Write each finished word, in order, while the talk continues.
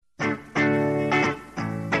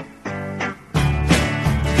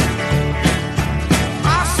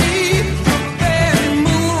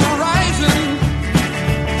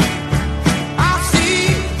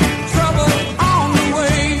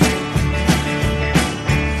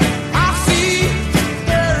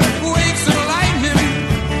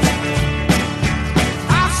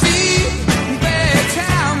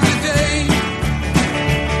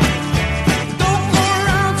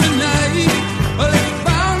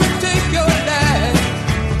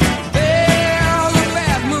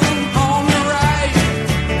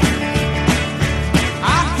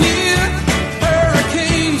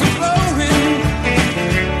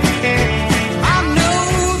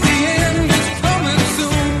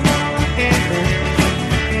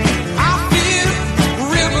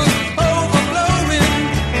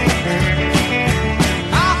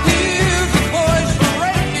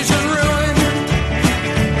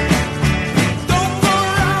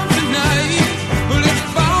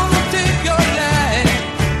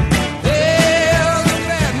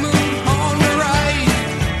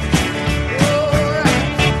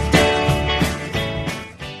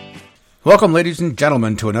Welcome, ladies and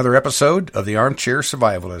gentlemen, to another episode of the Armchair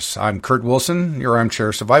Survivalist. I'm Kurt Wilson, your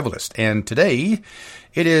Armchair Survivalist, and today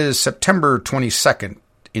it is September 22nd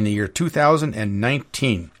in the year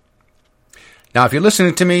 2019. Now, if you're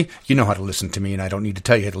listening to me, you know how to listen to me, and I don't need to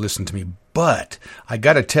tell you how to listen to me, but I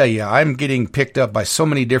got to tell you, I'm getting picked up by so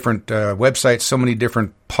many different websites, so many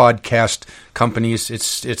different podcast companies.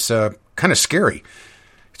 It's kind of scary.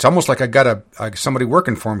 It's almost like I got somebody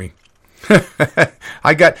working for me.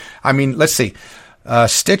 Let's see.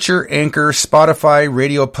 Stitcher, Anchor, Spotify,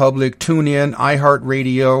 Radio Public, TuneIn,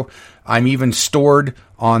 iHeartRadio. I'm even stored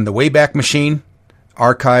on the Wayback Machine,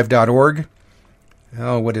 archive.org.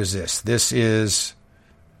 Oh, what is this? This is,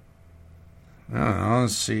 I don't know,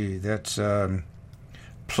 let's see. That's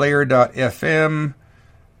player.fm.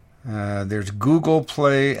 There's Google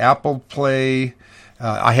Play, Apple Play.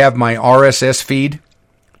 I have my RSS feed.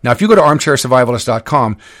 Now, if you go to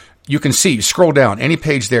armchairsurvivalist.com, you can see, scroll down, any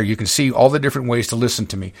page there, you can see all the different ways to listen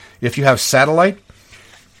to me. If you have satellite,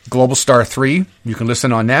 Global Star 3, you can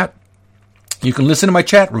listen on that. You can listen to my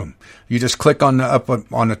chat room. You just click on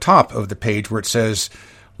the top of the page where it says,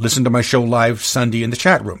 listen to my show live Sunday in the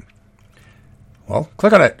chat room. Well,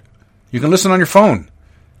 click on it. You can listen on your phone.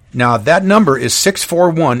 Now, that number is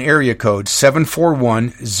 641 area code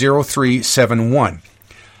 741-0371.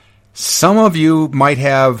 Some of you might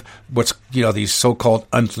have these so-called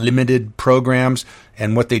unlimited programs,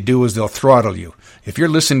 and what they do is they'll throttle you. If you're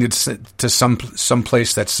listening to some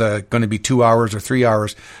place that's going to be 2 hours or 3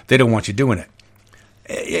 hours, they don't want you doing it.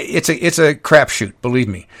 It's a crapshoot, believe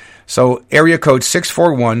me. So area code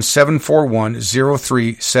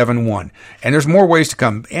 641-741-0371. And there's more ways to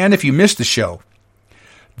come. And if you missed the show,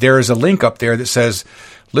 there is a link up there that says,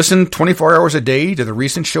 listen 24 hours a day to the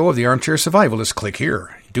recent show of the Armchair Survivalist. Click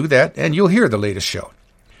here. Do that, and you'll hear the latest show.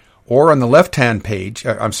 Or on the left-hand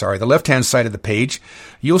side of the page,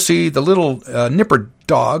 you'll see the little nipper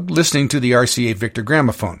dog listening to the RCA Victor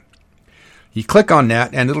gramophone. You click on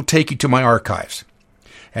that, and it'll take you to my archives.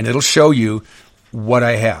 And it'll show you what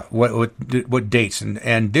I have, what dates.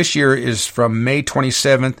 And this year is from May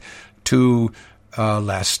 27th to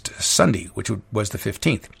last Sunday, which was the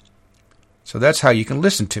 15th. So that's how you can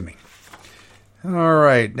listen to me. All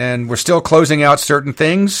right, and we're still closing out certain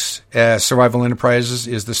things. Survival Enterprises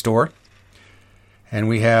is the store. And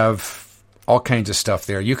we have all kinds of stuff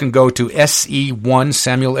there. You can go to SE1,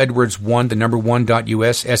 Samuel Edwards 1, the number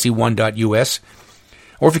 1.us, SE1.us.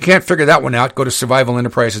 Or if you can't figure that one out, go to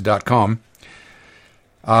survivalenterprises.com.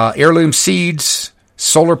 Heirloom seeds,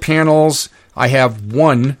 solar panels. I have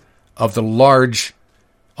one of the large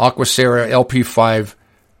Aquacera LP5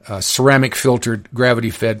 ceramic filtered,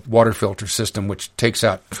 gravity-fed water filter system, which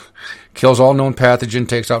kills all known pathogen,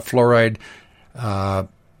 takes out fluoride,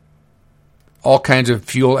 all kinds of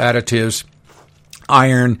fuel additives,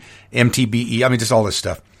 iron, MTBE, just all this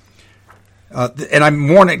stuff. And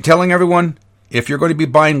I'm telling everyone, if you're going to be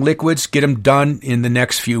buying liquids, get them done in the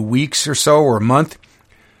next few weeks or so, or a month,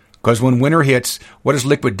 because when winter hits, what does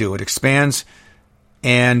liquid do? It expands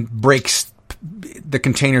and breaks the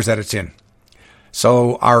containers that it's in.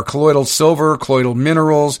 So our colloidal silver, colloidal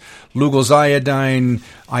minerals, Lugol's iodine,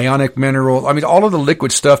 ionic mineral, all of the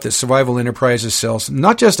liquid stuff that Survival Enterprises sells,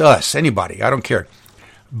 not just us, anybody, I don't care.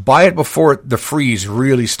 Buy it before the freeze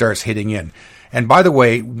really starts hitting in. And by the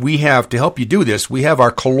way, we have, to help you do this, we have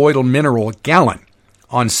our colloidal mineral gallon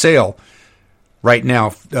on sale right now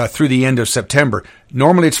through the end of September.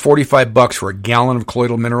 Normally it's $45 for a gallon of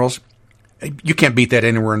colloidal minerals. You can't beat that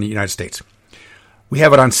anywhere in the United States. We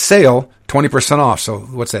have it on sale, 20% off. So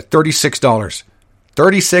what's that? $36.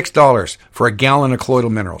 $36 for a gallon of colloidal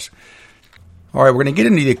minerals. All right, we're going to get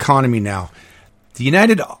into the economy now. The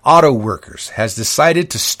United Auto Workers has decided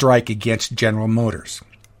to strike against General Motors.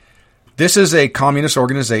 This is a communist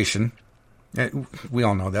organization. We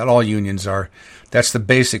all know that. All unions are. That's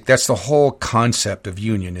the whole concept of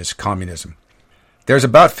union is communism. There's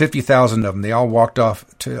about 50,000 of them. They all walked off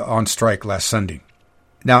on strike last Sunday.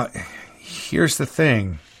 Now, here's the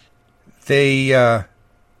thing. They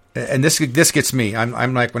and this gets me.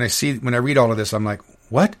 I'm like, when I read all of this, I'm like,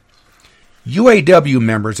 what? UAW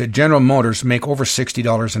members at General Motors make over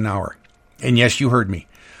 $60 an hour. And yes, you heard me.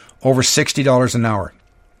 Over $60 an hour.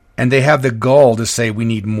 And they have the gall to say we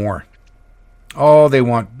need more. Oh, they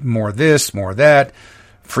want more this, more that,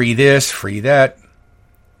 free this, free that.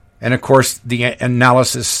 And of course, the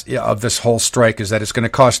analysis of this whole strike is that it's going to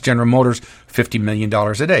cost General Motors $50 million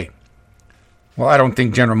a day. Well, I don't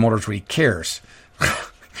think General Motors really cares.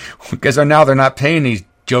 Because now they're not paying these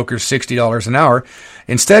jokers $60 an hour.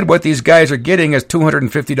 Instead, what these guys are getting is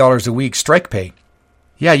 $250 a week strike pay.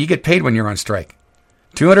 Yeah, you get paid when you're on strike.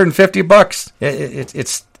 $250.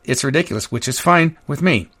 It's ridiculous, which is fine with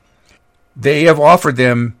me. They have offered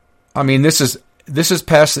them, I mean, this is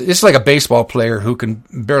past, it's like a baseball player who can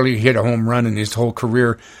barely hit a home run in his whole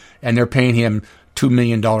career, and they're paying him $2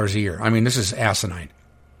 million a year. I mean, this is asinine.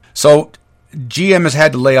 So GM has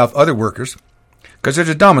had to lay off other workers because there's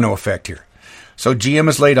a domino effect here. So GM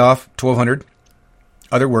has laid off 1,200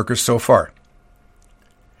 other workers so far.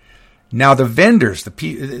 Now the vendors,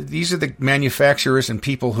 these are the manufacturers and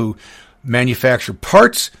people who manufacture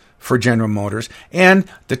parts for General Motors, and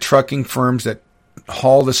the trucking firms that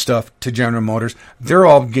haul the stuff to General Motors, they're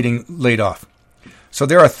all getting laid off. So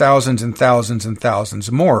there are thousands and thousands and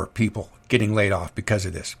thousands more people getting laid off because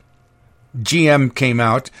of this. GM came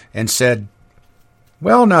out and said,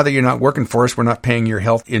 well, now that you're not working for us, we're not paying your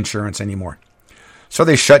health insurance anymore. So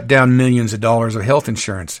they shut down millions of dollars of health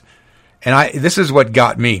insurance. And this is what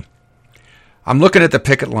got me. I'm looking at the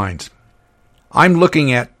picket lines. I'm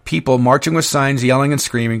looking at people marching with signs, yelling and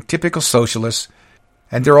screaming, typical socialists,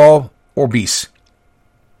 and they're all obese.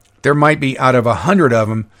 There might be, out of 100 of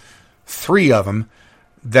them, 3 of them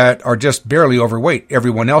that are just barely overweight.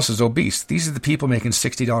 Everyone else is obese. These are the people making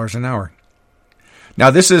 $60 an hour.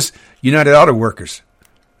 Now, this is United Auto Workers.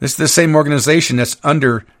 This is the same organization that's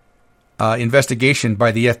under investigation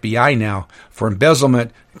by the FBI now for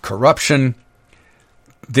embezzlement, corruption.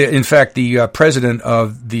 In fact, the president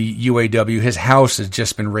of the UAW, his house has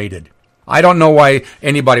just been raided. I don't know why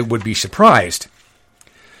anybody would be surprised.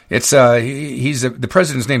 It's the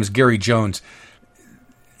president's name is Gary Jones.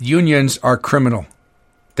 Unions are criminal.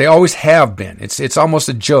 They always have been. It's almost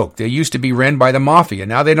a joke. They used to be run by the mafia.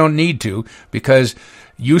 Now they don't need to because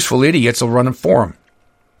useful idiots will run them for them.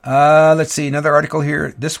 Let's see, another article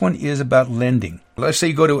here. This one is about lending. Let's say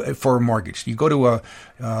you go for a mortgage. You go to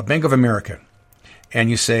a Bank of America and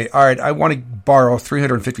you say, all right, I want to borrow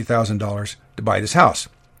 $350,000 to buy this house.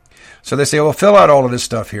 So they say, well, fill out all of this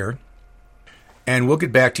stuff here and we'll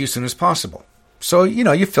get back to you as soon as possible. So,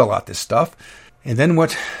 you fill out this stuff. And then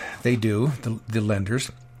what they do, the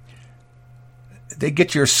lenders, they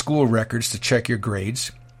get your school records to check your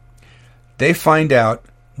grades. They find out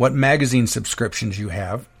what magazine subscriptions you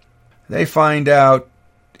have. They find out,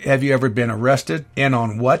 have you ever been arrested and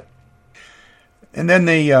on what? And then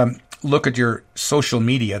they look at your social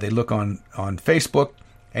media. They look on Facebook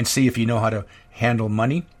and see if you know how to handle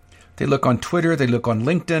money. They look on Twitter. They look on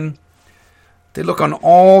LinkedIn. They look on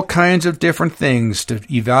all kinds of different things to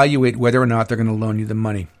evaluate whether or not they're going to loan you the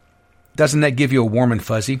money. Doesn't that give you a warm and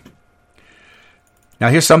fuzzy? Now,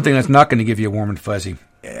 here's something that's not going to give you a warm and fuzzy.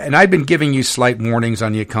 And I've been giving you slight warnings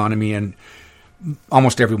on the economy, and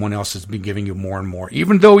almost everyone else has been giving you more and more.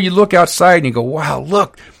 Even though you look outside and you go, wow,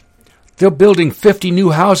 look, they're building 50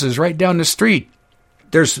 new houses right down the street.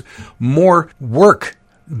 There's more work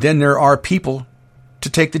than there are people to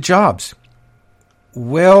take the jobs.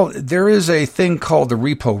 Well, there is a thing called the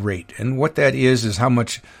repo rate, and what that is how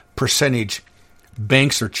much percentage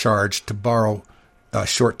banks are charged to borrow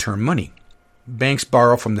short-term money. Banks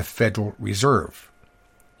borrow from the Federal Reserve,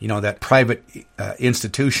 that private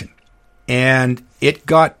institution. And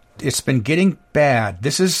it's been getting bad.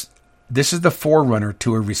 This is the forerunner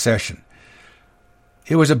to a recession.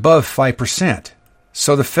 It was above 5%.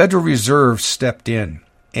 So the Federal Reserve stepped in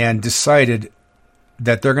and decided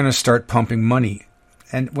that they're going to start pumping money.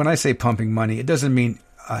 And when I say pumping money, it doesn't mean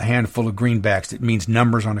a handful of greenbacks. It means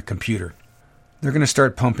numbers on a computer. They're going to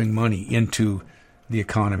start pumping money into the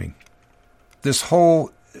economy. This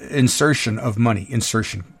whole insertion of money,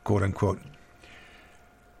 quote unquote,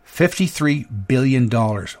 $53 billion.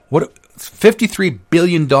 $53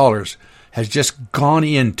 billion has just gone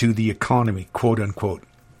into the economy, quote unquote.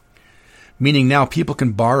 Meaning now people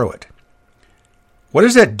can borrow it. What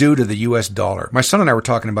does that do to the U.S. dollar? My son and I were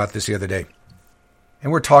talking about this the other day.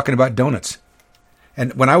 And we're talking about donuts.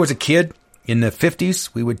 And when I was a kid in the 50s,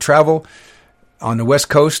 we would travel on the West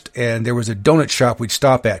Coast, and there was a donut shop we'd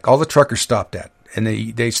stop at. All the truckers stopped at. And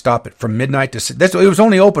they stop it from midnight to... it was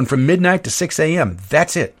only open from midnight to 6 a.m.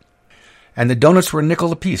 That's it. And the donuts were a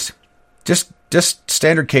nickel apiece. Just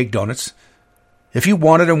standard cake donuts. If you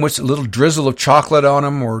wanted them with a little drizzle of chocolate on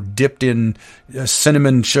them or dipped in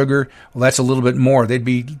cinnamon sugar, well, that's a little bit more. They'd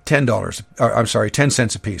be $10. 10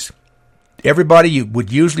 cents a piece. Everybody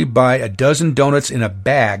would usually buy a dozen donuts in a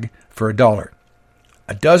bag for $1.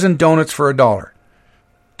 A dozen donuts for $1.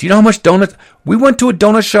 Do you know how much donuts? We went to a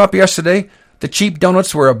donut shop yesterday. The cheap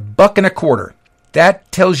donuts were $1.25.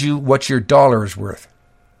 That tells you what your dollar is worth.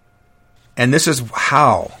 And this is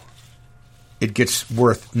how it gets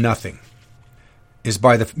worth nothing, is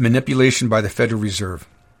by the manipulation by the Federal Reserve.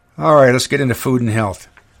 All right, let's get into food and health.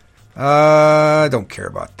 I don't care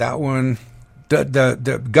about that one.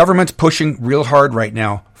 The government's pushing real hard right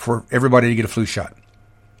now for everybody to get a flu shot.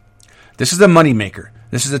 This is the money maker.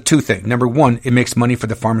 This is a two thing. Number one, it makes money for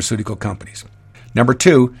the pharmaceutical companies. Number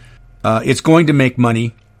two, it's going to make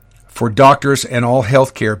money for doctors and all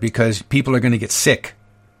healthcare because people are going to get sick.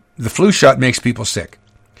 The flu shot makes people sick.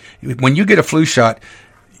 When you get a flu shot,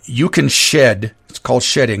 you can shed, it's called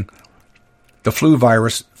shedding, the flu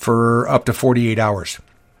virus for up to 48 hours.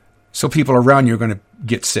 So people around you are going to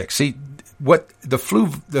get sick. See, what the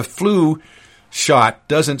flu shot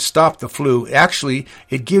doesn't stop the flu. Actually,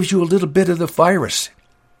 it gives you a little bit of the virus.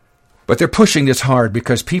 But they're pushing this hard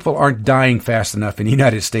because people aren't dying fast enough in the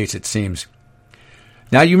United States, it seems.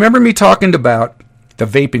 Now, you remember me talking about the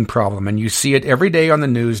vaping problem, and you see it every day on the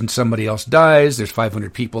news, and somebody else dies. There's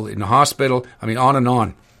 500 people in the hospital. I mean, on and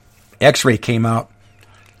on. X-ray came out,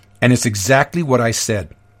 and it's exactly what I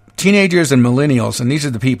said. Teenagers and millennials, and these are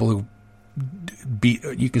the people who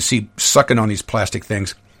you can see sucking on these plastic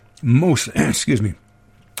things. Mostly.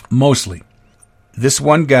 This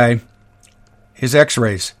one guy, his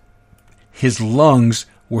X-rays, his lungs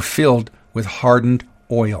were filled with hardened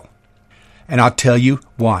oil. And I'll tell you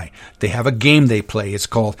why. They have a game they play. It's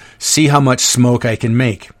called See How Much Smoke I Can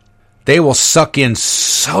Make. They will suck in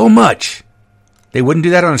so much. They wouldn't do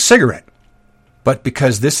that on a cigarette. But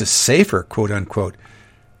because this is safer, quote unquote,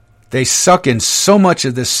 they suck in so much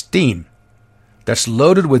of this steam that's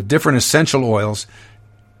loaded with different essential oils,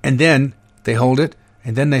 and then they hold it,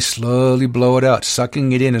 and then they slowly blow it out.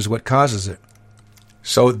 Sucking it in is what causes it.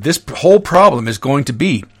 So this whole problem is going to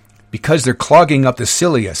be because they're clogging up the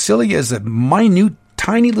cilia. Cilia is a minute,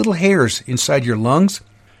 tiny little hairs inside your lungs.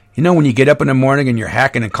 You know when you get up in the morning and you're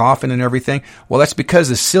hacking and coughing and everything? Well, that's because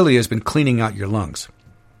the cilia has been cleaning out your lungs.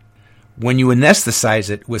 When you anesthetize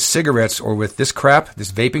it with cigarettes or with this crap,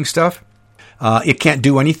 this vaping stuff, it can't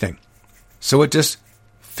do anything. So it just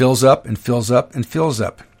fills up and fills up and fills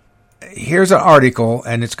up. Here's an article,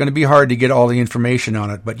 and it's going to be hard to get all the information on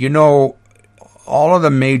it, but you know, all of the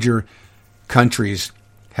major countries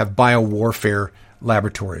have biowarfare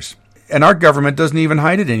laboratories. And our government doesn't even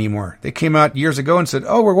hide it anymore. They came out years ago and said,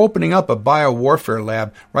 we're opening up a biowarfare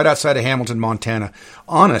lab right outside of Hamilton, Montana.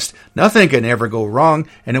 Honest, nothing can ever go wrong,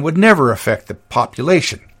 and it would never affect the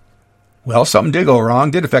population. Well, something did go wrong,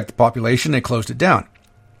 did affect the population. They closed it down.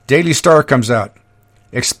 Daily Star comes out.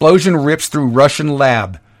 Explosion rips through Russian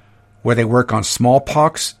lab where they work on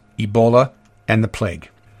smallpox, Ebola, and the plague.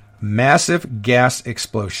 Massive gas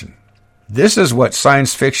explosion. This is what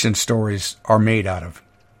science fiction stories are made out of.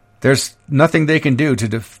 There's nothing they can do to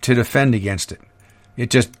defend against it. It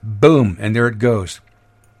just boom, and there it goes.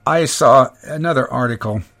 I saw another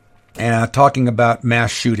article talking about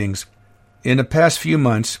mass shootings. In the past few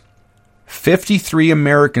months, 53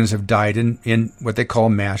 Americans have died in what they call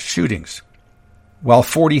mass shootings, while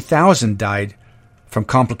 40,000 died from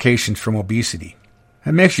complications from obesity.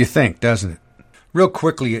 That makes you think, doesn't it? Real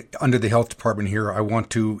quickly, under the health department here, I want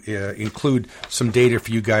to include some data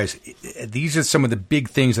for you guys. These are some of the big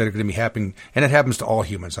things that are going to be happening, and it happens to all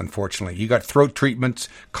humans, unfortunately. You got throat treatments,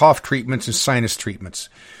 cough treatments, and sinus treatments.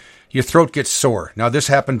 Your throat gets sore. Now, this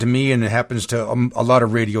happened to me, and it happens to a lot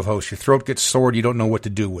of radio hosts. Your throat gets sore, and you don't know what to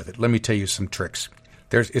do with it. Let me tell you some tricks.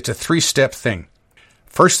 It's a 3-step thing.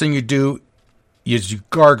 First thing you do is you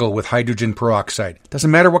gargle with hydrogen peroxide. Doesn't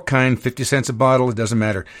matter what kind, 50 cents a bottle, it doesn't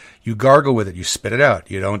matter. You gargle with it, you spit it out,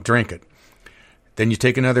 you don't drink it. Then you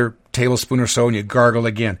take another tablespoon or so and you gargle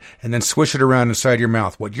again, and then swish it around inside your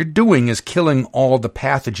mouth. What you're doing is killing all the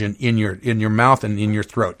pathogen in your mouth and in your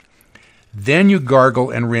throat. Then you gargle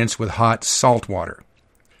and rinse with hot salt water.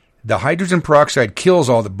 The hydrogen peroxide kills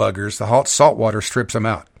all the buggers, the hot salt water strips them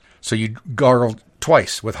out. So you gargle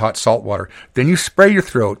twice with hot salt water. Then you spray your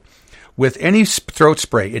throat with any throat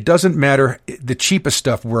spray. It doesn't matter. The cheapest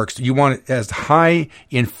stuff works. You want it as high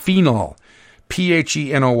in phenol,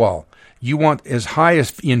 phenol. You want as high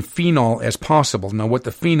as in phenol as possible. Now, what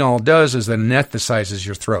the phenol does is it anesthetizes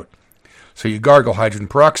your throat. So you gargle hydrogen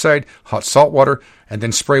peroxide, hot salt water, and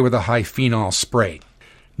then spray with a high phenol spray.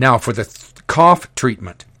 Now, for the cough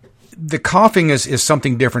treatment, the coughing is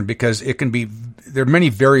something different because there are many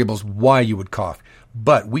variables why you would cough.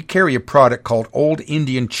 But we carry a product called Old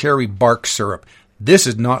Indian Cherry Bark Syrup. This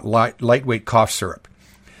is not lightweight cough syrup.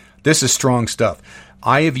 This is strong stuff.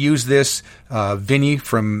 I have used this. Vinny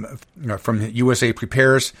from USA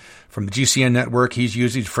Prepares, from the GCN network, he's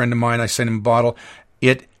used it. A friend of mine, I sent him a bottle.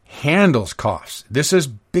 It handles coughs. This is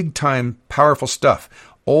big-time, powerful stuff.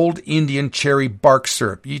 Old Indian Cherry Bark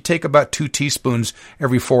Syrup. You take about 2 teaspoons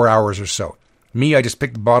every 4 hours or so. Me, I just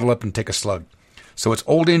pick the bottle up and take a slug. So it's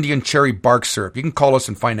Old Indian Cherry Bark Syrup. You can call us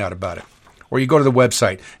and find out about it. Or you go to the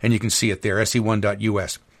website and you can see it there,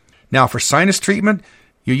 se1.us. Now, for sinus treatment,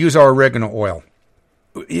 you use our oregano oil.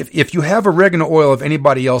 If you have oregano oil of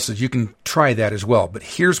anybody else's, you can try that as well. But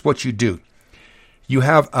here's what you do. You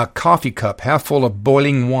have a coffee cup half full of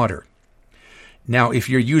boiling water. Now, if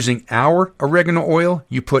you're using our oregano oil,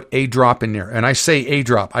 you put a drop in there. And I say a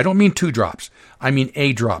drop. I don't mean 2 drops. I mean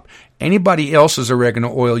a drop. Anybody else's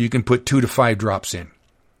oregano oil, you can put 2 to 5 drops in.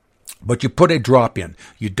 But you put a drop in.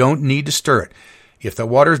 You don't need to stir it. If the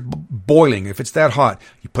water's boiling, if it's that hot,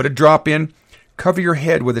 you put a drop in, cover your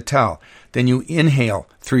head with a towel. Then you inhale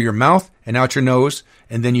through your mouth and out your nose,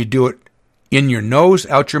 and then you do it in your nose,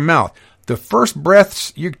 out your mouth. The first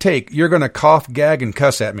breaths you take, you're going to cough, gag, and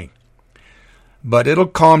cuss at me. But it'll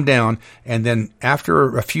calm down, and then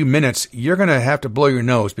after a few minutes, you're going to have to blow your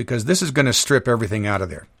nose because this is going to strip everything out of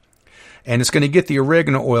there. And it's going to get the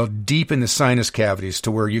oregano oil deep in the sinus cavities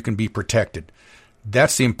to where you can be protected.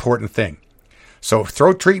 That's the important thing. So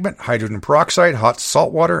throat treatment, hydrogen peroxide, hot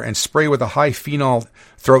salt water, and spray with a high phenol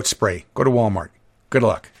throat spray. Go to Walmart. Good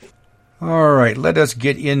luck. All right, let us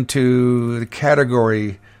get into the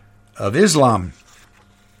category of Islam.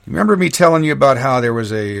 Remember me telling you about how there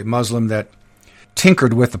was a Muslim that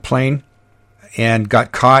tinkered with the plane and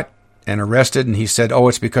got caught and arrested, and he said,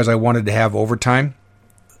 it's because I wanted to have overtime?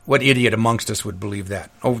 What idiot amongst us would believe that?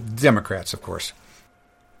 Oh, Democrats, of course.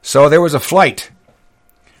 So there was a flight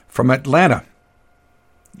from Atlanta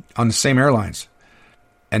on the same airlines,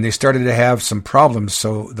 and they started to have some problems.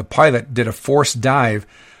 So the pilot did a forced dive,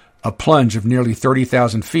 a plunge of nearly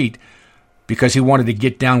 30,000 feet, because he wanted to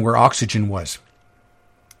get down where oxygen was.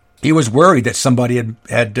 He was worried that somebody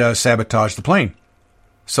had sabotaged the plane.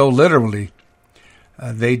 So literally,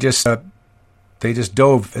 they just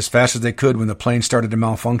dove as fast as they could when the plane started to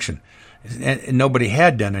malfunction. And nobody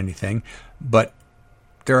had done anything, but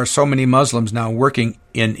there are so many Muslims now working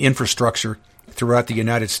in infrastructure throughout the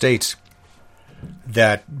United States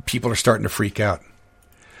that people are starting to freak out.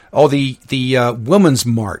 Oh, the Women's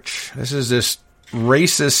March. This is this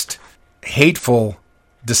racist, hateful,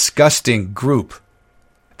 disgusting group.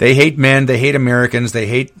 They hate men. They hate Americans. They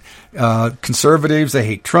hate conservatives. They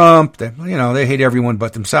hate Trump. They hate everyone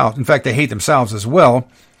but themselves. In fact, they hate themselves as well.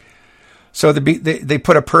 So they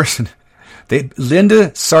put a person.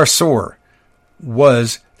 Linda Sarsour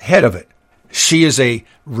was head of it. She is a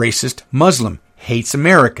racist Muslim, hates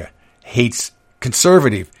America, hates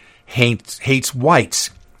conservative, hates whites.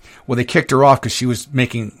 Well, they kicked her off because she was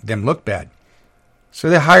making them look bad. So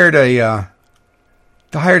they hired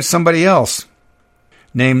somebody else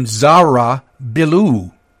named Zahra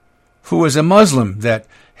Bilou, who was a Muslim that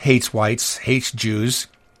hates whites, hates Jews,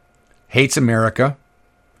 hates America.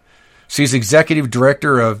 She's executive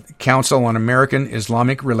director of Council on American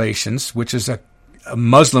Islamic Relations, which is a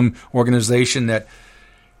Muslim organization that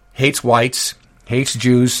hates whites, hates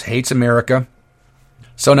Jews, hates America.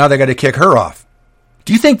 So now they got to kick her off.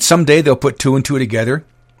 Do you think someday they'll put 2 and 2 together?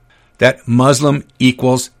 That Muslim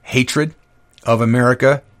equals hatred of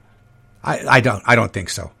America? I don't think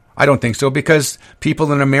so. I don't think so, because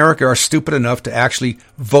people in America are stupid enough to actually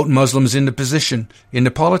vote Muslims into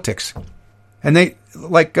politics. And they,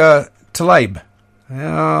 like Tlaib,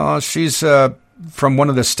 she's from one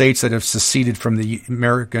of the states that have seceded from the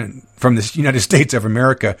United States of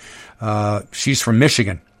America. She's from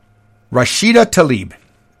Michigan. Rashida Tlaib.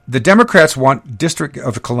 The Democrats want District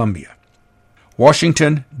of Columbia.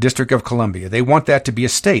 Washington, District of Columbia. They want that to be a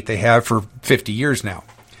state. They have for 50 years now.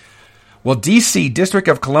 Well, D.C., District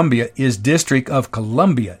of Columbia, is District of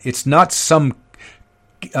Columbia. It's not some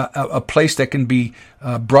a place that can be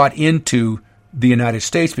brought into the United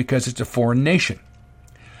States because it's a foreign nation.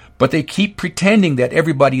 But they keep pretending that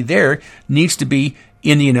everybody there needs to be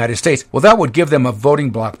in the United States. Well, that would give them a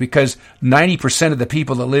voting block because 90% of the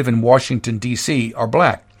people that live in Washington, D.C. are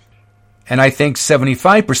black. And I think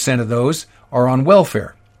 75% of those are on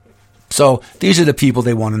welfare. So these are the people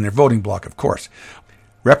they want in their voting block, of course.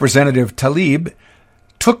 Representative Tlaib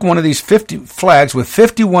took one of these 50 flags with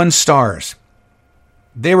 51 stars.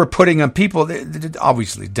 They were putting up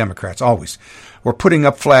obviously Democrats always, were putting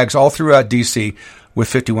up flags all throughout D.C. with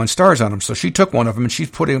 51 stars on them. So she took one of them and she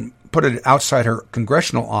put it outside her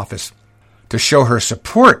congressional office to show her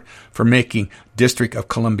support for making District of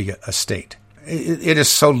Columbia a state. It is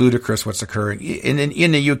so ludicrous what's occurring.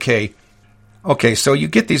 In the UK, okay, so you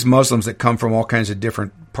get these Muslims that come from all kinds of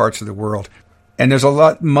different parts of the world. And there's a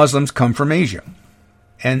lot Muslims come from Asia.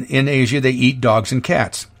 And in Asia, they eat dogs and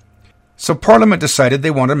cats. So Parliament decided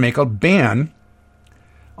they wanted to make a ban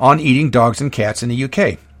on eating dogs and cats in the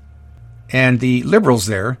UK. And the liberals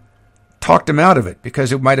there talked them out of it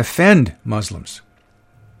because it might offend Muslims.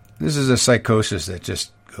 This is a psychosis that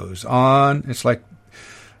just goes on. It's like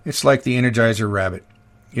the Energizer Rabbit.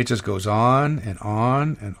 It just goes on and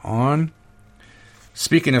on and on.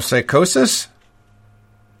 Speaking of psychosis,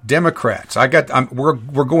 Democrats.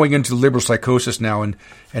 We're going into liberal psychosis now, and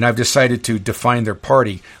I've decided to define their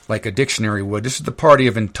party like a dictionary would. This is the party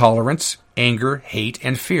of intolerance, anger, hate,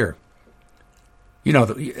 and fear. You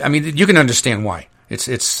know, you can understand why.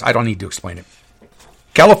 It's. I don't need to explain it.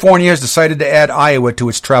 California has decided to add Iowa to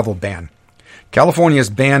its travel ban. California has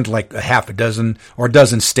banned like a half a dozen or a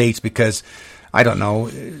dozen states because, I don't know,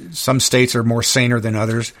 some states are more saner than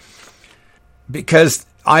others. Because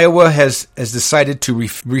Iowa has decided to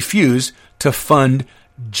refuse to fund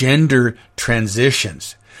gender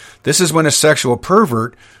transitions. This is when a sexual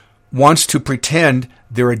pervert wants to pretend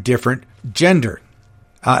they're a different gender.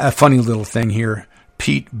 A funny little thing here.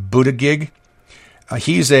 Pete Buttigieg,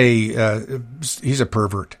 he's a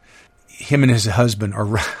pervert. Him and his husband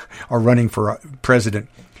are running for president.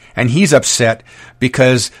 And he's upset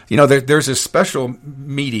because, there's a special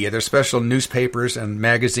media, there's special newspapers and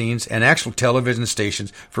magazines and actual television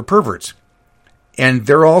stations for perverts. And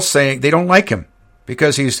they're all saying they don't like him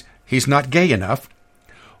because he's not gay enough.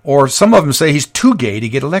 Or some of them say he's too gay to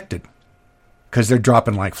get elected because they're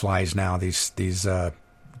dropping like flies now, these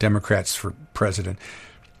Democrats for president.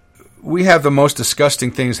 We have the most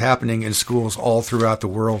disgusting things happening in schools all throughout the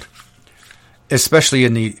world, especially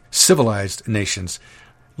in the civilized nations.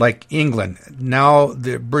 Like England, now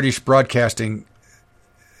the British Broadcasting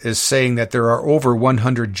is saying that there are over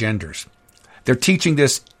 100 genders. They're teaching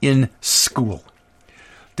this in school.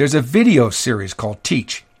 There's a video series called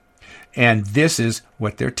Teach, and this is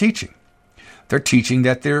what they're teaching. They're teaching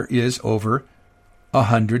that there is over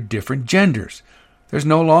 100 different genders. There's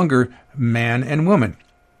no longer man and woman.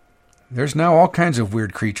 There's now all kinds of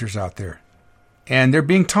weird creatures out there. And they're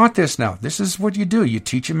being taught this now. This is what you do. You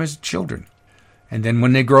teach them as children. And then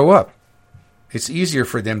when they grow up, it's easier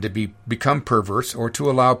for them to become perverts or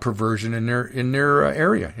to allow perversion in their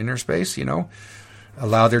area, in their space,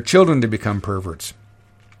 Allow their children to become perverts.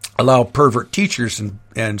 Allow pervert teachers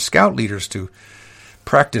and scout leaders to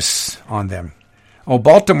practice on them. Oh,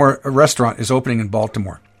 Baltimore, a restaurant is opening in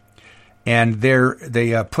Baltimore. And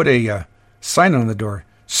they put a sign on the door,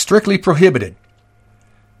 strictly prohibited.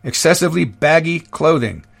 Excessively baggy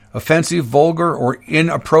clothing. Offensive, vulgar, or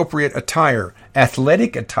inappropriate attire,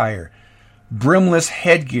 athletic attire, brimless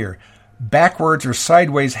headgear, backwards or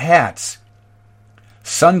sideways hats,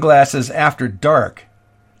 sunglasses after dark,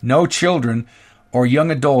 no children or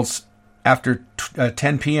young adults after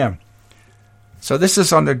 10 p.m. So this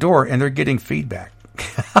is on their door, and they're getting feedback.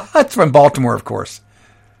 That's from Baltimore, of course.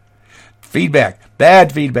 Feedback,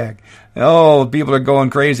 bad feedback. Oh, people are going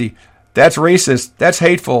crazy. That's racist. That's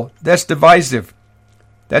hateful. That's divisive.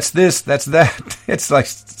 That's this, that's that. It's like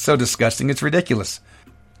so disgusting. It's ridiculous.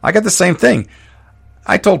 I got the same thing.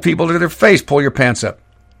 I told people to their face, pull your pants up.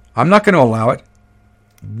 I'm not going to allow it.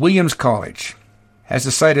 Williams College has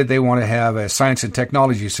decided they want to have a science and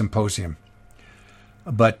technology symposium,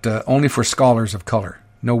 but only for scholars of color.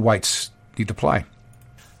 No whites need to apply.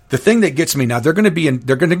 The thing that gets me now, they're going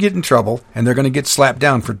to get in trouble, and they're going to get slapped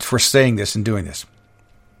down for saying this and doing this.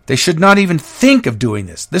 They should not even think of doing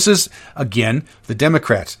this. This is, again, the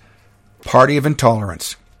Democrats, party of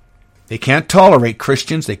intolerance. They can't tolerate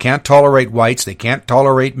Christians. They can't tolerate whites. They can't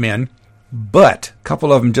tolerate men. But a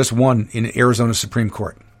couple of them just won in Arizona Supreme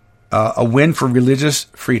Court. A win for religious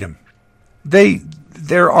freedom.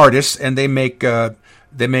 They're artists, and they make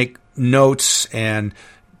notes and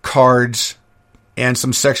cards. And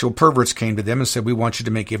some sexual perverts came to them and said, "We want you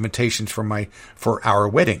to make invitations for our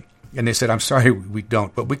wedding." And they said, "I'm sorry, we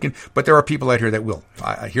don't, but we can. But there are people out here that will.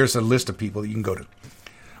 Here's a list of people that you can go to."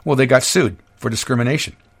 Well, they got sued for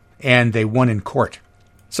discrimination, and they won in court.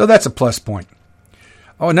 So that's a plus point.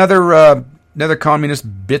 Oh, another communist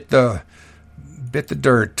bit the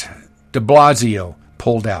dirt. De Blasio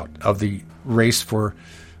pulled out of the race for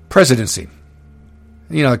presidency.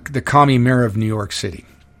 The commie mayor of New York City.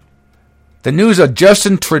 The news of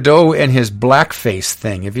Justin Trudeau and his blackface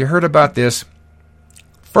thing. Have you heard about this?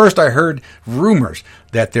 First, I heard rumors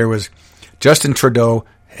that Justin Trudeau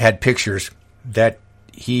had pictures that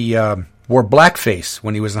he wore blackface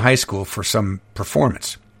when he was in high school for some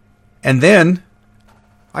performance. And then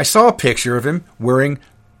I saw a picture of him wearing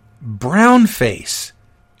brown face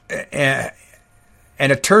and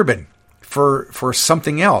a turban for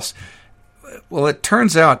something else. Well, it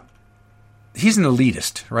turns out he's an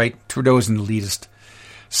elitist, right? Trudeau's an elitist.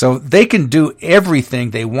 So they can do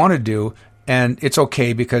everything they want to do, and it's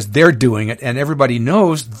okay because they're doing it, and everybody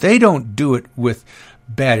knows they don't do it with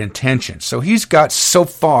bad intentions. So he's got so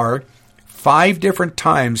far 5 different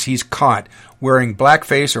times he's caught wearing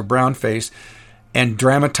blackface or brown face, and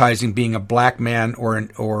dramatizing being a black man or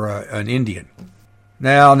an Indian.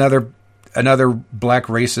 Now another black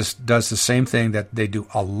racist does the same thing that they do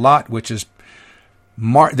a lot, which is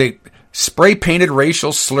they spray painted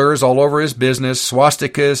racial slurs all over his business,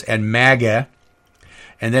 swastikas and MAGA,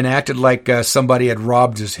 and then acted like somebody had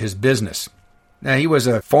robbed his business. Now, he was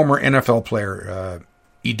a former NFL player,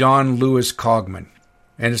 Edon Lewis Cogman,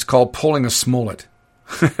 and it's called pulling a Smollett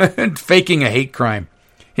and faking a hate crime.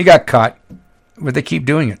 He got caught, but they keep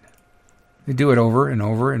doing it. They do it over and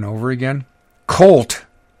over and over again. Colt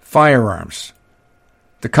Firearms,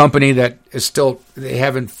 the company that is still, they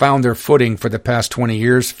haven't found their footing for the past 20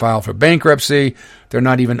 years, filed for bankruptcy. They're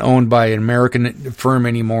not even owned by an American firm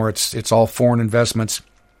anymore. It's all foreign investments.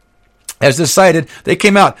 As decided, they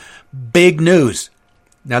came out, big news.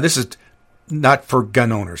 Now, this is not for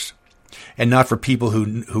gun owners and not for people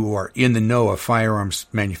who are in the know of firearms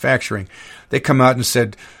manufacturing. They come out and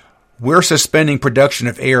said, we're suspending production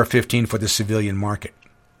of AR-15 for the civilian market.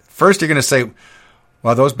 First, you're going to say,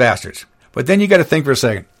 well, those bastards. But then you got to think for a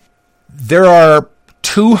second. There are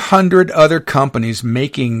 200 other companies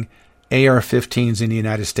making AR-15s in the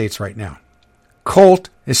United States right now. Colt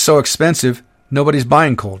is so expensive, nobody's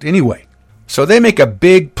buying Colt anyway. So they make a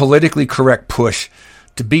big politically correct push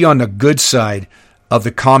to be on the good side of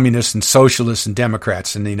the communists and socialists and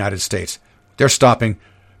Democrats in the United States. They're stopping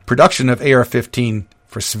production of AR-15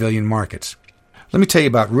 for civilian markets. Let me tell you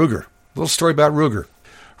about Ruger. A little story about Ruger.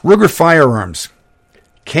 Ruger Firearms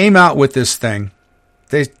came out with this thing.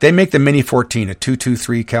 They make the Mini 14, a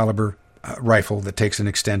 .223 caliber rifle that takes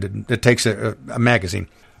a magazine.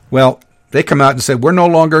 Well, they come out and said, we're no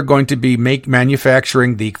longer going to be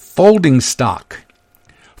manufacturing the folding stock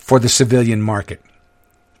for the civilian market.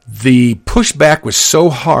 The pushback was so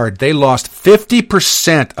hard, they lost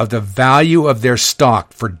 50% of the value of their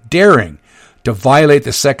stock for daring to violate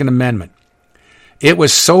the Second Amendment. It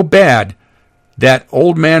was so bad that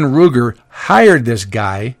old man Ruger hired this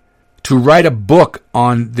guy to write a book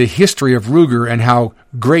on the history of Ruger and how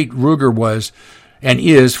great Ruger was and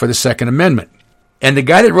is for the Second Amendment. And the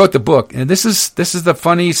guy that wrote the book, and this is the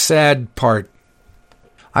funny, sad part.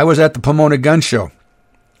 I was at the Pomona Gun Show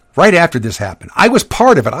right after this happened. I was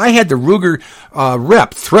part of it. I had the Ruger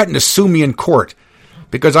rep threaten to sue me in court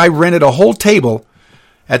because I rented a whole table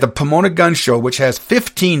at the Pomona Gun Show, which has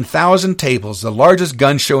 15,000 tables, the largest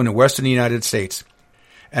gun show in the western United States.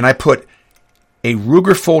 And I put a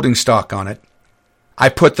Ruger folding stock on it. I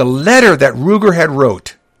put the letter that Ruger had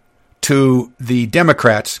wrote to the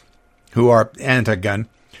Democrats, who are anti-gun,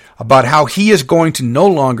 about how he is going to no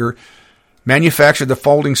longer manufacture the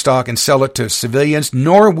folding stock and sell it to civilians,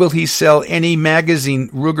 nor will he sell any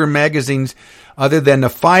Ruger magazines other than the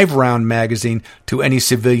 5-round magazine to any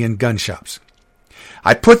civilian gun shops.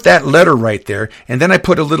 I put that letter right there, and then I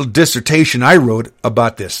put a little dissertation I wrote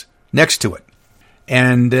about this next to it.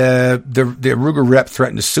 And the Ruger rep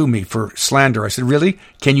threatened to sue me for slander. I said, really?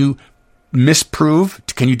 Can you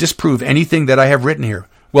disprove anything that I have written here?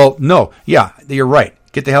 Well, no. Yeah, you're right.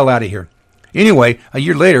 Get the hell out of here. Anyway, a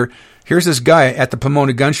year later, here's this guy at the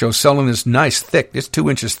Pomona Gun Show selling this nice, thick, it's 2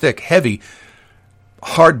 inches thick, heavy,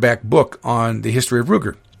 hardback book on the history of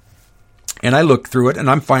Ruger. And I looked through it, and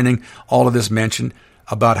I'm finding all of this mention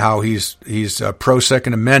about how he's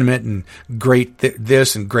pro-Second Amendment and great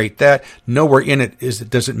this and great that. Nowhere in it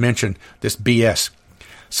does it mention this BS.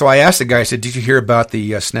 So I asked the guy, I said, did you hear about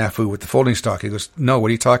the snafu with the folding stock? He goes, no, what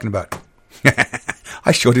are you talking about?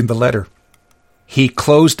 I showed him the letter. He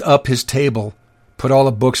closed up his table, put all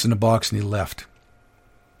the books in the box, and he left.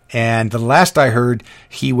 And the last I heard,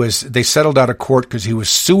 they settled out of court because he was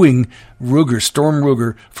suing Storm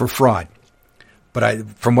Ruger, for fraud. But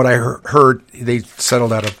from what I heard, they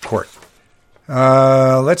settled out of court.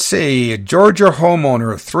 Let's see. A Georgia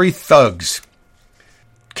homeowner, 3 thugs,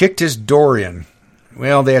 kicked his door in.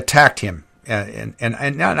 Well, they attacked him. And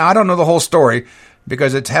I don't know the whole story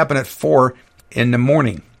because it's happened at 4 in the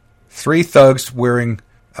morning. 3 thugs wearing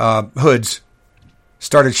hoods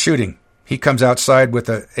started shooting. He comes outside with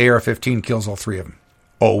an AR-15, kills all 3 of them.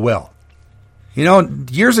 Oh, well. You know,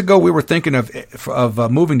 years ago we were thinking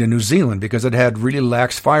of moving to New Zealand because it had really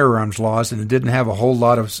lax firearms laws and it didn't have a whole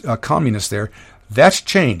lot of communists there. That's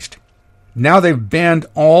changed. Now they've banned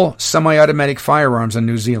all semi-automatic firearms in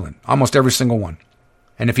New Zealand, almost every single one.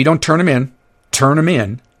 And if you don't turn them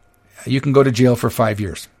in, you can go to jail for 5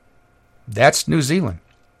 years. That's New Zealand.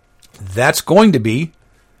 That's going to be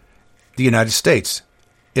the United States.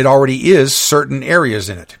 It already is certain areas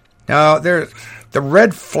in it. Now, the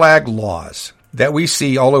red flag laws that we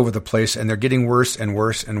see all over the place, and they're getting worse and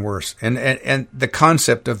worse and worse. And the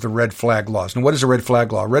concept of the red flag laws. And what is a red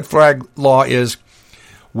flag law? Red flag law is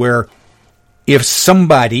where If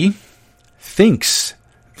somebody thinks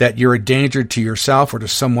that you're a danger to yourself or to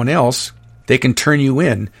someone else, they can turn you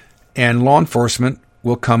in, and law enforcement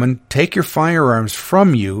will come and take your firearms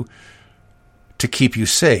from you to keep you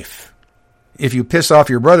safe. If you piss off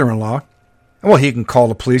your brother-in-law, well, he can call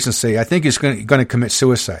the police and say, I think he's going to commit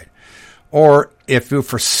suicide. Or if you,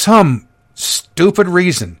 for some stupid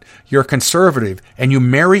reason, you're conservative and you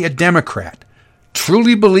marry a Democrat,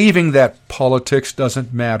 truly believing that politics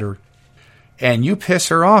doesn't matter, and you piss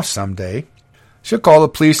her off someday, she'll call the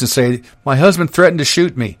police and say, my husband threatened to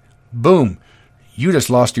shoot me. Boom. You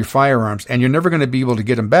just lost your firearms, and you're never going to be able to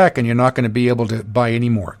get them back, and you're not going to be able to buy any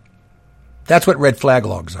more. That's what red flag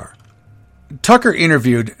laws are. Tucker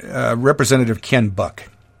interviewed Representative Ken Buck,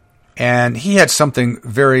 and he had something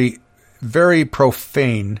very, very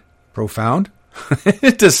profound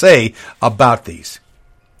to say about these.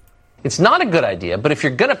 It's not a good idea, but if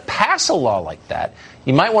you're going to pass a law like that,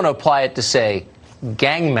 you might want to apply it to, say,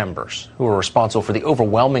 gang members who are responsible for the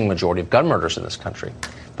overwhelming majority of gun murders in this country.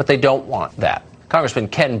 But they don't want that. Congressman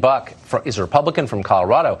Ken Buck is a Republican from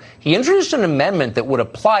Colorado. He introduced an amendment that would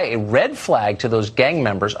apply a red flag to those gang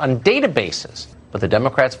members on databases. But the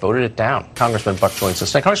Democrats voted it down. Congressman Buck joins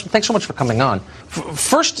us now. Congressman, thanks so much for coming on.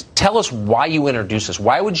 First, tell us why you introduced this.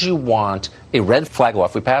 Why would you want a red flag law,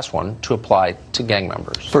 if we pass one, to apply to gang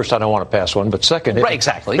members? First, I don't want to pass one, but second, right,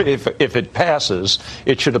 exactly. If it passes,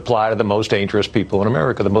 it should apply to the most dangerous people in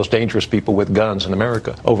America, the most dangerous people with guns in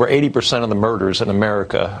America. Over 80% of the murders in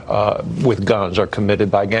America with guns are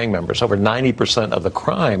committed by gang members. Over 90% of the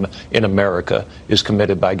crime in America is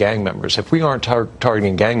committed by gang members. If we aren't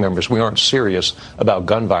targeting gang members, we aren't serious about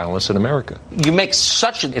gun violence in America. You make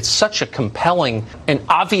such a compelling and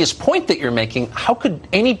obvious point that you're making. How could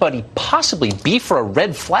anybody possibly be for a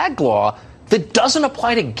red flag law that doesn't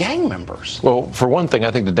apply to gang members? Well, for one thing,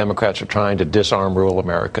 I think the Democrats are trying to disarm rural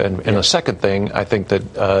America. And the second thing, I think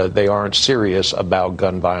that they aren't serious about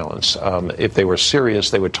gun violence. If they were serious,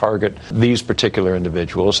 they would target these particular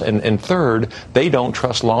individuals. And third, they don't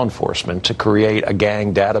trust law enforcement to create a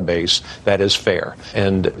gang database that is fair.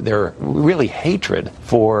 And their really hatred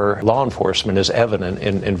for law enforcement is evident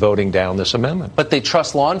in voting down this amendment. But they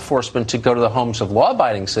trust law enforcement to go to the homes of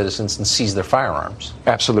law-abiding citizens and seize their firearms.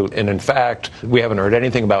 Absolutely. And in fact, we haven't heard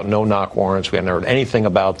anything about no-knock warrants. We haven't heard anything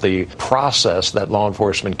about the process that law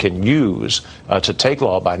enforcement can use to take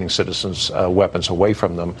law-abiding citizens' weapons away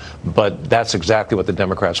from them. But that's exactly what the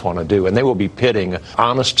Democrats want to do. And they will be pitting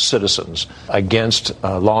honest citizens against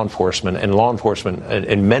law enforcement. And law enforcement,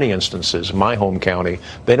 in many instances, my home county,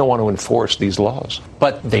 they don't want to enforce these laws.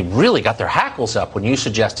 But they really got their hackles up when you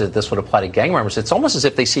suggested this would apply to gang members. It's almost as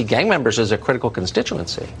if they see gang members as a critical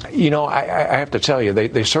constituency. You know, I have to tell you,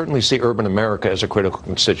 they certainly see urban America as a critical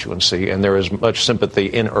constituency, and there is much sympathy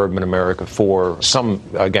in urban America for some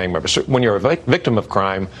gang members. When you're a victim of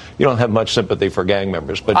crime, you don't have much sympathy for gang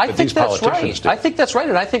members, but these politicians do. I think that's right,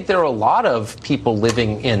 and I think there are a lot of people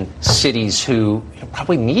living in cities who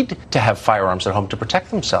probably need to have firearms at home to protect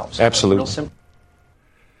themselves. Absolutely.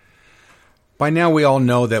 By now we all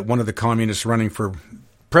know that one of the communists running for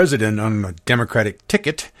president on a Democratic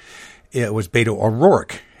ticket, it was Beto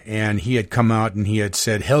O'Rourke. And he had come out and he had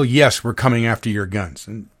said, hell yes, we're coming after your guns.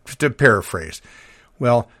 And just to paraphrase,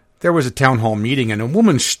 well, there was a town hall meeting and a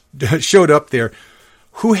woman showed up there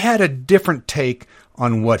who had a different take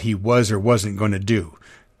on what he was or wasn't going to do.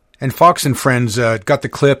 And Fox and Friends got the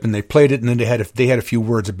clip and they played it, and then they had a few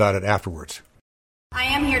words about it afterwards. I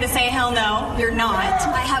am here to say, hell no, you're not.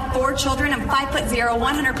 I have 4 children. I'm 5'0",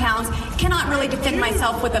 100 pounds. Cannot really defend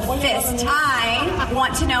myself with a fist. I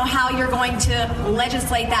want to know how you're going to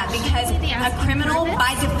legislate that, because a criminal,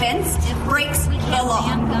 by defense, breaks the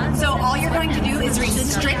law. So all you're going to do is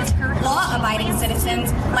restrict law-abiding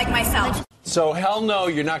citizens like myself. So hell no,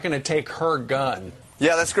 you're not going to take her gun.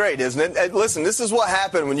 Yeah, that's great, isn't it? And listen, this is what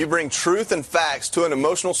happened when you bring truth and facts to an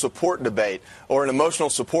emotional support debate or an emotional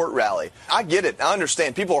support rally. I get it. I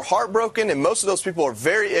understand. People are heartbroken, and most of those people are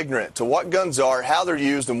very ignorant to what guns are, how they're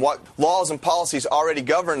used, and what laws and policies already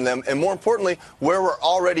govern them, and more importantly, where we're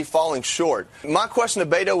already falling short. My question to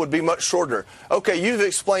Beto would be much shorter. Okay, you've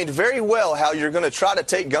explained very well how you're going to try to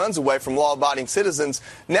take guns away from law-abiding citizens.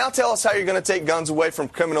 Now tell us how you're going to take guns away from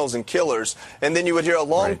criminals and killers. And then you would hear a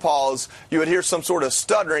long pause. You would hear some sort of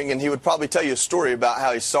stuttering, and he would probably tell you a story about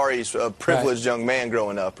how he's sorry he's a privileged young man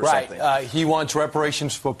growing up or something. He wants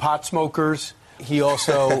reparations for pot smokers. He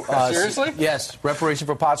also seriously? Yes, reparation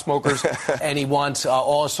for pot smokers, and he wants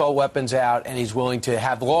all assault weapons out, and he's willing to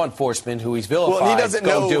have law enforcement, who he's vilified, well, he doesn't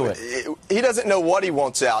do it. He doesn't know what he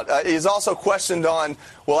wants out. He's also questioned on,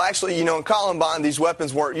 well, actually, in Columbine, these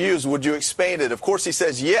weapons weren't used. Would you expand it? Of course, he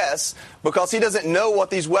says yes, because he doesn't know what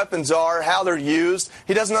these weapons are, how they're used.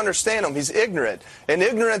 He doesn't understand them. He's ignorant. And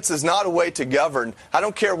ignorance is not a way to govern. I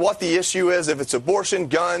don't care what the issue is, if it's abortion,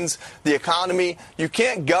 guns, the economy. You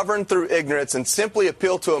can't govern through ignorance and simply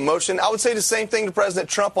appeal to emotion. I would say the same thing to President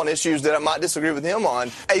Trump on issues that I might disagree with him on.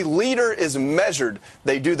 A leader is measured.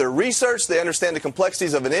 They do their research, they understand the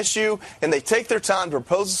complexities of an issue, and they take their time to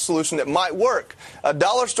propose a solution that might work. A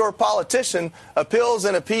dollar store politician appeals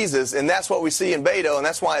and appeases, and that's what we see in Beto, and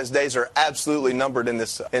that's why his days are absolutely numbered in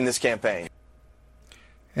this campaign.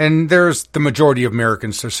 And there's the majority of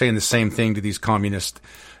Americans are saying the same thing to these communists.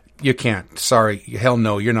 You can't. Sorry. Hell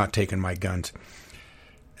no, you're not taking my guns.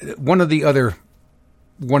 One of the other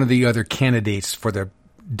candidates for the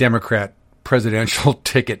Democrat presidential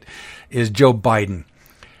ticket is Joe Biden,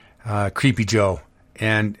 Creepy Joe.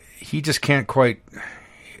 And he just can't quite...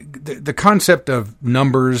 The concept of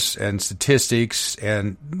numbers and statistics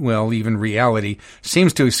and, well, even reality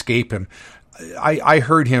seems to escape him. I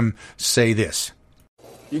heard him say this.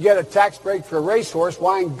 You get a tax break for a racehorse.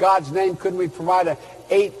 Why in God's name couldn't we provide a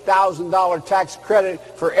 $8,000 tax credit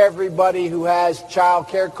for everybody who has child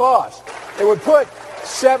care costs? It would put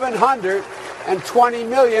 $720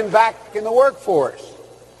 million back in the workforce.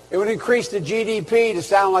 It would increase the GDP, to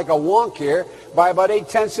sound like a wonk here, by about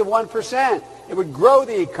 0.8%. It would grow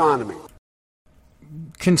the economy.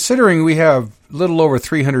 Considering we have a little over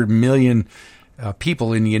 300 million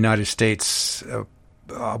people in the United States,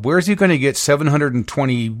 where is he going to get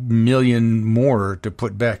 720 million more to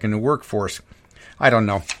put back in the workforce? I don't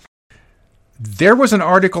know. There was an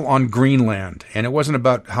article on Greenland, and it wasn't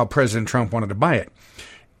about how President Trump wanted to buy it.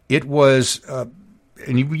 It was,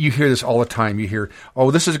 and you hear this all the time. You hear,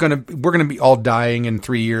 we're going to be all dying in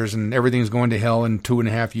 3 years, and everything's going to hell in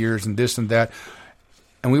 2.5 years, and this and that.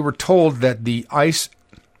 And we were told that the ice,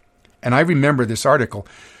 and I remember this article,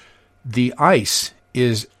 the ice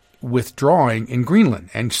is withdrawing in Greenland,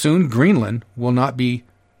 and soon Greenland will not be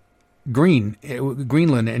Greenland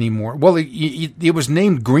anymore. Well, it was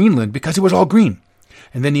named Greenland because it was all green,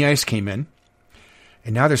 and then the ice came in,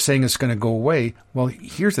 and now they're saying it's going to go away. Well,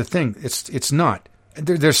 here's the thing: it's not.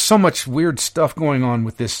 There's so much weird stuff going on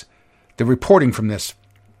with this. The reporting from this,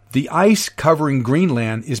 the ice covering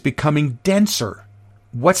Greenland is becoming denser.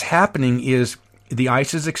 What's happening is the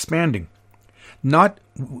ice is expanding, not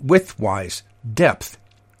width-wise, depth.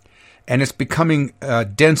 And it's becoming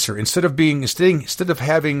denser. Instead of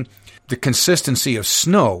having the consistency of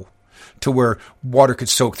snow to where water could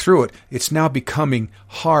soak through it, it's now becoming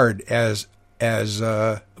hard as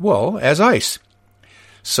ice.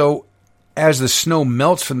 So as the snow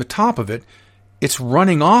melts from the top of it, it's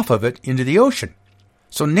running off of it into the ocean.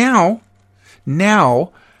 So now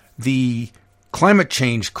the climate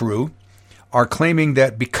change crew are claiming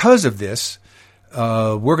that because of this,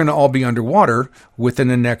 we're going to all be underwater within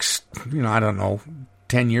the next,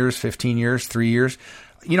 10 years, 15 years, 3 years.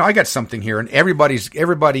 I got something here, and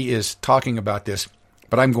everybody is talking about this,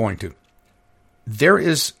 but I'm going to. There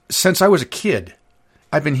is, since I was a kid,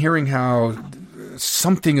 I've been hearing how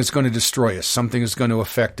something is going to destroy us, something is going to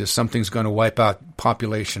affect us, something's going to wipe out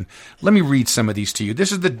population. Let me read some of these to you.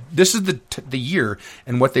 This is the year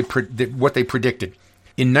and what they predicted.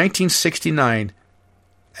 In 1969,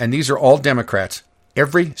 and these are all Democrats,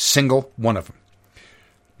 every single one of them.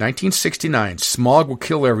 1969, smog will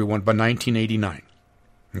kill everyone by 1989.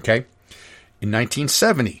 Okay? In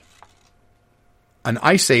 1970, an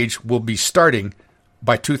ice age will be starting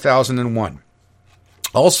by 2001.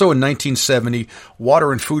 Also in 1970,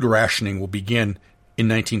 water and food rationing will begin in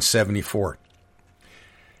 1974.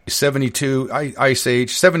 72, ice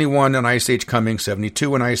age. 71, an ice age coming.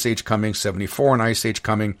 72, an ice age coming. 74, an ice age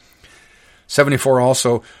coming. 74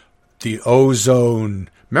 also, the ozone.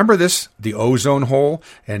 Remember this? The ozone hole?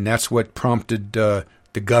 And that's what prompted the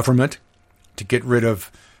government to get rid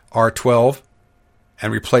of R12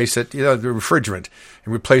 and replace it, the refrigerant,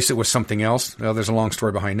 and replace it with something else. Well, there's a long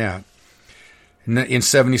story behind that. In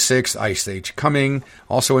 76, ice age coming.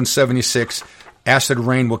 Also in 76, acid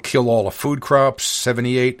rain will kill all the food crops.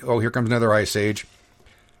 78, here comes another ice age.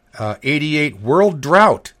 88, world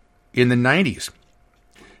drought in the 90s.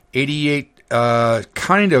 88,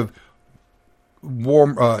 kind of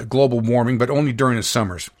warm, global warming, but only during the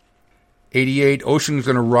summers. 88, ocean's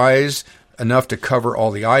going to rise enough to cover all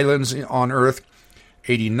the islands on Earth.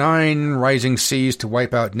 89, rising seas to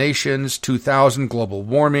wipe out nations. 2000, global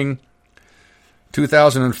warming.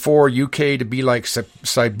 2004, UK to be like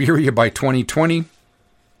Siberia by 2020.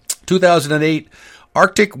 2008,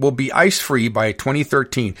 Arctic will be ice-free by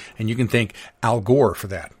 2013. And you can thank Al Gore for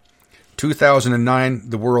that. 2009,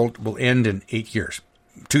 the world will end in 8 years.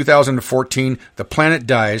 2014. The planet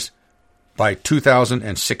dies by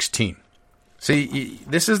 2016. See,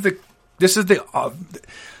 this is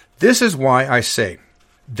why I say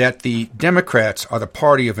that the Democrats are the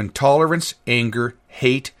party of intolerance, anger,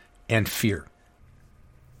 hate, and fear.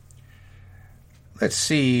 Let's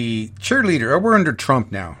see. Cheerleader. We're under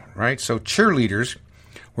Trump now, right? So cheerleaders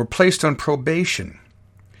were placed on probation.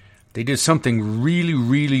 They did something really,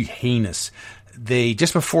 really heinous. They,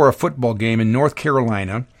 just before a football game in North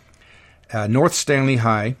Carolina, North Stanley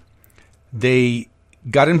High, they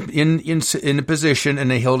got in a position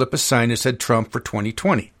and they held up a sign that said Trump for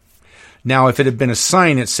 2020. Now, if it had been a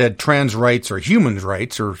sign that said trans rights or human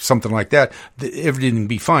rights or something like that, everything would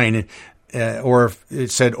be fine. Or if it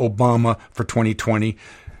said Obama for 2020.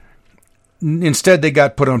 Instead, they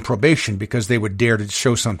got put on probation because they would dare to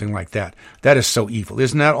show something like that. That is so evil.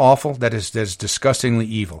 Isn't that awful? That is disgustingly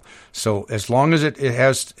evil. So as long as it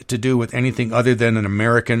has to do with anything other than an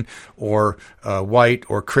American or white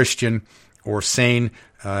or Christian or sane,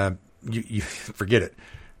 you forget it.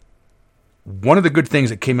 One of the good things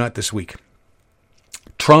that came out this week,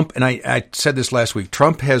 Trump, and I said this last week,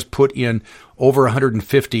 Trump has put in over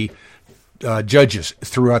 150 judges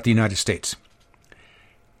throughout the United States,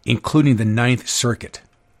 including the Ninth Circuit.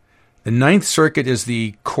 The Ninth Circuit is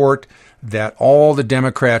the court that all the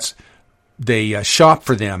Democrats, they shop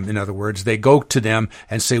for them. In other words, they go to them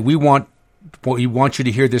and say, we want you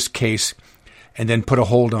to hear this case and then put a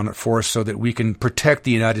hold on it for us so that we can protect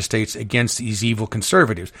the United States against these evil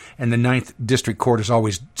conservatives. And the Ninth District Court has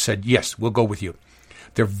always said, yes, we'll go with you.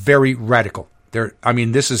 They're very radical. They are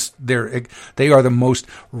the most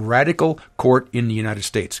radical court in the United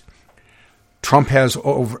States. Trump has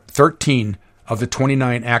over 13 of the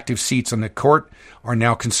 29 active seats on the court are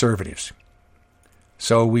now conservatives.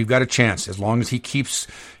 So we've got a chance as long as he keeps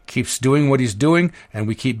doing what he's doing, and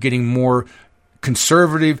we keep getting more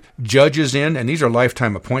conservative judges in, and these are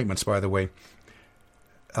lifetime appointments, by the way.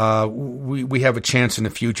 We have a chance in the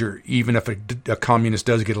future, even if a communist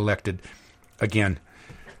does get elected again.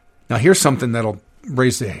 Now, here's something that'll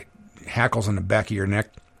raise the hackles on the back of your neck.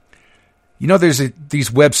 You know, there's these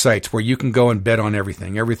websites where you can go and bet on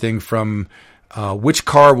everything from which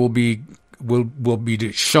car will be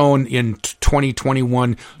shown in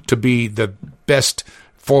 2021 to be the best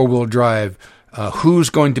four-wheel drive, who's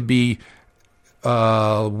going to be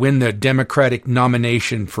win the Democratic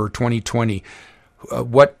nomination for 2020,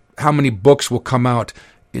 how many books will come out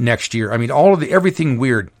next year. I mean, everything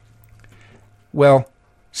weird. Well,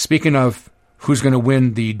 speaking of who's going to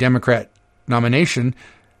win the Democrat nomination,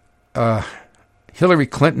 Hillary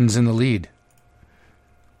Clinton's in the lead.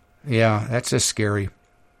 Yeah, that's just scary.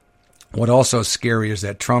 What also is scary is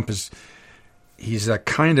that Trump he's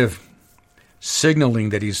kind of signaling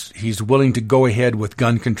that he's willing to go ahead with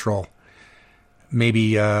gun control.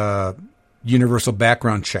 Maybe universal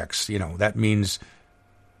background checks. You know, that means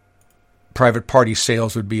private party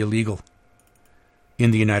sales would be illegal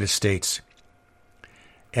in the United States.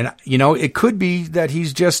 And, you know, it could be that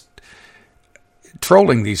he's just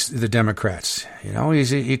trolling the Democrats. You know,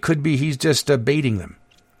 it could be he's just baiting them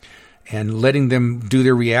and letting them do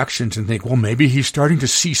their reactions and think, well, maybe he's starting to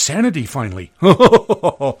see sanity finally.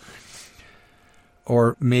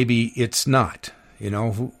 Or maybe it's not. You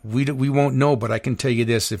know, we won't know, but I can tell you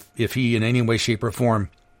this, if he in any way, shape, or form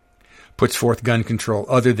puts forth gun control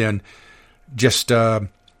other than just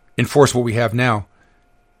enforce what we have now,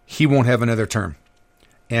 he won't have another term.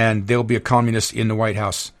 And there'll be a communist in the White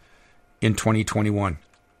House in 2021.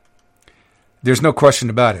 There's no question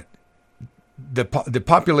about it. The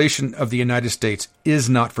population of the United States is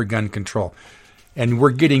not for gun control. And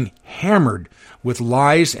we're getting hammered with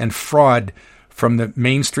lies and fraud from the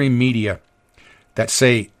mainstream media that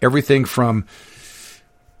say everything from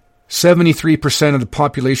 73% of the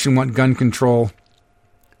population want gun control,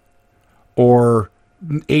 or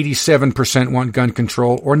 87% want gun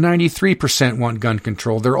control, or 93% want gun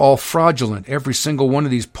control. They're all fraudulent. Every single one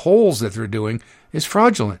of these polls that they're doing is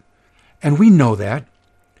fraudulent. And we know that.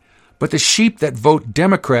 But the sheep that vote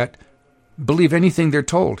Democrat believe anything they're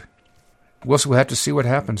told. We'll have to see what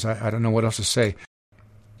happens. I don't know what else to say.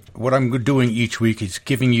 What I'm doing each week is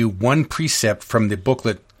giving you one precept from the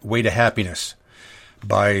booklet Way to Happiness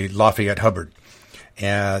by Lafayette Hubbard.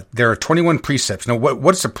 There are 21 precepts. Now,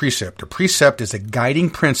 what's a precept? A precept is a guiding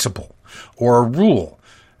principle or a rule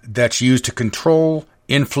that's used to control,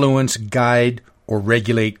 influence, guide, or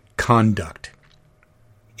regulate conduct.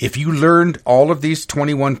 If you learned all of these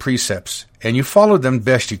 21 precepts and you followed them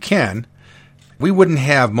best you can, we wouldn't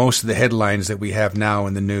have most of the headlines that we have now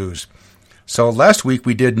in the news. So last week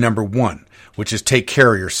we did number 1, which is take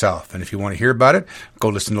care of yourself. And if you want to hear about it, go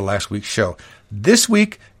listen to last week's show. This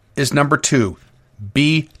week is number 2.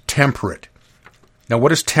 Be temperate. Now, what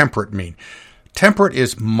does temperate mean? Temperate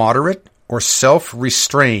is moderate or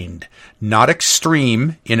self-restrained, not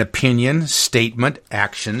extreme in opinion, statement,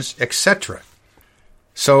 actions, etc.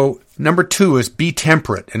 So, number 2 is be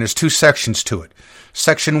temperate, and there's 2 sections to it.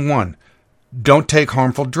 Section 1, don't take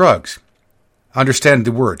harmful drugs. Understand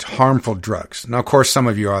the words, harmful drugs. Now, of course, some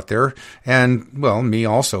of you out there, and, well, me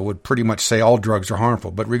also, would pretty much say all drugs are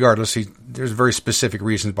harmful. But regardless, there's very specific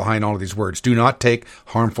reasons behind all of these words. Do not take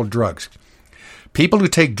harmful drugs. People who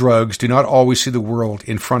take drugs do not always see the world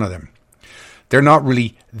in front of them. They're not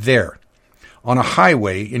really there. On a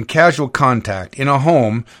highway, in casual contact, in a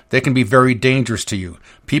home, they can be very dangerous to you.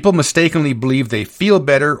 People mistakenly believe they feel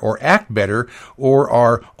better or act better or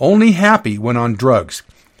are only happy when on drugs.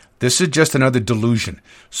 This is just another delusion.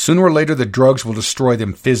 Sooner or later, the drugs will destroy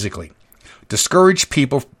them physically. Discourage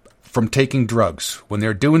people from taking drugs. When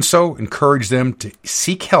they're doing so, encourage them to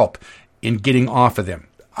seek help in getting off of them.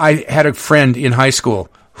 I had a friend in high school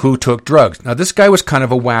who took drugs. Now, this guy was kind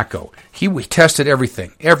of a wacko. He tested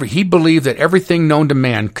everything. He believed that everything known to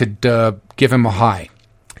man could give him a high.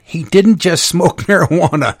 He didn't just smoke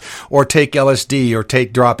marijuana or take LSD or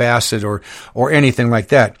take drop acid or anything like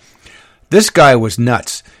that. This guy was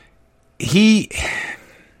nuts. He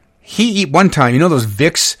one time, you know those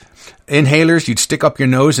Vicks inhalers you'd stick up your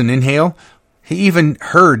nose and inhale? He even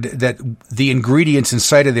heard that the ingredients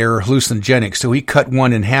inside of there are hallucinogenic, so he cut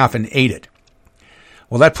one in half and ate it.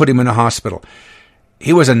 Well, that put him in a hospital.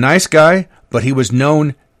 He was a nice guy, but he was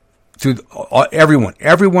known through everyone.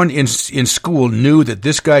 Everyone in school knew that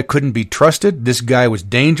this guy couldn't be trusted. This guy was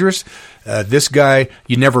dangerous. This guy,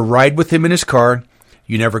 you never ride with him in his car.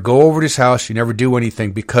 You never go over to his house. You never do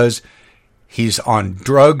anything because he's on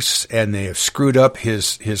drugs and they have screwed up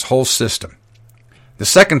his whole system. The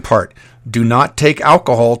second part, do not take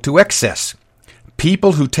alcohol to excess.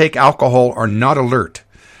 People who take alcohol are not alert.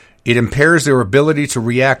 It impairs their ability to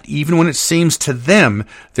react even when it seems to them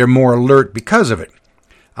they're more alert because of it.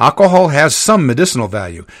 Alcohol has some medicinal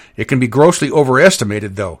value. It can be grossly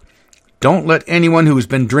overestimated, though. Don't let anyone who has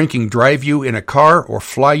been drinking drive you in a car or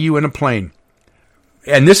fly you in a plane.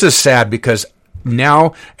 And this is sad because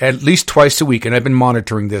now, at least twice a week, and I've been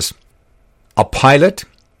monitoring this, a pilot,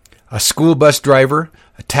 a school bus driver,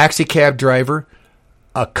 a taxi cab driver,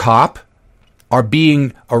 a cop are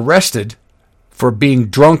being arrested for being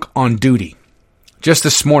drunk on duty. Just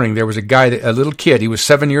this morning, there was a guy, a little kid, he was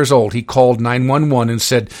 7 years old. He called 911 and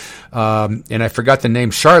said, and I forgot the name,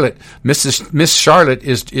 Charlotte. Miss Charlotte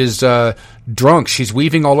is drunk. She's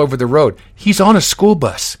weaving all over the road. He's on a school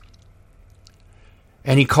bus.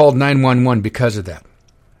 And he called 911 because of that.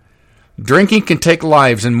 Drinking can take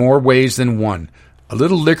lives in more ways than one. A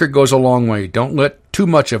little liquor goes a long way. Don't let too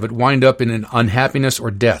much of it wind up in an unhappiness or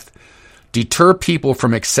death. Deter people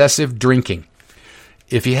from excessive drinking.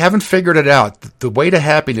 If you haven't figured it out, the way to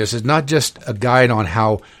happiness is not just a guide on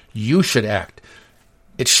how you should act.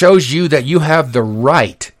 It shows you that you have the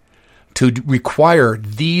right to require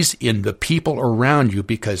these in the people around you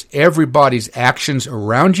because everybody's actions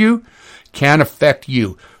around you can affect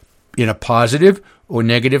you in a positive or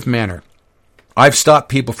negative manner. I've stopped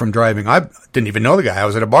people from driving. I didn't even know the guy. I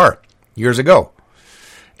was at a bar years ago,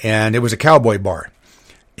 and it was a cowboy bar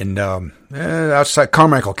in outside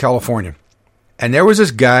Carmichael, California. And there was this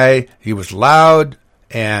guy, he was loud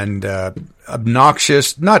and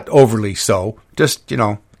obnoxious, not overly so, just,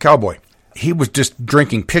 cowboy. He was just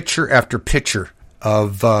drinking pitcher after pitcher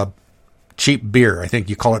of cheap beer. I think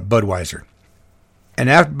you call it Budweiser. And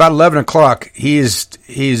after about 11 o'clock, he's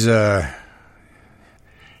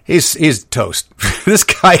toast. This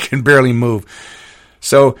guy can barely move.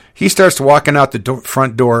 So he starts walking out the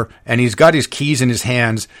front door, and he's got his keys in his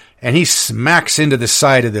hands, and he smacks into the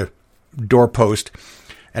side of the doorpost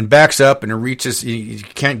and backs up and reaches. He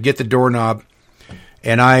can't get the doorknob.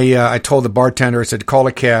 And I told the bartender, I said, call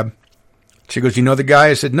a cab. She goes, you know the guy?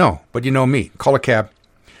 I said, no, but you know me. Call a cab.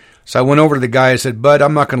 So I went over to the guy. I said, bud,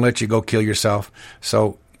 I'm not going to let you go kill yourself.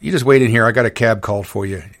 So you just wait in here. I got a cab called for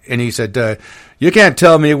you. And he said, you can't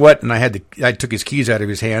tell me what. And I took his keys out of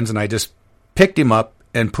his hands and I just picked him up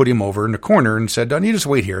and put him over in the corner and said, you just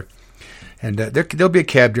wait here. And there'll be a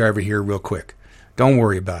cab driver here real quick. Don't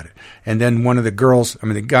worry about it. And then one of the girls,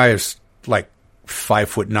 the guy is like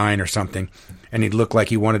 5'9" or something, and he looked like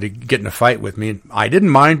he wanted to get in a fight with me. I didn't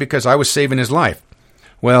mind because I was saving his life.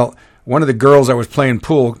 Well, one of the girls I was playing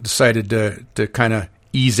pool decided to kind of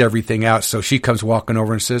ease everything out, so she comes walking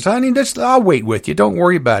over and says, honey, I'll wait with you. Don't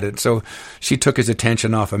worry about it. So she took his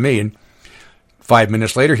attention off of me, and 5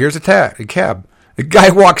 minutes later, here's a cab. The guy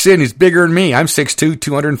walks in, he's bigger than me. I'm 6'2",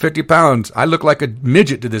 250 pounds. I look like a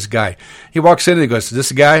midget to this guy. He walks in and he goes, "Is this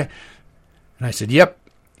the guy?" And I said, "Yep."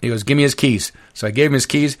 He goes, "Give me his keys." So I gave him his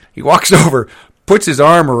keys. He walks over, puts his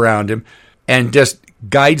arm around him, and just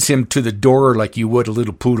guides him to the door like you would a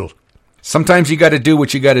little poodle. Sometimes you got to do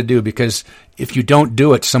what you got to do, because if you don't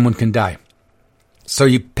do it, someone can die. So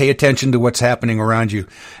you pay attention to what's happening around you.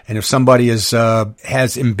 And if somebody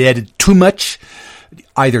has embedded too much,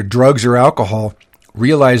 either drugs or alcohol,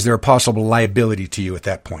 realize they're a possible liability to you at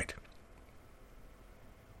that point.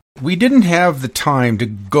 We didn't have the time to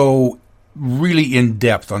go really in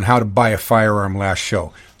depth on how to buy a firearm last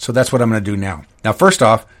show. So that's what I'm going to do now. Now, first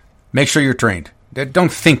off, make sure you're trained.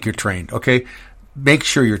 Don't think you're trained, okay? Make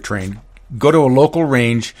sure you're trained. Go to a local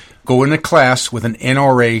range, go in a class with an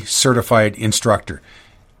NRA certified instructor.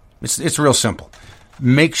 It's real simple.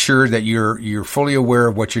 Make sure that you're fully aware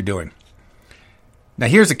of what you're doing. Now,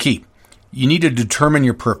 here's the key. You need to determine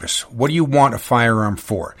your purpose. What do you want a firearm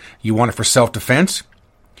for? You want it for self-defense?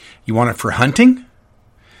 You want it for hunting?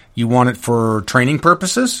 You want it for training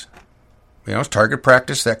purposes? Target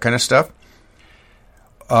practice, that kind of stuff.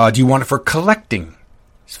 Do you want it for collecting?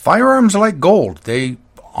 Firearms are like gold. They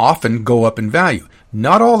often go up in value.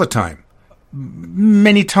 Not all the time.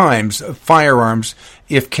 Many times, firearms,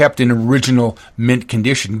 if kept in original mint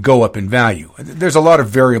condition, go up in value. There's a lot of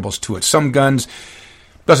variables to it. Some guns,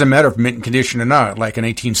 doesn't matter if mint condition or not, like an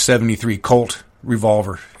 1873 Colt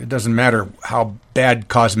revolver. It doesn't matter how bad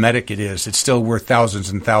cosmetic it is. It's still worth thousands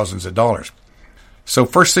and thousands of dollars. So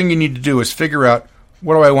first thing you need to do is figure out,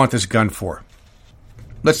 what do I want this gun for?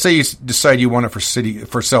 Let's say you decide you want it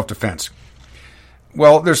for self-defense.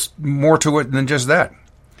 Well, there's more to it than just that.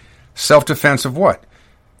 Self-defense of what?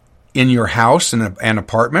 In your house, in an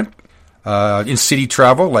apartment, in city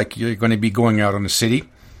travel, like you're going to be going out on the city.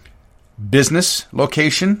 Business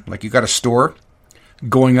location, like you got a store.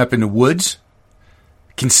 Going up in the woods.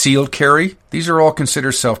 Concealed carry. These are all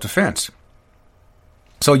considered self-defense.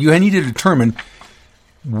 So you need to determine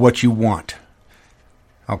what you want.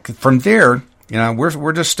 Okay, from there,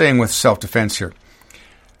 we're just staying with self-defense here.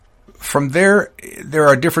 From there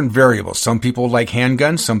are different variables. Some people like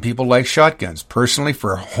handguns, some people like shotguns. Personally,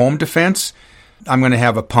 for home defense, I'm going to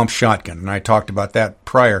have a pump shotgun, and I talked about that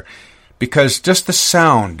prior, because just the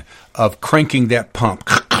sound of cranking that pump,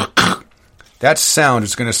 that sound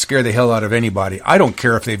is going to scare the hell out of anybody. I don't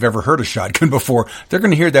care if they've ever heard a shotgun before. They're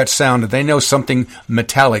going to hear that sound, and they know something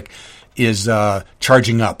metallic is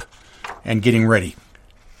charging up and getting ready.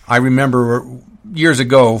 I remember years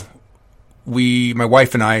ago, my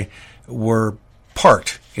wife and I were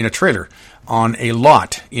parked in a trailer on a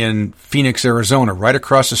lot in Phoenix, Arizona, right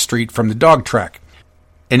across the street from the dog track.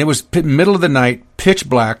 And it was middle of the night, pitch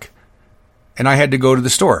black, and I had to go to the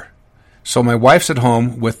store. So my wife's at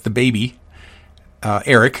home with the baby,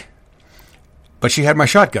 Eric, but she had my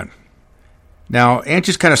shotgun. Now,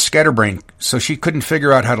 Angie's kind of scatterbrained, so she couldn't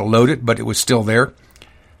figure out how to load it, but it was still there.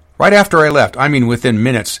 Right after I left, within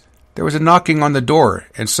minutes, there was a knocking on the door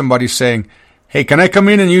and somebody saying, "Hey, can I come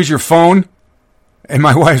in and use your phone?" And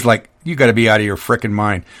my wife's like, "You got to be out of your frickin'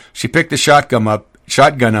 mind." She picked the shotgun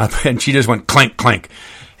up, and she just went clank, clank.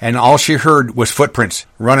 And all she heard was footprints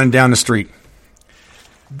running down the street.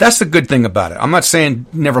 That's the good thing about it. I'm not saying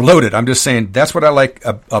never load it. I'm just saying that's what I like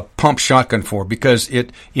a pump shotgun for, because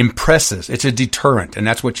it impresses. It's a deterrent, and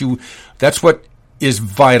that's what is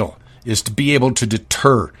vital, is to be able to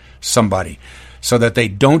deter somebody so that they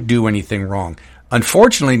don't do anything wrong.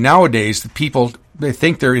 Unfortunately, nowadays, the people, they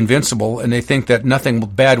think they're invincible, and they think that nothing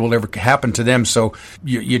bad will ever happen to them. So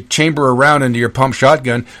you chamber around into your pump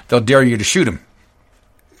shotgun, they'll dare you to shoot them.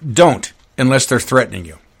 Don't, unless they're threatening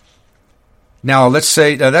you. Now, let's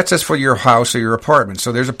say that's just for your house or your apartment.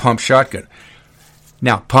 So there's a pump shotgun.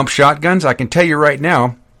 Now, pump shotguns, I can tell you right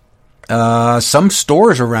now, some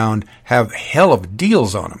stores around have hell of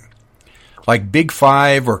deals on them. Like Big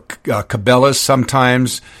Five or Cabela's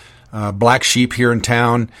sometimes, Black Sheep here in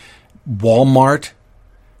town, Walmart.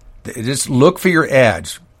 Just look for your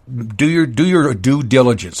ads. Do your due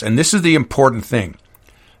diligence. And this is the important thing.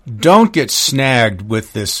 Don't get snagged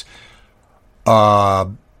with this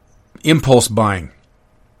impulse buying.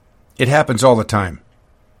 It happens all the time.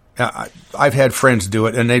 I've had friends do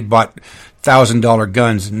it, and they bought $1,000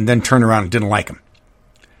 guns and then turned around and didn't like them.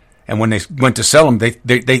 And when they went to sell them, they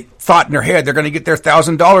thought in their head they're going to get their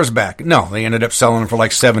 $1,000 back. No, they ended up selling them for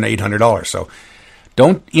like $700, $800. So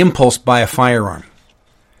don't impulse buy a firearm.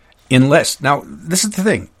 Now, this is the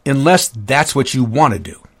thing. Unless that's what you want to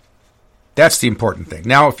do. That's the important thing.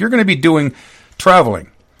 Now, if you're going to be doing traveling,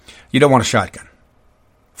 you don't want a shotgun.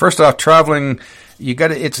 First off, traveling,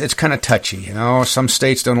 it's kind of touchy. You know, some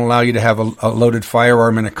states don't allow you to have a loaded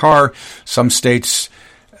firearm in a car. Some states,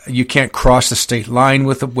 you can't cross the state line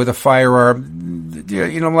with a firearm.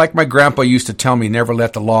 You know, like my grandpa used to tell me, never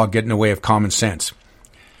let the law get in the way of common sense.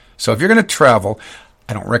 So if you're going to travel,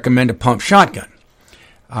 I don't recommend a pump shotgun.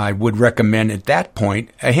 I would recommend at that point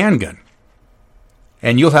a handgun.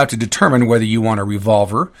 And you'll have to determine whether you want a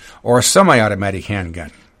revolver or a semi-automatic handgun.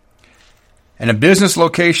 And a business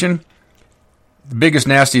location, the biggest,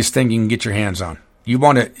 nastiest thing you can get your hands on. You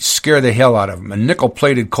want to scare the hell out of them. A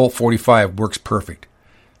nickel-plated Colt 45 works perfect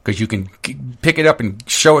because you can pick it up and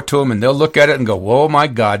show it to them, and they'll look at it and go, "Oh my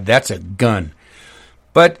God, that's a gun."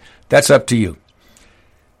 But that's up to you.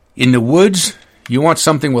 In the woods, you want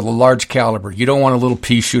something with a large caliber. You don't want a little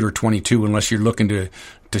pea shooter 22 unless you're looking to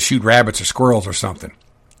shoot rabbits or squirrels or something.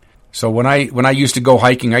 So when I used to go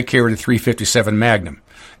hiking, I carried a .357 Magnum.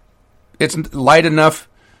 It's light enough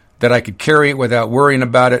that I could carry it without worrying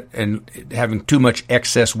about it and having too much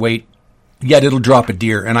excess weight. Yet it'll drop a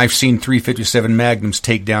deer, and I've seen .357 Magnums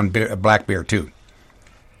take down a black bear too.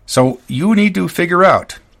 So you need to figure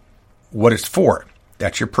out what it's for.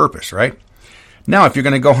 That's your purpose, right? Now, if you're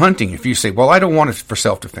going to go hunting, if you say, "Well, I don't want it for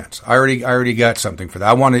self-defense. I already got something for that.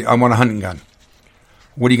 I want a hunting gun."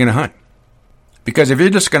 What are you going to hunt? Because if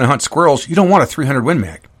you're just going to hunt squirrels, you don't want a 300 Win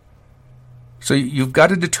Mag. So you've got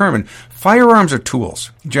to determine. Firearms are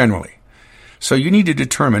tools, generally. So you need to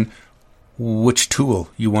determine which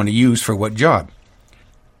tool you want to use for what job.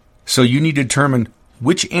 So you need to determine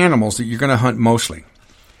which animals that you're going to hunt mostly.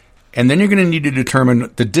 And then you're going to need to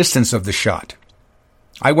determine the distance of the shot.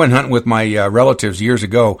 I went hunting with my relatives years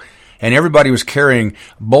ago, and everybody was carrying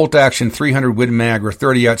bolt-action 300 Win Mag or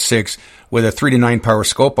 30-06 with a 3 to 9 power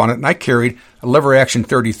scope on it, and I carried a lever-action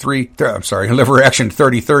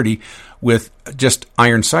 30-30 with just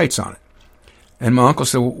iron sights on it. And my uncle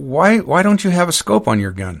said, "Why don't you have a scope on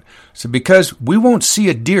your gun?" I said, "Because we won't see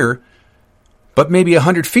a deer but maybe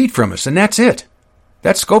 100 feet from us, and that's it.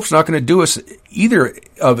 That scope's not going to do us, either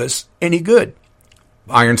of us, any good.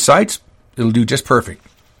 Iron sights, it'll do just perfect."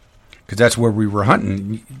 Because that's where we were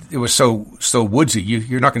hunting. It was so woodsy.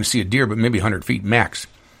 You're not going to see a deer, but maybe 100 feet max.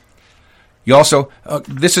 You also,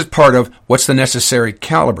 this is part of what's the necessary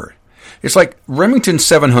caliber. It's like Remington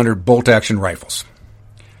 700 bolt-action rifles.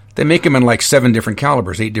 They make them in like 7 different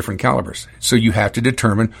calibers, 8 different calibers. So you have to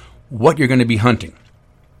determine what you're going to be hunting.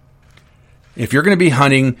 If you're going to be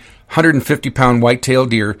hunting 150-pound white-tailed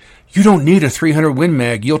deer, you don't need a 300 Win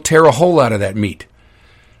Mag. You'll tear a hole out of that meat.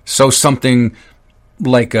 So something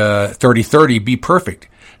like a 30-30 be perfect.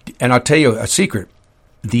 And I'll tell you a secret.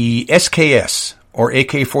 The SKS, or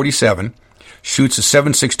AK-47, shoots a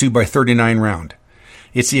 7.62 by 39 round.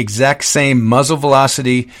 It's the exact same muzzle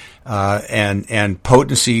velocity and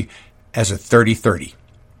potency as a 30-30.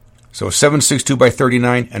 So a 7.62 by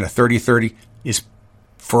 39 and a 30-30 is,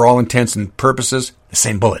 for all intents and purposes, the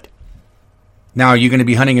same bullet. Now, you're going to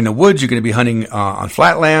be hunting in the woods. You're going to be hunting on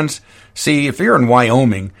flatlands. See, if you're in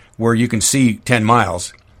Wyoming, where you can see 10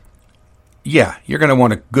 miles, yeah, you're going to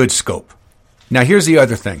want a good scope. Now, here's the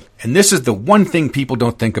other thing, and this is the one thing people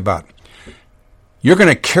don't think about. You're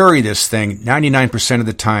going to carry this thing 99% of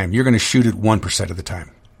the time. You're going to shoot it 1% of the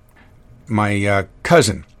time. My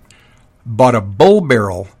cousin bought a bull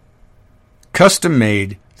barrel,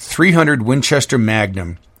 custom-made 300 Winchester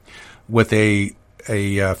Magnum with a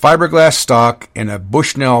fiberglass stock and a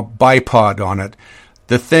Bushnell bipod on it.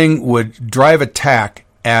 The thing would drive a tack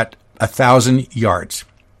at 1,000 yards.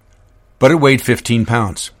 But it weighed 15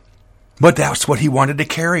 pounds. But that's what he wanted to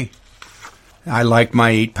carry. I liked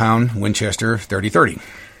my 8-pound Winchester 30-30.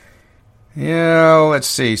 Yeah, let's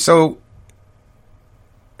see. So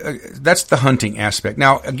that's the hunting aspect.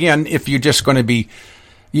 Now, again, if you're just going to be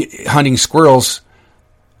hunting squirrels,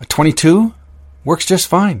 a 22 works just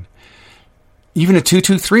fine. Even a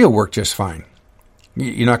 2.23 will work just fine.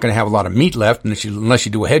 You're not going to have a lot of meat left unless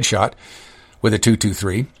you do a headshot with a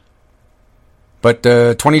 2.23. But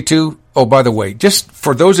 22, oh, by the way, just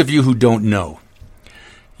for those of you who don't know,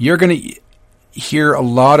 you're going to hear a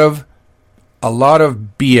lot of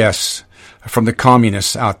BS from the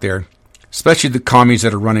communists out there, especially the commies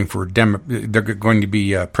that are running for they're going to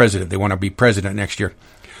be president. They want to be president next year,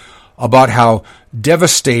 about how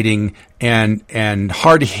devastating and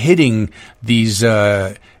hard-hitting these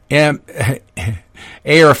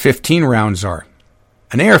AR-15 rounds are.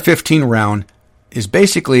 An AR-15 round is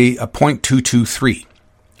basically a .223.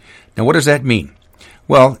 Now, what does that mean?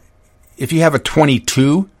 Well, if you have a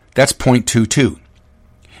 22, that's .22,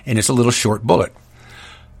 and it's a little short bullet.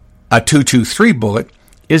 A .223 bullet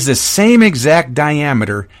is the same exact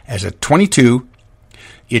diameter as a 22.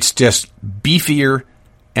 It's just beefier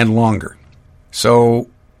and longer. So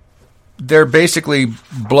they're basically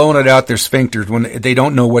blowing it out their sphincters when they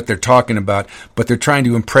don't know what they're talking about, but they're trying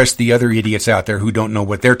to impress the other idiots out there who don't know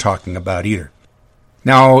what they're talking about either.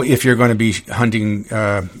 Now, if you're going to be hunting,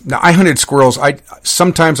 now I hunted squirrels.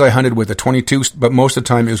 Sometimes I hunted with a 22, but most of the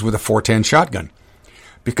time it was with a 410 shotgun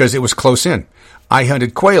because it was close in. I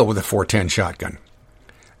hunted quail with a 410 shotgun,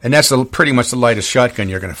 and that's pretty much the lightest shotgun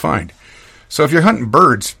you're going to find. So if you're hunting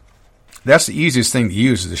birds, that's the easiest thing to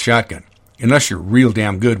use is a shotgun, unless you're real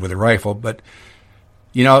damn good with a rifle. But,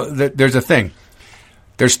 you know, there's a thing.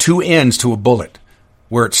 There's two ends to a bullet,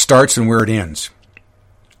 where it starts and where it ends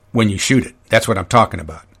when you shoot it. That's what I'm talking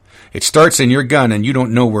about. It starts in your gun, and you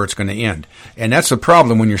don't know where it's going to end. And that's the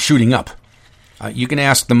problem when you're shooting up. You can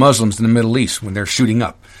ask the Muslims in the Middle East when they're shooting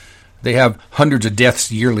up. They have hundreds of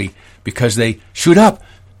deaths yearly because they shoot up.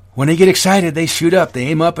 When they get excited, they shoot up. They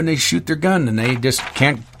aim up and they shoot their gun, and they just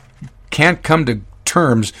can't come to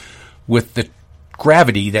terms with the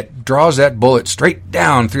gravity that draws that bullet straight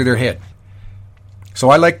down through their head. So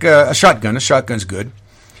I like a shotgun. A shotgun's good.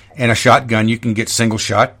 And a shotgun, you can get single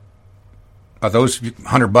shot. Those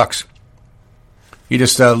 $100. You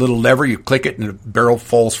just a little lever, you click it, and the barrel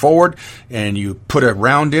falls forward, and you put a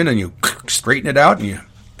round in, and you straighten it out, and you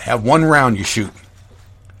have one round you shoot.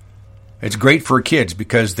 It's great for kids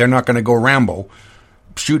because they're not going to go Rambo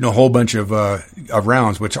shooting a whole bunch of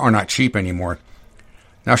rounds, which are not cheap anymore.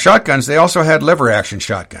 Now, shotguns, they also had lever-action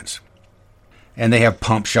shotguns. And they have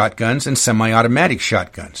pump shotguns and semi-automatic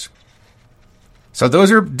shotguns. So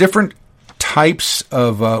those are different types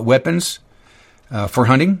of weapons for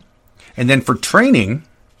hunting. And then for training,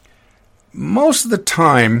 most of the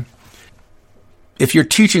time, if you're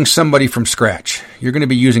teaching somebody from scratch, you're going to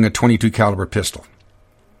be using a .22 caliber pistol.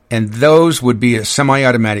 And those would be a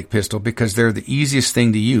semi-automatic pistol because they're the easiest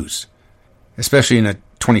thing to use, especially in a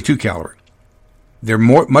 .22 caliber. They're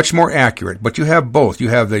much more accurate, but you have both. You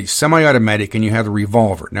have the semi-automatic and you have the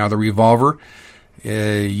revolver. Now, the revolver,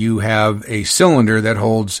 you have a cylinder that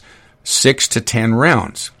holds 6 to 10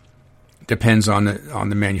 rounds. Depends on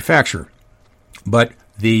the manufacturer. But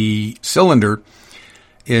the cylinder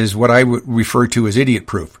is what I would refer to as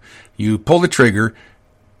idiot-proof. You pull the trigger,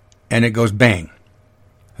 and it goes bang.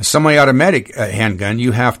 A semi-automatic handgun,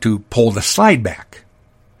 you have to pull the slide back.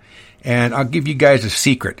 And I'll give you guys a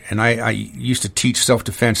secret. And I used to teach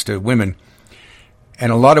self-defense to women.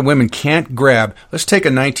 And a lot of women can't grab. Let's take a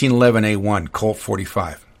 1911A1 Colt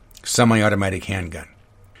 45 semi-automatic handgun.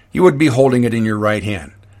 You would be holding it in your right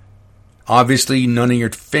hand. Obviously, none of your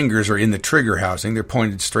fingers are in the trigger housing. They're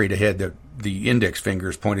pointed straight ahead. The index finger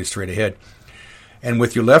is pointed straight ahead. And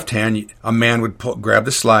with your left hand, a man would grab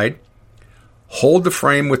the slide, hold the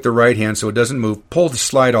frame with the right hand so it doesn't move, pull the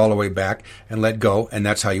slide all the way back, and let go, and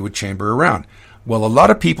that's how you would chamber around. Well, a lot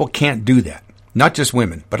of people can't do that. Not just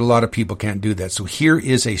women, but a lot of people can't do that. So here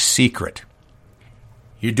is a secret.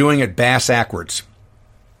 You're doing it bass-ackwards.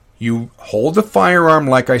 You hold the firearm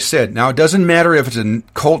like I said. Now, it doesn't matter if it's a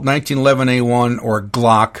Colt 1911A1 or a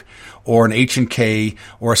Glock or an H&K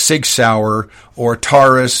or a Sig Sauer or a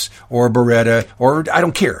Taurus or a Beretta or I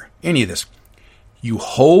don't care, any of this. You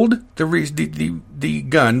hold the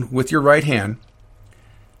gun with your right hand,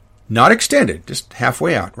 not extended, just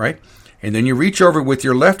halfway out, right? And then you reach over with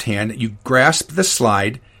your left hand, you grasp the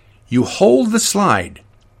slide, you hold the slide,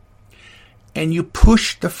 and you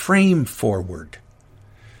push the frame forward.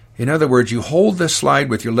 In other words, you hold the slide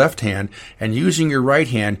with your left hand, and using your right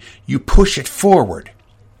hand, you push it forward.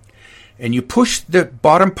 And you push the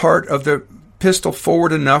bottom part of the pistol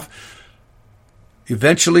forward enough,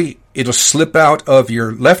 eventually it'll slip out of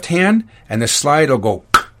your left hand, and the slide will go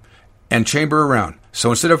and chamber around.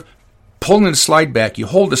 So instead of pulling the slide back, you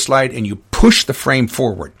hold the slide and you push the frame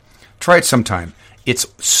forward. Try it sometime. It's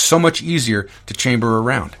so much easier to chamber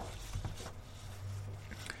around.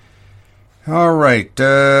 All right,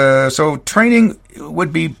 so training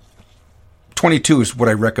would be 22 is what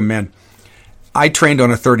I recommend. I trained on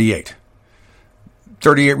a 38.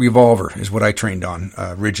 38 revolver is what I trained on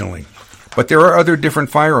originally. But there are other different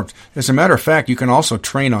firearms. As a matter of fact, you can also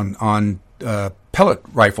train on pellet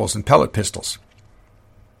rifles and pellet pistols.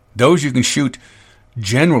 Those you can shoot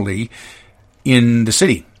generally in the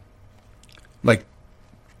city, like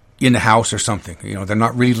in the house or something. You know, they're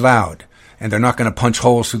not really loud, and they're not going to punch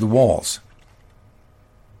holes through the walls.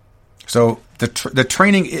 So the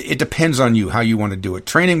training, it depends on you, how you want to do it.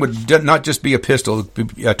 Training would not just be a pistol, it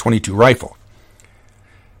would be a .22 rifle.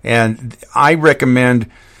 And I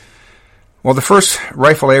recommend, well, the first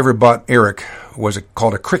rifle I ever bought Eric was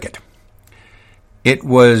called a Cricket. It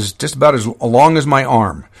was just about as long as my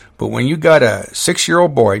arm. But when you got a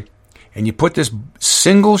 6-year-old boy and you put this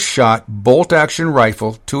single-shot bolt-action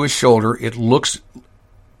rifle to his shoulder, it looks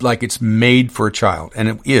like it's made for a child, and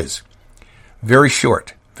it is. Very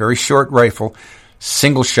short rifle,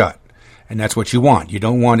 single shot, and that's what you want. You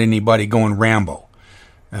don't want anybody going Rambo.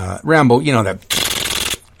 Rambo,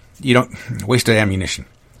 that you don't waste of ammunition.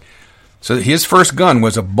 So his first gun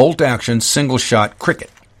was a bolt-action single-shot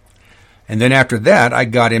Cricket. And then after that, I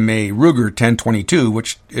got him a Ruger 1022,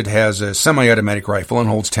 which it has a semi-automatic rifle and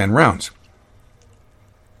holds 10 rounds.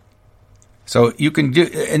 So you can do,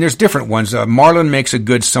 and there's different ones. Marlin makes a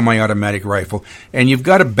good semi-automatic rifle, and you've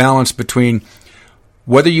got to balance between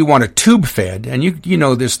whether you want a tube fed, and you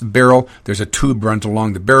know this, the barrel, there's a tube runs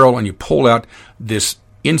along the barrel, and you pull out this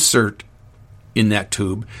insert in that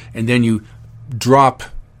tube, and then you drop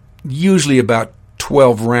usually about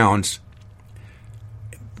 12 rounds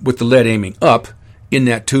with the lead aiming up in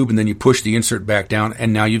that tube, and then you push the insert back down,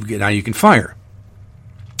 and now you can fire.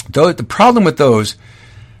 Though the problem with those,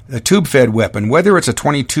 a tube-fed weapon, whether it's a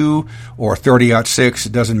 22 or 30-06,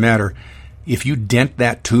 it doesn't matter. If you dent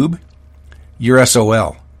that tube, you're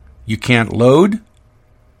SOL. You can't load,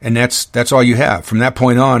 and that's all you have. From that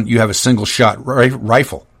point on, you have a single-shot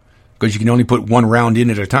rifle because you can only put one round in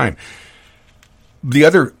at a time. The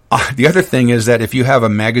other thing is that if you have a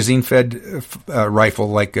magazine-fed rifle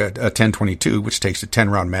like a 1022, which takes a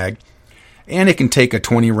 10-round mag, and it can take a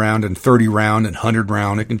 20-round and 30-round and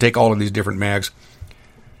 100-round, it can take all of these different mags.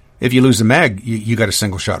 If you lose the mag, you got a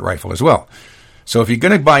single-shot rifle as well. So if you're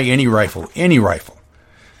going to buy any rifle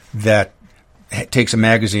that takes a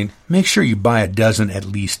magazine, make sure you buy a dozen at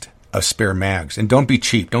least of spare mags. And don't be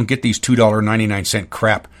cheap. Don't get these $2.99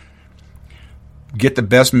 crap. Get the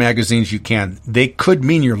best magazines you can. They could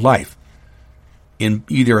mean your life in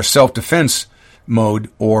either a self-defense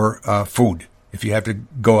mode or food, if you have to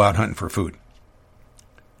go out hunting for food.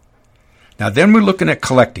 Now then we're looking at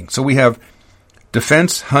collecting. So we have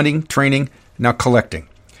defense, hunting, training, now collecting.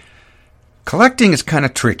 Collecting is kind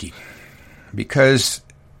of tricky because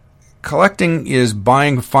collecting is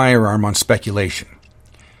buying a firearm on speculation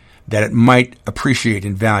that it might appreciate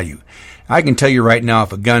in value. I can tell you right now,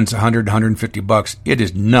 if a gun's $100, $150, it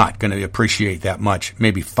is not going to appreciate that much,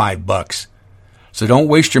 maybe $5. So don't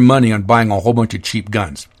waste your money on buying a whole bunch of cheap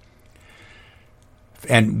guns.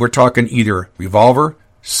 And we're talking either revolver,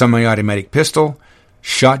 semi-automatic pistol,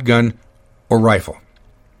 shotgun, or rifle.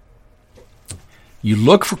 You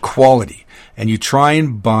look for quality, and you try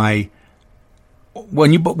and buy.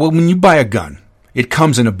 When you buy a gun, it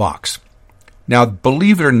comes in a box. Now,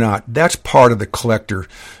 believe it or not, that's part of the collector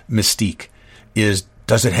mystique.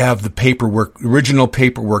 Does it have the paperwork, original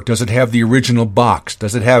paperwork? Does it have the original box?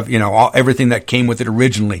 Does it have everything that came with it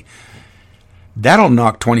originally? That'll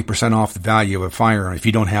knock 20% off the value of a firearm if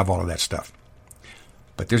you don't have all of that stuff.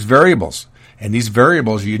 But there's variables. And these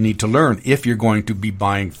variables you need to learn if you're going to be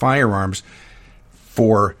buying firearms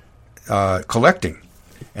for collecting.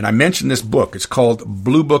 And I mentioned this book. It's called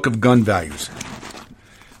Blue Book of Gun Values.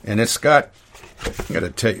 And it's got, I got to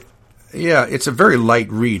tell you, yeah, it's a very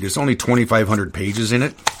light read. There's only 2,500 pages in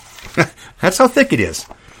it. That's how thick it is.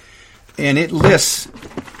 And it lists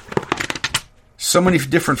so many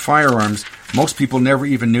different firearms, most people never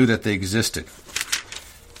even knew that they existed.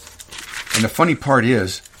 And the funny part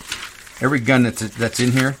is, every gun that's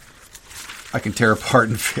in here, I can tear apart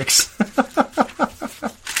and fix.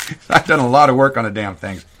 I've done a lot of work on the damn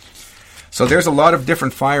things. So there's a lot of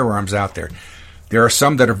different firearms out there. There are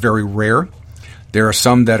some that are very rare. There are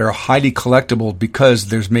some that are highly collectible because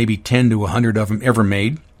there's maybe 10 to 100 of them ever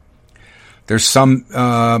made. There's some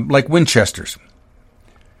like Winchesters.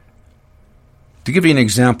 To give you an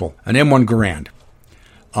example, an M1 Garand.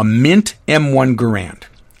 A mint M1 Garand.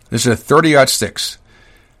 This is a 30-06.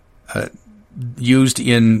 Used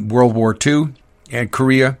in World War II and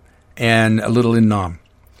Korea and a little in Nam.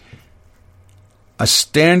 A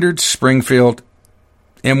standard Springfield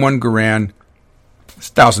M1 Garand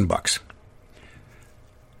is $1,000.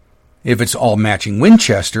 If it's all matching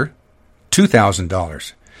Winchester,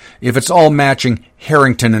 $2,000. If it's all matching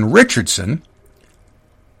Harrington and Richardson,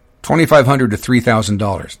 $2,500 to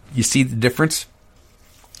 $3,000. You see the difference?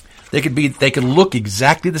 They could look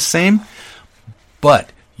exactly the same,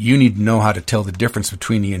 but you need to know how to tell the difference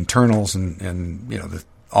between the internals and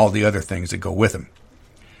all the other things that go with them.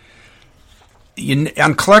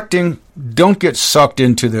 On collecting, don't get sucked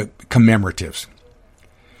into the commemoratives.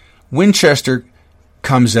 Winchester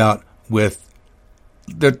comes out with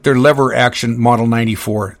their lever action Model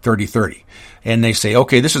 94 3030. And they say,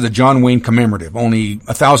 okay, this is a John Wayne commemorative, only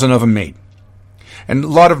 1,000 of them made. And a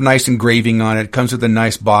lot of nice engraving on it. It comes with a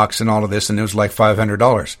nice box and all of this, and it was like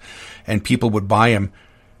 $500. And people would buy them,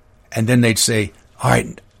 and then they'd say, all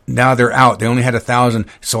right, Now they're out. They only had 1,000,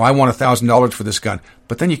 so I want $1,000 for this gun.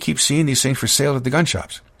 But then you keep seeing these things for sale at the gun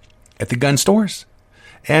shops, at the gun stores,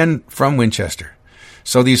 and from Winchester.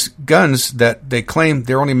 So these guns that they claim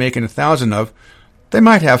they're only making 1,000 of, they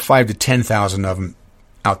might have 5,000 to 10,000 of them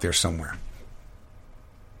out there somewhere.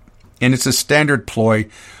 And it's a standard ploy.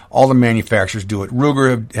 All the manufacturers do it.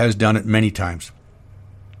 Ruger has done it many times.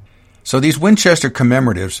 So these Winchester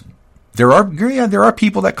commemoratives, there are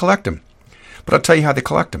people that collect them. But I'll tell you how they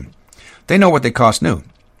collect them. They know what they cost new.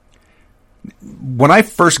 When I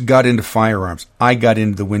first got into firearms, I got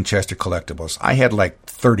into the Winchester collectibles. I had like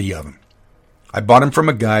 30 of them. I bought them from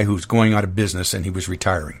a guy who was going out of business and he was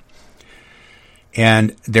retiring.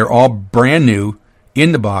 And they're all brand new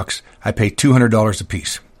in the box. I paid $200 a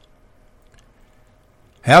piece.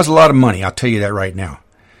 That's a lot of money, I'll tell you that right now.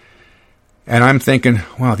 And I'm thinking,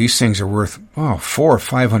 wow, these things are worth $400 or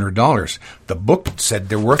 $500. The book said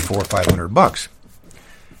they're worth $400 or $500.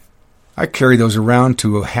 I carried those around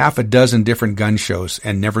to half a dozen different gun shows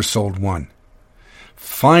and never sold one.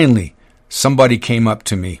 Finally, somebody came up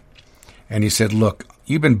to me and he said, look,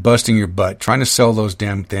 you've been busting your butt trying to sell those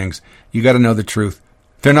damn things. You got to know the truth.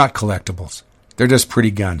 They're not collectibles. They're just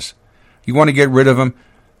pretty guns. You want to get rid of them?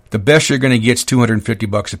 The best you're going to get is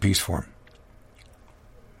 $250 a piece for them.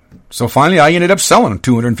 So finally, I ended up selling them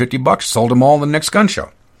 $250. Sold them all in the next gun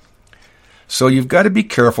show. So you've got to be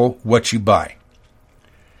careful what you buy.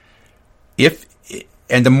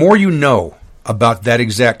 And the more you know about that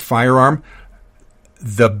exact firearm,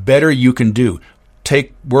 the better you can do.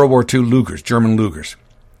 Take World War II Lugers, German Lugers.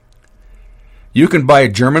 You can buy a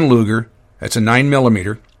German Luger, that's a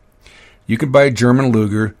 9mm. You can buy a German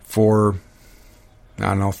Luger for, I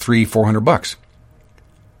don't know, $300-400.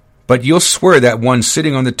 But you'll swear that one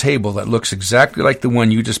sitting on the table that looks exactly like the one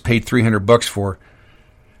you just paid $300 for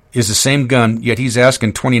is the same gun, yet he's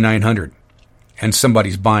asking $2,900, and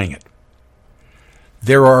somebody's buying it.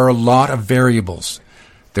 There are a lot of variables.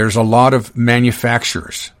 There's a lot of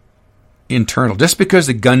manufacturers internal. Just because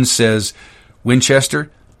the gun says Winchester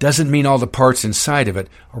doesn't mean all the parts inside of it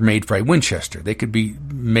are made by Winchester. They could be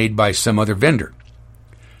made by some other vendor.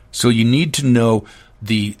 So you need to know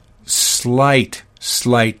the slight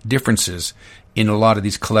differences in a lot of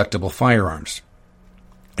these collectible firearms.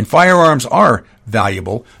 And firearms are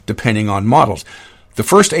valuable depending on models. The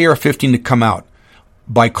first AR-15 to come out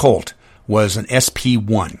by Colt was an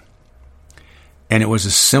SP1. And it was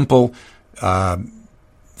a simple,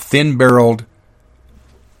 thin-barreled.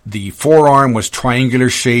 The forearm was triangular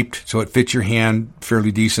shaped, so it fits your hand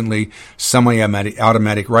fairly decently,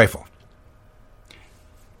 semi-automatic rifle.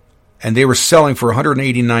 And they were selling for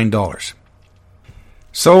 $189.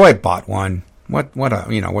 So I bought one. What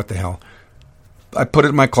the hell? I put it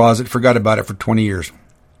in my closet, forgot about it for 20 years.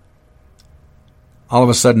 All of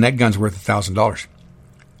a sudden, that gun's worth $1,000.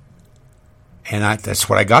 And that's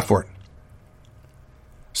what I got for it.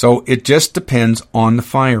 So it just depends on the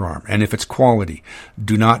firearm and if it's quality.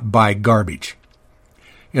 Do not buy garbage.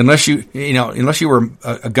 Unless you were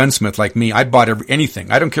a gunsmith like me, I bought anything.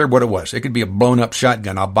 I don't care what it was. It could be a blown-up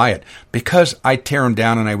shotgun. I'll buy it because I tear them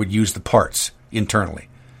down and I would use the parts internally.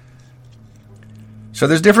 So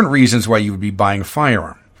there's different reasons why you would be buying a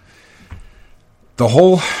firearm. The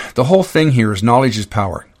whole thing here is knowledge is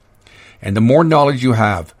power. And the more knowledge you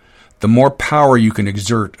have, the more power you can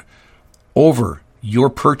exert over your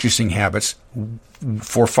purchasing habits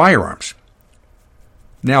for firearms.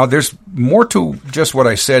 Now, there's more to just what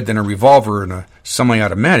I said than a revolver and a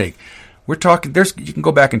semi-automatic. We're talking, you can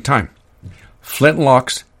go back in time.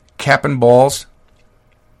 Flintlocks, cap and balls.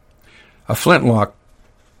 A flintlock,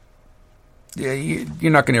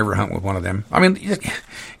 you're not going to ever hunt with one of them. I mean,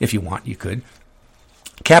 if you want, you could.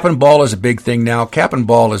 Cap and ball is a big thing now. Cap and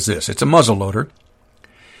ball is this. It's a muzzle loader.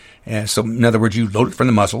 And so, in other words, you load it from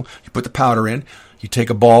the muzzle. You put the powder in. You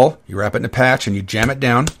take a ball. You wrap it in a patch, and you jam it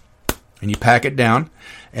down. And you pack it down.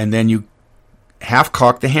 And then you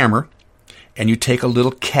half-cock the hammer. And you take a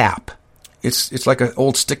little cap. It's like an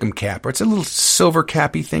old stickum cap. Or it's a little silver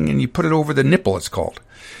cappy thing, and you put it over the nipple, it's called.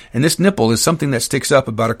 And this nipple is something that sticks up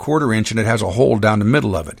about 1/4 inch, and it has a hole down the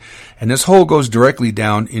middle of it. And this hole goes directly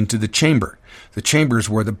down into the chamber. The chamber is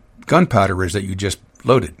where the gunpowder is that you just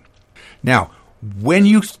loaded. Now, when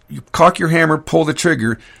you cock your hammer, pull the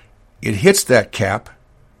trigger, it hits that cap,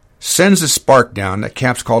 sends a spark down. That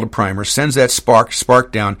cap's called a primer. Sends that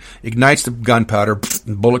spark down, ignites the gunpowder,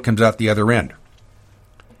 and bullet comes out the other end.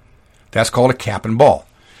 That's called a cap and ball.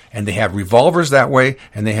 And they have revolvers that way,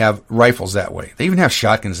 and they have rifles that way. They even have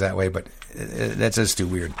shotguns that way, but that's just too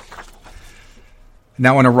weird.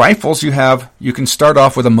 Now, in a rifles, you can start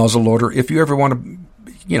off with a muzzle loader if you ever want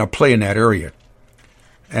to, play in that area.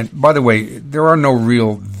 And by the way, there are no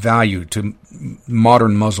real value to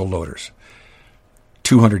modern muzzle loaders.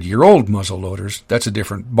 200-year-old muzzle loaders, that's a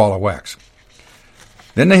different ball of wax.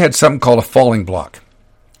 Then they had something called a falling block.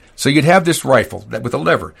 So you'd have this rifle with a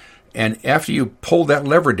lever, and after you pull that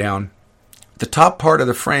lever down, the top part of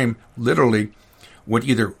the frame literally would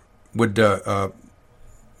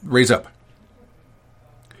raise up.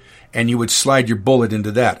 And you would slide your bullet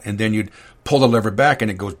into that, and then you'd pull the lever back, and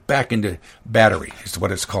it goes back into battery, is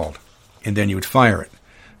what it's called. And then you would fire it.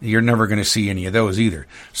 You're never going to see any of those either.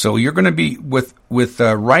 So you're going to be, with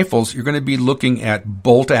rifles, you're going to be looking at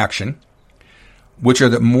bolt action, which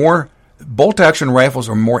are bolt action rifles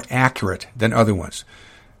are more accurate than other ones.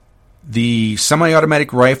 The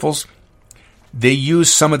semi-automatic rifles, they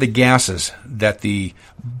use some of the gases that the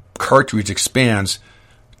cartridge expands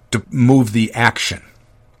to move the action.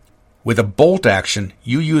 With a bolt action,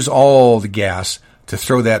 you use all the gas to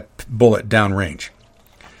throw that bullet downrange.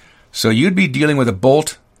 So you'd be dealing with a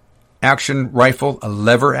bolt action rifle, a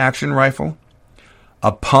lever action rifle,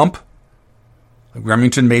 a pump.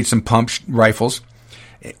 Remington made some pump rifles,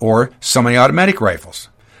 or semi-automatic rifles.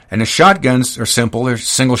 And the shotguns are simple. They're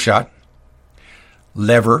single shot,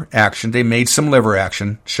 lever action. They made some lever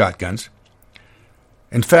action shotguns.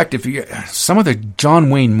 In fact, some of the John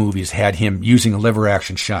Wayne movies had him using a lever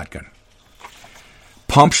action shotgun.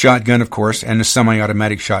 Pump shotgun, of course, and the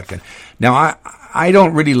semi-automatic shotgun. Now, I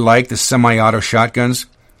don't really like the semi-auto shotguns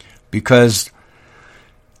because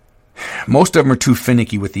most of them are too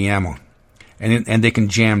finicky with the ammo, and they can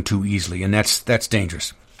jam too easily, and that's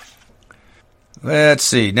dangerous. Let's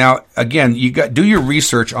see. Now, again, do your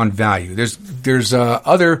research on value. There's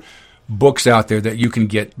other books out there that you can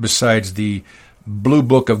get besides the Blue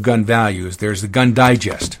Book of Gun Values. There's the Gun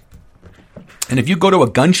Digest. And if you go to a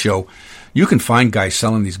gun show, you can find guys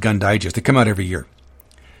selling these Gun Digests. They come out every year.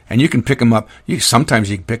 And you can pick them up. Sometimes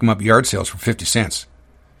you can pick them up at yard sales for 50 cents.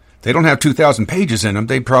 They don't have 2,000 pages in them.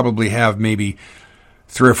 They probably have maybe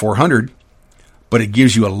 300 or 400. But it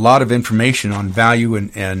gives you a lot of information on value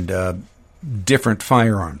and different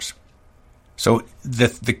firearms. So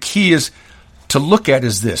the key is to look at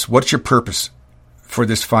is this. What's your purpose for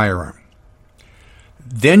this firearm?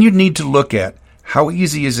 Then you need to look at how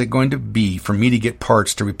easy is it going to be for me to get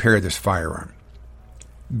parts to repair this firearm.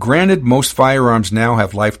 Granted, most firearms now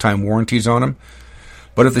have lifetime warranties on them,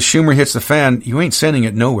 but if the Schumer hits the fan, you ain't sending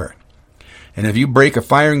it nowhere. And if you break a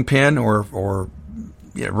firing pin or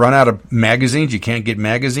run out of magazines, you can't get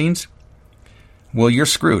magazines, well, you're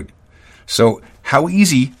screwed. So how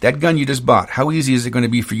easy, that gun you just bought, how easy is it going to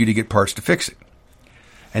be for you to get parts to fix it?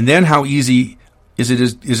 And then how easy is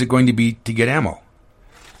it going to be to get ammo?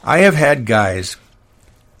 I have had guys,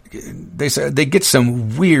 they say they get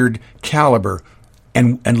some weird caliber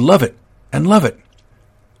and love it,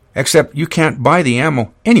 except you can't buy the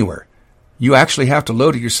ammo anywhere. You actually have to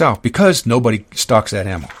load it yourself because nobody stocks that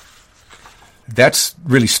ammo. That's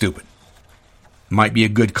really stupid. Might be a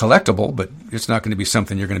good collectible, but it's not going to be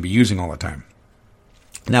something you're going to be using all the time.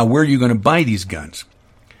 Now, where are you going to buy these guns?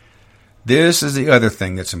 This is the other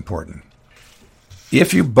thing that's important.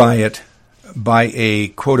 If you buy it by a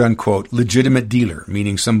quote-unquote legitimate dealer,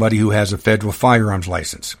 meaning somebody who has a federal firearms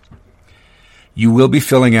license, you will be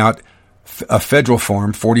filling out a federal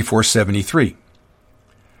form 4473.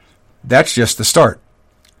 That's just the start.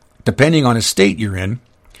 Depending on a state you're in,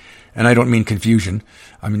 and I don't mean confusion,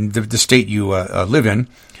 I mean the state you live in,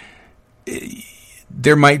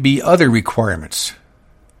 there might be other requirements.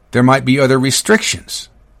 There might be other restrictions.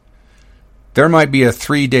 There might be a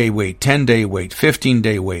 3-day wait, 10-day wait,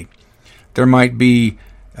 15-day wait. There might be,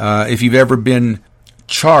 if you've ever been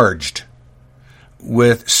charged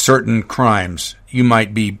with certain crimes, you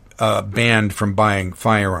might be banned from buying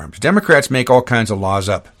firearms. Democrats make all kinds of laws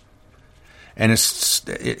up. And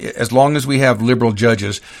as long as we have liberal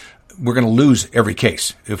judges, we're going to lose every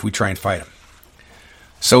case if we try and fight them.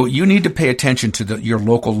 So you need to pay attention to your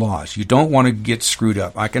local laws. You don't want to get screwed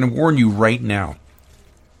up. I can warn you right now,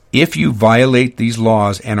 if you violate these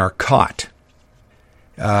laws and are caught,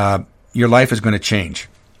 your life is going to change.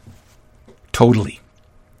 Totally.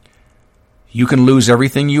 You can lose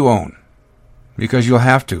everything you own because you'll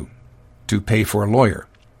have to pay for a lawyer.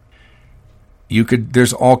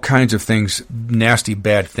 There's all kinds of things, nasty,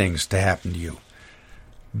 bad things to happen to you.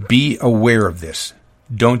 Be aware of this.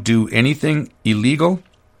 Don't do anything illegal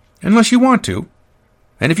unless you want to.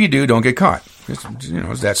 And if you do, don't get caught.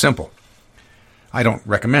 It's that simple. I don't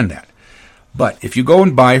recommend that. But if you go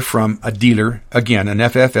and buy from a dealer, again, an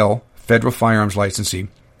FFL, Federal Firearms Licensee,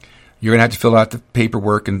 you're going to have to fill out the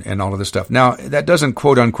paperwork and all of this stuff. Now, that doesn't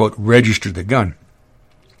quote-unquote register the gun.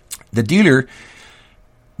 The dealer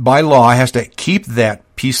by law, has to keep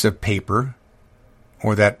that piece of paper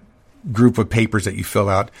or that group of papers that you fill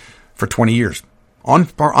out for 20 years on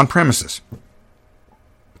premises.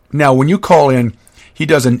 Now, when you call in, he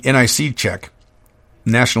does an NIC check,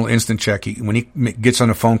 National Instant Check. When he gets on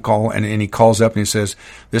a phone call and he calls up and he says,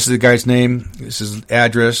 this is the guy's name, this is his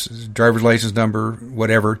address, his driver's license number,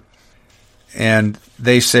 whatever, and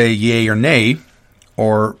they say yay or nay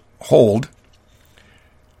or hold,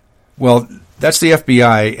 well, that's the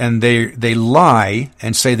FBI, and they lie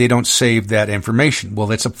and say they don't save that information.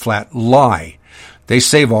 Well, it's a flat lie. They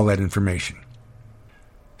save all that information.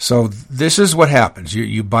 So this is what happens.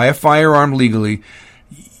 You buy a firearm legally,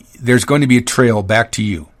 there's going to be a trail back to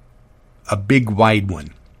you, a big, wide one.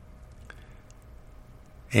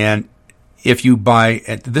 And if you buy,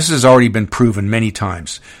 this has already been proven many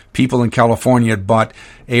times. People in California had bought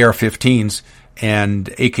AR-15s and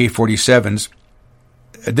AK-47s.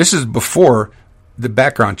 This is before the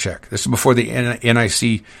background check. This is before the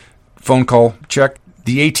NIC phone call check.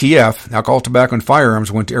 The ATF, Alcohol, Tobacco, and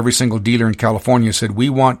Firearms, went to every single dealer in California and said, we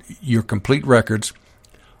want your complete records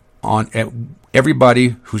on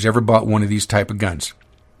everybody who's ever bought one of these type of guns.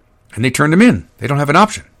 And they turned them in. They don't have an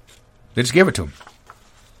option. They just give it to them.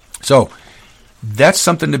 So that's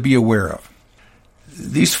something to be aware of.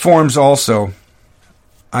 These forms also,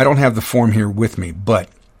 I don't have the form here with me, but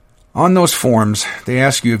on those forms, they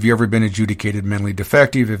ask you, have you ever been adjudicated mentally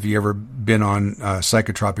defective? Have you ever been on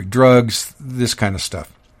psychotropic drugs? This kind of stuff.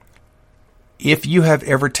 If you have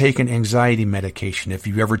ever taken anxiety medication, if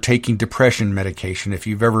you've ever taken depression medication, if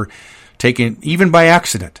you've ever taken, even by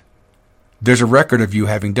accident, there's a record of you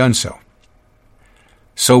having done so.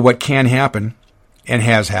 So what can happen, and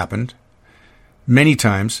has happened many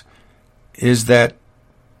times, is that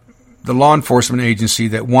the law enforcement agency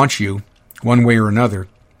that wants you, one way or another,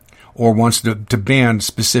 or wants to ban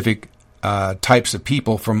specific types of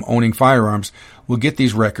people from owning firearms, will get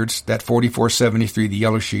these records, that 4473, the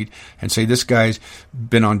yellow sheet, and say this guy's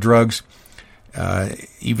been on drugs,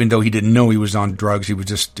 even though he didn't know he was on drugs. He was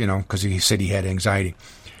just, because he said he had anxiety.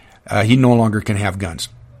 He no longer can have guns.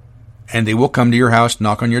 And they will come to your house,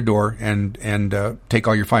 knock on your door, and take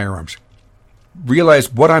all your firearms.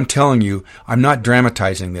 Realize what I'm telling you, I'm not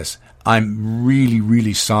dramatizing this. I'm really,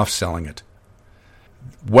 really soft-selling it.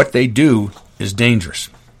 What they do is dangerous.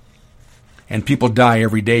 And people die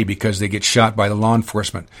every day because they get shot by the law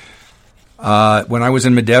enforcement. When I was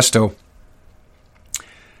in Modesto,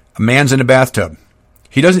 a man's in a bathtub.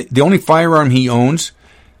 The only firearm he owns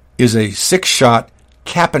is a 6-shot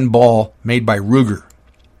cap and ball made by Ruger,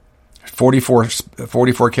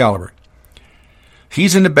 44 caliber.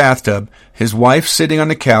 He's in the bathtub, his wife sitting on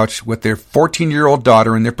the couch with their 14-year-old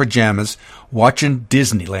daughter in their pajamas watching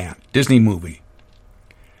Disney movie.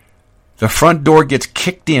 The front door gets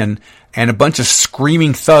kicked in, and a bunch of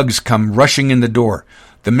screaming thugs come rushing in the door.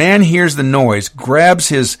 The man hears the noise, grabs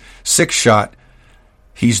his 6-shot.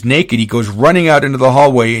 He's naked. He goes running out into the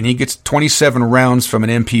hallway, and he gets 27 rounds from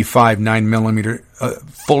an MP5 9mm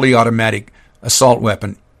fully automatic assault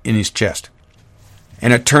weapon in his chest.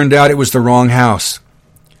 And it turned out it was the wrong house.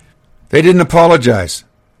 They didn't apologize.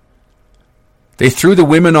 They threw the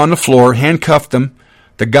women on the floor, handcuffed them.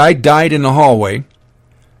 The guy died in the hallway.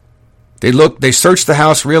 They searched the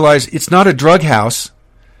house, realized it's not a drug house,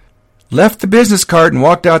 left the business card and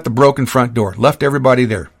walked out the broken front door, left everybody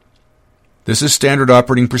there. This is standard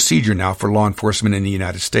operating procedure now for law enforcement in the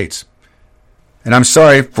United States. And I'm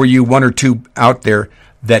sorry for you one or two out there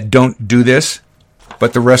that don't do this,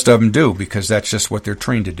 but the rest of them do, because that's just what they're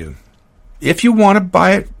trained to do. If you want to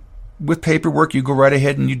buy it with paperwork, you go right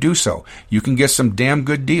ahead and you do so. You can get some damn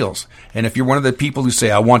good deals. And if you're one of the people who say,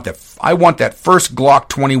 I want that first Glock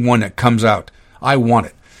 21 that comes out, I want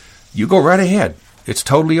it, you go right ahead. It's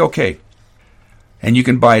totally okay. And you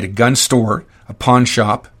can buy it at a gun store, a pawn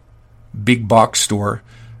shop, big box store,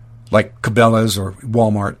 like Cabela's or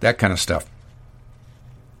Walmart, that kind of stuff.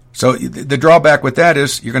 So the drawback with that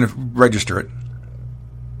is you're going to register it.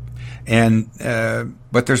 And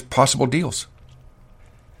but there's possible deals.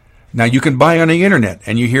 Now you can buy on the internet,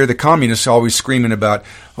 and you hear the communists always screaming about,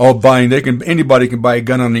 anybody can buy a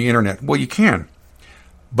gun on the internet. Well, you can,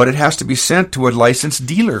 but it has to be sent to a licensed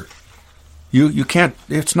dealer. You can't.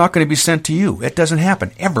 It's not going to be sent to you. It doesn't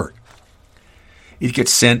happen ever. It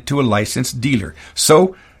gets sent to a licensed dealer.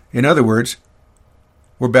 So, in other words,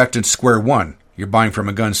 we're back to square one. You're buying from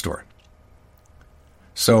a gun store.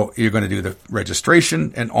 So you're going to do the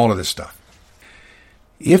registration and all of this stuff.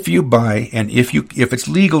 If you buy, and if it's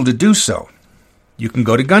legal to do so, you can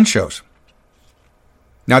go to gun shows.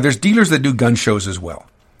 Now, there's dealers that do gun shows as well.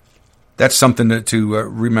 That's something to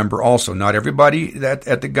remember also. Not everybody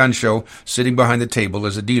at the gun show sitting behind the table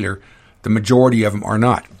is a dealer. The majority of them are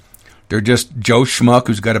not. They're just Joe Schmuck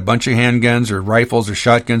who's got a bunch of handguns or rifles or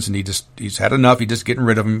shotguns, and he's had enough. He's just getting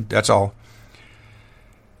rid of them. That's all.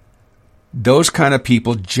 Those kind of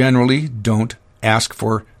people generally don't ask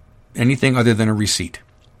for anything other than a receipt.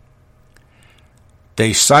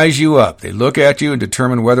 They size you up. They look at you and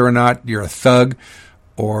determine whether or not you're a thug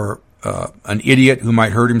or an idiot who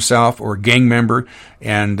might hurt himself or a gang member,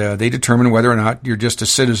 and they determine whether or not you're just a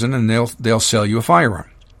citizen, and they'll sell you a firearm.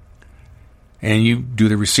 And you do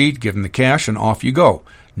the receipt, give them the cash, and off you go.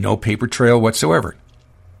 No paper trail whatsoever,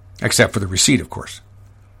 except for the receipt, of course.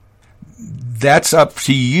 That's up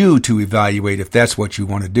to you to evaluate if that's what you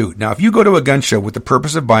want to do. Now, if you go to a gun show with the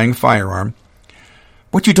purpose of buying a firearm,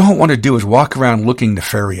 what you don't want to do is walk around looking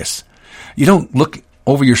nefarious. You don't look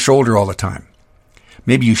over your shoulder all the time.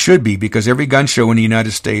 Maybe you should be, because every gun show in the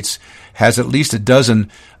United States has at least a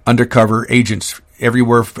dozen undercover agents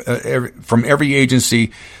everywhere, from every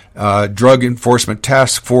agency, Drug Enforcement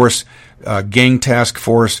Task Force, Gang Task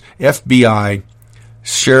Force, FBI,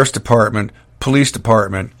 Sheriff's Department, Police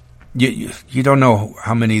Department. You don't know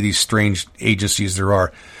how many of these strange agencies there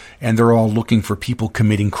are, and they're all looking for people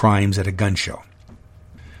committing crimes at a gun show.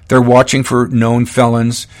 They're watching for known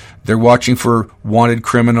felons. They're watching for wanted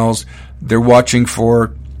criminals. They're watching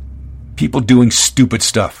for people doing stupid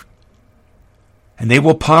stuff. And they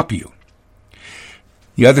will pop you.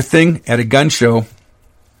 The other thing at a gun show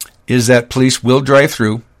is that police will drive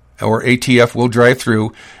through, or ATF will drive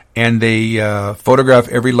through, and they photograph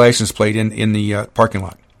every license plate in the parking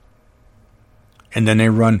lot. And then they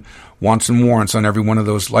run wants and warrants on every one of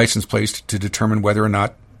those license plates to determine whether or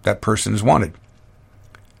not that person is wanted.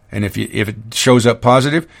 And if it shows up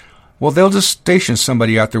positive, well, they'll just station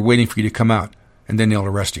somebody out there waiting for you to come out, and then they'll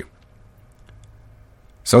arrest you.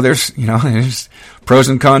 So there's pros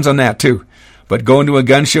and cons on that too. But going to a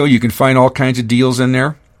gun show, you can find all kinds of deals in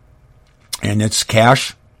there, and it's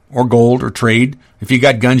cash or gold or trade. If you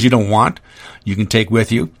got guns you don't want, you can take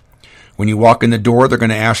with you. When you walk in the door, they're going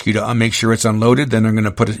to ask you to make sure it's unloaded. Then they're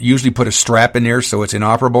going to usually put a strap in there so it's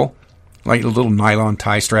inoperable, like a little nylon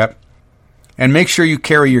tie strap. And make sure you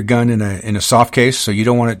carry your gun in a soft case so you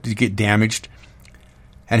don't want it to get damaged.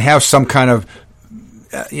 And have some kind of,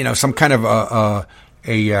 a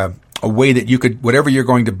way that you could, whatever you're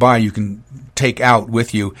going to buy, you can take out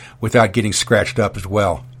with you without getting scratched up as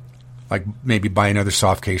well. Like maybe buy another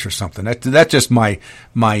soft case or something. That's just my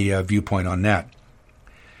viewpoint on that.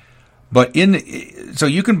 But so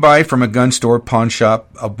you can buy from a gun store, pawn shop,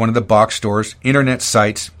 one of the box stores, internet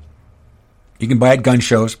sites. You can buy at gun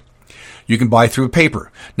shows. You can buy through a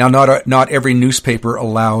paper. Now, not every newspaper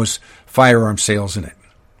allows firearm sales in it.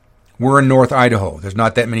 We're in North Idaho. There's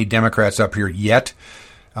not that many Democrats up here yet.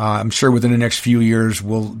 I'm sure within the next few years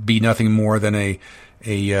will be nothing more than a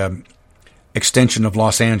extension of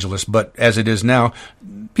Los Angeles. But as it is now,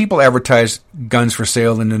 people advertise guns for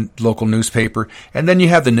sale in the local newspaper. And then you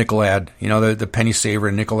have the nickel ad, the penny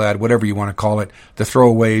saver, nickel ad, whatever you want to call it. The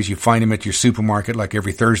throwaways, you find them at your supermarket like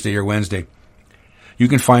every Thursday or Wednesday. You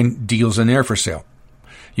can find deals in there for sale.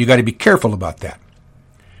 You got to be careful about that.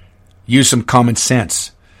 Use some common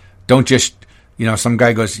sense. Don't just, some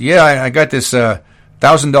guy goes, yeah, I got this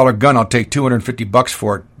 $1,000 gun. I'll take $250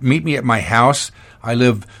 for it. Meet me at my house. I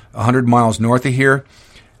live 100 miles north of here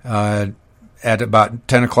at about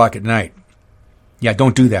 10 o'clock at night. Yeah,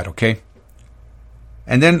 don't do that, okay?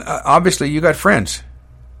 And then, obviously, you got friends.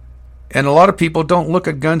 And a lot of people don't look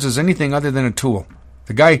at guns as anything other than a tool.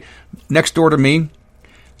 The guy next door to me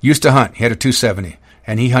used to hunt. He had a .270,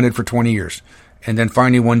 and he hunted for 20 years. And then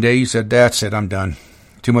finally one day he said, that's it, I'm done.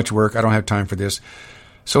 Too much work. I don't have time for this.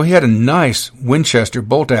 So he had a nice Winchester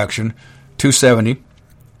bolt-action .270,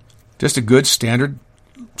 just a good standard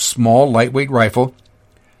small lightweight rifle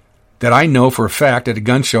that I know for a fact at a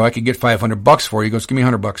gun show I could get $500 for. He goes, give me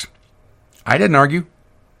 $100. I didn't argue.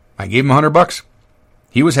 I gave him $100.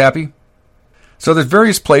 He was happy. So there's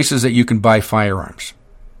various places that you can buy firearms.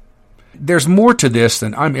 There's more to this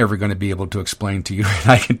than I'm ever going to be able to explain to you, and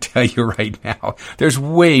I can tell you right now. There's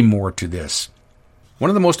way more to this. One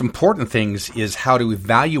of the most important things is how to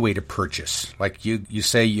evaluate a purchase. Like you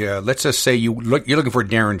say, let's just say you're looking for a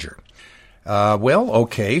Derringer.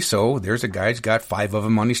 Okay, so there's a guy who's got 5 of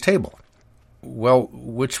them on his table. Well,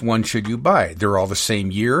 which one should you buy? They're all the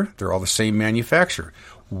same year. They're all the same manufacturer.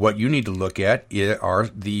 What you need to look at are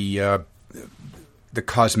the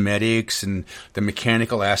cosmetics and the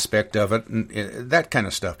mechanical aspect of it and that kind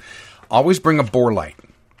of stuff. Always bring a bore light.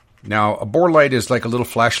 Now, a bore light is like a little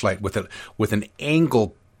flashlight with an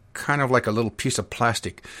angle kind of like a little piece of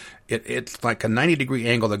plastic. It's like a 90-degree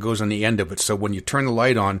angle that goes on the end of it. So when you turn the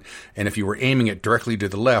light on, and if you were aiming it directly to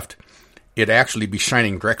the left, it'd actually be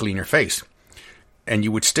shining directly in your face. And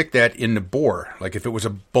you would stick that in the bore. Like if it was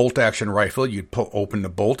a bolt-action rifle, you'd open the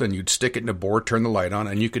bolt and you'd stick it in the bore, turn the light on,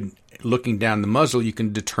 and you could, looking down the muzzle, you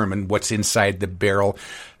can determine what's inside the barrel,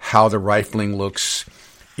 how the rifling looks,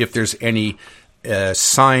 if there's any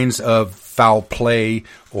signs of foul play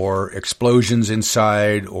or explosions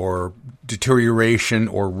inside or deterioration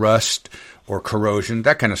or rust or corrosion,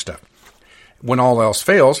 that kind of stuff. When all else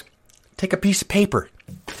fails, take a piece of paper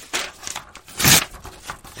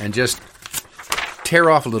and just tear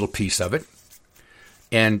off a little piece of it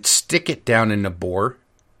and stick it down in the bore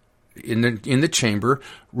in the chamber,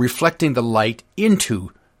 reflecting the light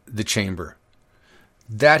into the chamber.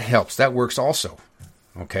 That helps. That works also.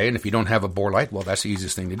 Okay, and if you don't have a bore light, well, that's the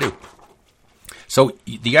easiest thing to do. So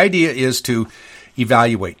the idea is to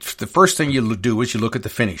evaluate. The first thing you do is you look at the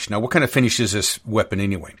finish. Now, what kind of finish is this weapon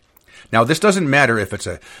anyway? Now, this doesn't matter if it's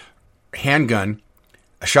a handgun,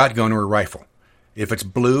 a shotgun, or a rifle. If it's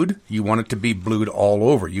blued, you want it to be blued all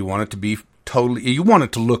over. You want it to be you want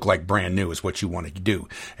it to look like brand new is what you want to do.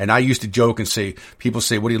 And I used to joke and say, people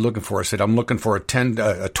say, what are you looking for? I said, I'm looking for a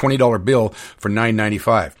 $20 bill for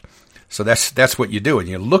 $9.95. So that's what you do. And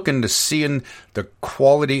you're looking to seeing the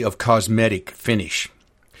quality of cosmetic finish.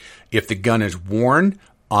 If the gun is worn,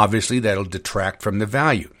 obviously that'll detract from the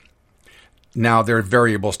value. Now, there are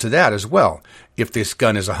variables to that as well. If this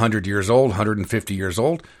gun is 100 years old, 150 years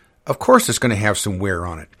old, of course it's going to have some wear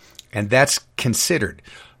on it. And that's considered.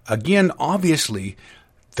 Again, obviously,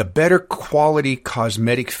 the better quality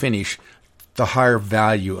cosmetic finish, the higher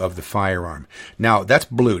value of the firearm. Now, that's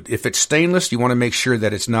blued. If it's stainless, you want to make sure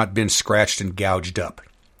that it's not been scratched and gouged up.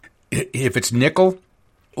 If it's nickel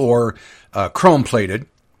or chrome plated,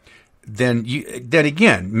 then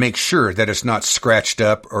again, make sure that it's not scratched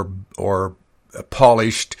up or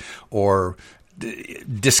polished or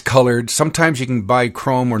discolored. Sometimes you can buy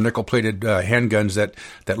chrome or nickel plated handguns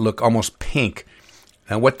that look almost pink.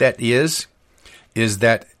 And what that is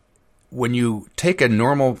that when you take a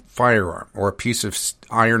normal firearm or a piece of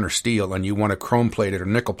iron or steel and you want to chrome plate it or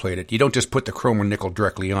nickel plate it, you don't just put the chrome or nickel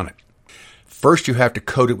directly on it. First, you have to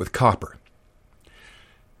coat it with copper.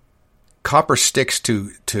 Copper sticks to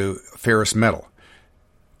ferrous metal.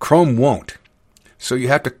 Chrome won't. So you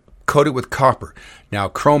have to coat it with copper. Now,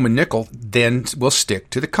 chrome and nickel then will stick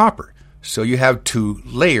to the copper. So you have two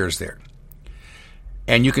layers there.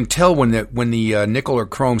 And you can tell when the nickel or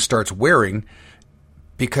chrome starts wearing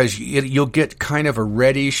because you'll get kind of a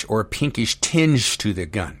reddish or a pinkish tinge to the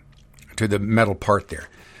gun, to the metal part there.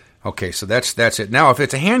 Okay, so that's it. Now, if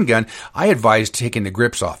it's a handgun, I advise taking the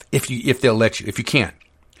grips off if they'll let you, if you can.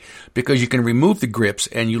 Because you can remove the grips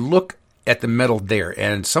and you look at the metal there.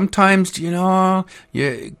 And sometimes, they'll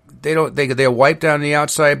wipe down the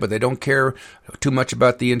outside, but they don't care too much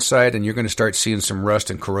about the inside, and you're going to start seeing some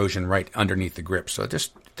rust and corrosion right underneath the grip. So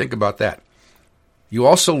just think about that. You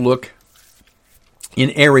also look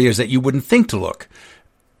in areas that you wouldn't think to look.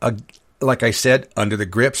 Like I said, under the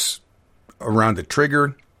grips, around the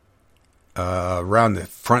trigger, around the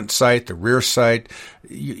front sight, the rear sight.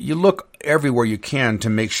 You look everywhere you can to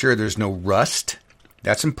make sure there's no rust.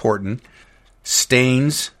 That's important.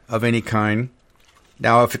 Stains of any kind.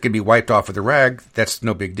 Now, if it can be wiped off with a rag, that's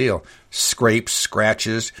no big deal. Scrapes,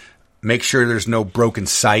 scratches. Make sure there's no broken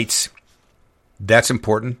sights. That's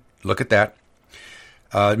important. Look at that.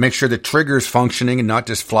 Make sure the trigger is functioning and not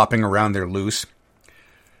just flopping around there loose.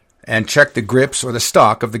 And check the grips or the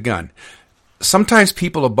stock of the gun. Sometimes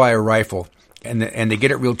people will buy a rifle and they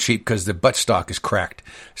get it real cheap because the buttstock is cracked.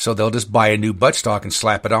 So they'll just buy a new buttstock and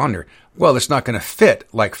slap it on there. Well, it's not going to fit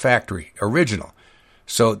like factory original.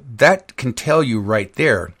 So that can tell you right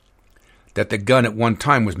there that the gun at one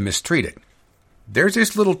time was mistreated. There's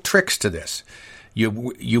these little tricks to this. You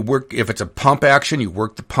work, if it's a pump action, you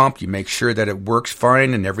work the pump. You make sure that it works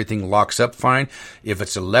fine and everything locks up fine. If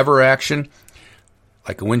it's a lever action,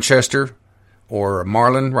 like a Winchester or a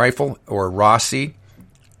Marlin rifle or a Rossi,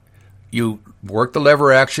 you work the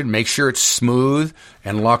lever action, make sure it's smooth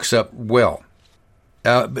and locks up well.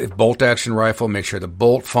 Bolt action rifle, make sure the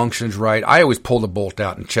bolt functions right. I always pull the bolt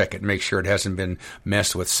out and check it and make sure it hasn't been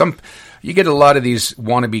messed with. You get a lot of these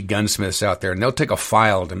wannabe gunsmiths out there, and they'll take a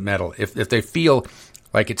file to metal. If they feel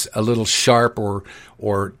like it's a little sharp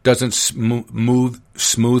or doesn't move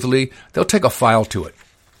smoothly, they'll take a file to it.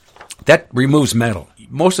 That removes metal.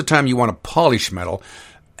 Most of the time you want to polish metal,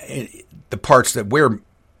 the parts that wear,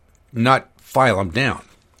 not file them down.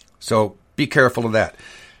 So be careful of that.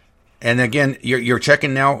 And again, you're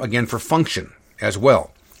checking now, again, for function as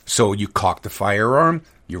well. So you cock the firearm,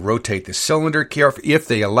 You rotate the cylinder carefully if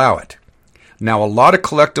they allow it. Now, a lot of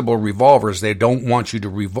collectible revolvers, they don't want you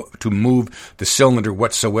to move the cylinder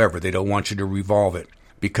whatsoever. They don't want you to revolve it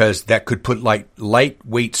because that could put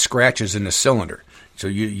lightweight scratches in the cylinder. So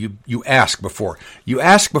you ask before. You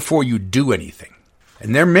ask before you do anything.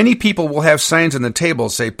 And there many people will have signs on the table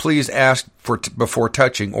say, please ask before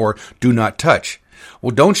touching or do not touch.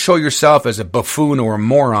 Well, don't show yourself as a buffoon or a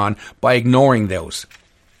moron by ignoring those.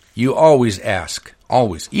 You always ask.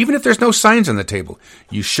 Always. Even if there's no signs on the table,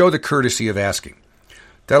 you show the courtesy of asking.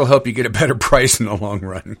 That'll help you get a better price in the long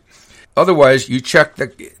run. Otherwise, you check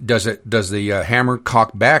does the hammer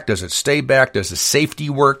cock back? Does it stay back? Does the safety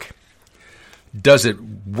work? Does it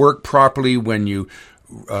work properly when you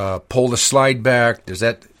pull the slide back? Does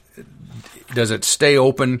it stay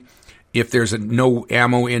open if there's no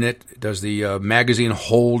ammo in it? Does the magazine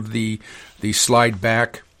hold the slide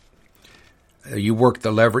back? You work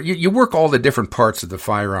the lever. You work all the different parts of the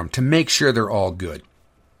firearm to make sure they're all good.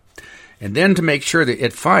 And then to make sure that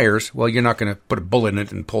it fires, well, you're not going to put a bullet in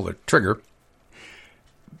it and pull the trigger.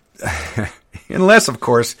 Unless, of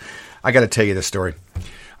course, I got to tell you this story.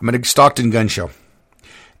 I'm at a Stockton gun show.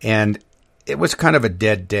 And it was kind of a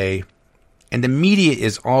dead day. And the media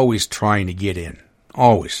is always trying to get in.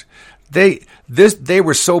 Always. They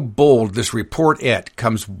were so bold, this reportette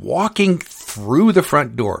comes walking through the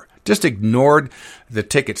front door. Just ignored the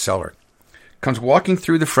ticket seller. Comes walking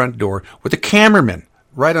through the front door with a cameraman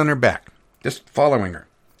right on her back, just following her.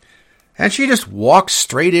 And she just walked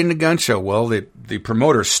straight into gun show. Well, the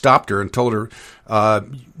promoter stopped her and told her,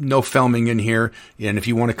 no filming in here, and if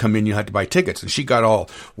you want to come in, you have to buy tickets. And she got all,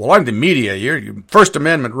 well, I'm the media, your First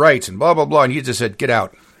Amendment rights, and blah, blah, blah. And he just said, get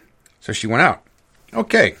out. So she went out.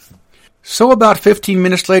 Okay. So about 15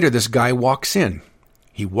 minutes later, this guy walks in.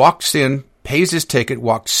 He walks in, pays his ticket,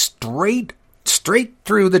 walked straight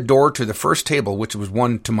through the door to the first table, which was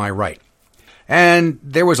one to my right. And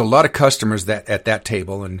there was a lot of customers at that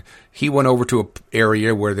table, and he went over to an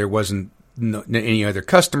area where there wasn't any other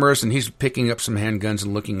customers, and he's picking up some handguns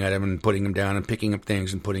and looking at them and putting them down and picking up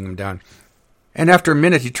things and putting them down. And after a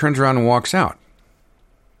minute, he turns around and walks out.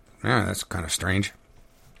 That's kind of strange.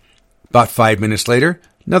 About 5 minutes later,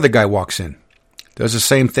 another guy walks in, does the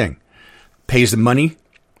same thing, pays the money,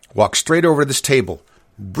 walks straight over to this table,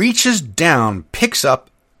 reaches down, picks up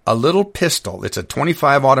a little pistol. It's a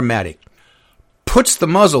 .25 automatic. Puts the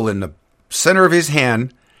muzzle in the center of his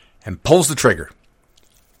hand and pulls the trigger.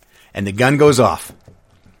 And the gun goes off.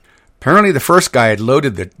 Apparently the first guy had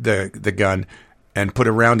loaded the gun and put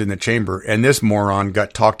a round in the chamber, and this moron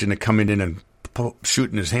got talked into coming in and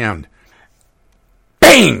shooting his hand.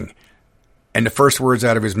 Bang! And the first words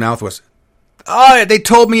out of his mouth was, they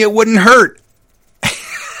told me it wouldn't hurt.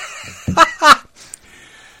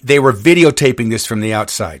 They were videotaping this from the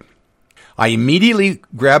outside. I immediately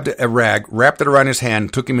grabbed a rag, wrapped it around his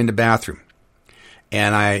hand, took him in the bathroom.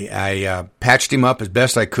 And I patched him up as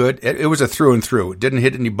best I could. It was a through and through. It didn't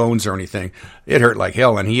hit any bones or anything. It hurt like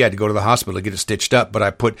hell, and he had to go to the hospital to get it stitched up. But I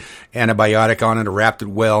put antibiotic on it, wrapped it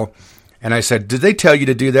well. And I said, "Did they tell you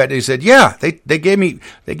to do that?" And he said, "Yeah, they gave me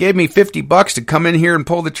 $50 to come in here and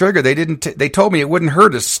pull the trigger. They told me it wouldn't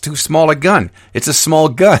hurt. It's too small a gun. It's a small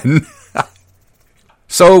gun."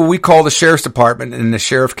 So we called the sheriff's department, and the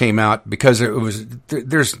sheriff came out because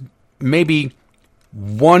there's maybe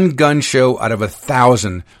one gun show out of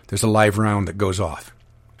 1,000. There's a live round that goes off,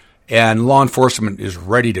 and law enforcement is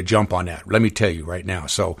ready to jump on that. Let me tell you right now.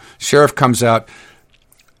 So sheriff comes out,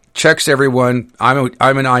 checks everyone. I'm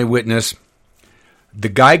an eyewitness. The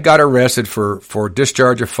guy got arrested for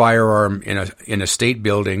discharge of firearm in a state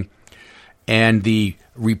building, and the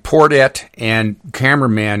reportette and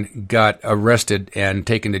cameraman got arrested and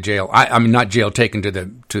taken to jail. I mean, not jail, taken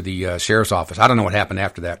to the sheriff's office. I don't know what happened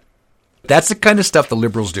after that. That's the kind of stuff the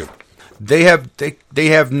liberals do. They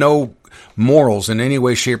have no morals in any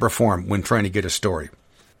way, shape, or form when trying to get a story.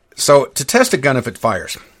 So to test a gun if it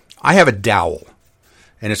fires, I have a dowel,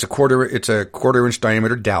 and it's a quarter inch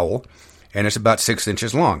diameter dowel, and it's about 6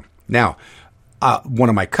 inches long. Now, one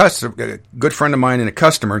of my a good friend of mine and a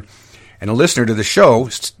customer and a listener to the show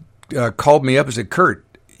called me up and said, "Kurt,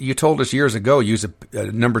 you told us years ago use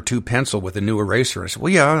a number 2 pencil with a new eraser." I said,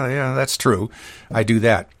 "Well, yeah, that's true. I do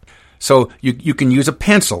that." So you can use a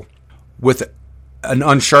pencil with an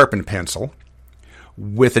unsharpened pencil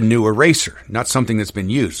with a new eraser, not something that's been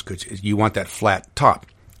used, because you want that flat top.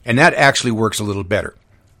 And that actually works a little better.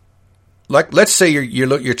 Like, let's say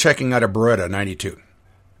you're checking out a Beretta 92.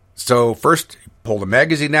 So first, pull the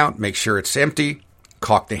magazine out, make sure it's empty,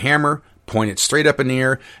 cock the hammer, point it straight up in the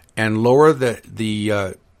air, and lower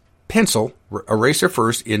the pencil eraser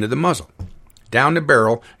first into the muzzle. down the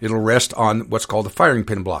barrel, it'll rest on what's called the firing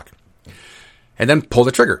pin block. And then pull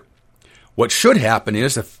the trigger. What should happen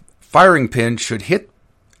is the firing pin should hit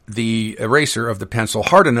the eraser of the pencil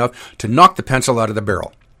hard enough to knock the pencil out of the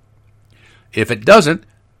barrel. If it doesn't,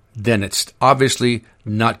 then it's obviously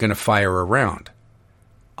not going to fire a round.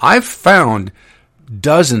 I've found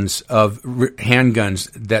dozens of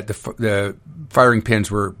handguns that the firing pins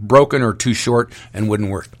were broken or too short and wouldn't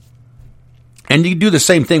work. And you do the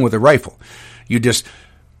same thing with a rifle. You just,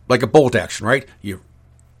 like a bolt action, right? You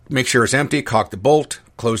make sure it's empty, cock the bolt,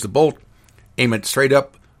 close the bolt, aim it straight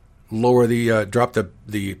up, lower drop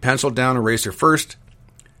the pencil down, eraser first,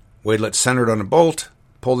 wait till it's centered on the bolt,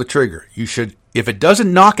 pull the trigger. You should, if it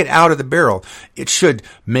doesn't knock it out of the barrel, it should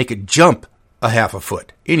make it jump a half a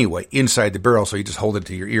foot anyway inside the barrel, so you just hold it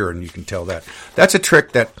to your ear and you can tell that. That's a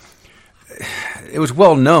trick that it was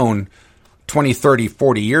well known 20, 30,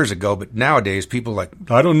 40 years ago, but nowadays people are like,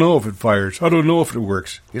 I don't know if it fires. I don't know if it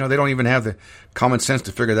works. They don't even have the common sense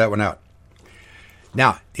to figure that one out.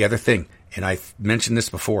 Now, the other thing, and I mentioned this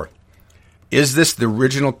before, is this the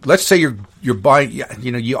original? Let's say you're buying,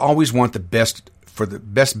 you always want the best for the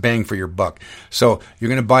best bang for your buck. So you're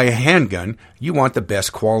going to buy a handgun. You want the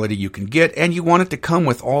best quality you can get, and you want it to come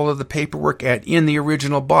with all of the paperwork in the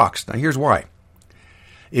original box. Now, here's why.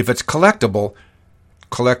 If it's collectible,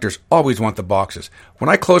 collectors always want the boxes. When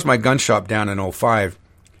I closed my gun shop down in 2005,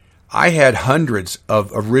 I had hundreds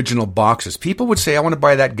of original boxes. People would say, I want to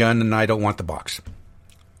buy that gun, and I don't want the box.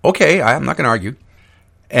 Okay, I'm not going to argue.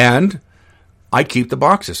 And I keep the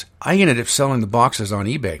boxes. I ended up selling the boxes on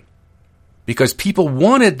eBay because people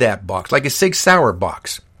wanted that box, like a Sig Sauer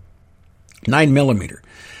box, 9mm.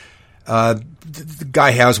 The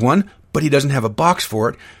guy has one, but he doesn't have a box for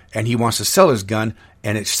it, and he wants to sell his gun,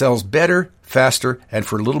 and it sells better, faster, and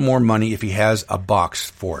for a little more money if he has a box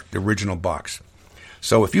for it, the original box.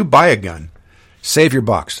 So if you buy a gun, save your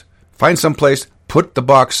box. Find some place, put the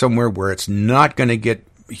box somewhere where it's not going to get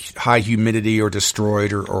high humidity or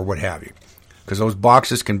destroyed or what have you. Because those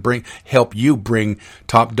boxes can help you bring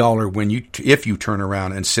top dollar if you turn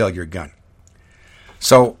around and sell your gun.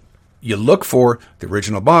 So you look for the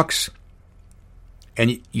original box,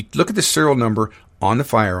 and you look at the serial number on the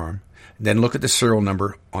firearm, then look at the serial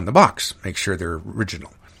number on the box. Make sure they're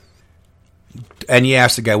original. And you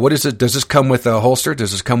ask the guy, what is it? Does this come with a holster?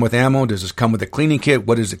 Does this come with ammo? Does this come with a cleaning kit?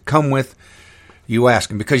 What does it come with? You ask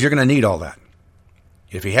him, because you're going to need all that.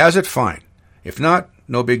 If he has it, fine. If not,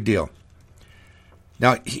 no big deal.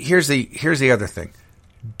 Now, here's the other thing.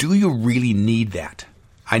 Do you really need that?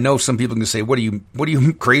 I know some people can say, what are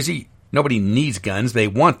you crazy? Nobody needs guns. They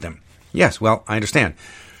want them. Yes, well, I understand.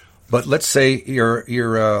 But let's say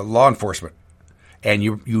you're law enforcement and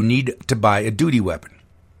you need to buy a duty weapon.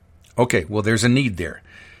 Okay, well, there's a need there.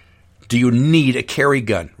 Do you need a carry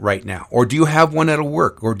gun right now? Or do you have one that'll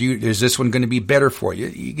work? Or is this one going to be better for you?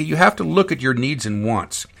 You have to look at your needs and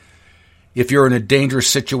wants. If you're in a dangerous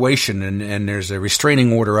situation and there's a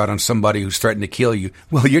restraining order out on somebody who's threatening to kill you,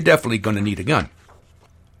 well, you're definitely going to need a gun.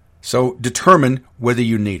 So determine whether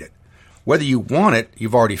you need it. Whether you want it,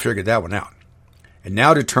 you've already figured that one out. And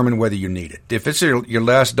now determine whether you need it. If it's your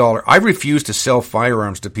last dollar, I refuse to sell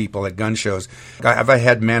firearms to people at gun shows. I've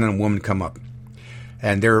had man and woman come up,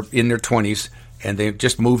 and they're in their 20s, and they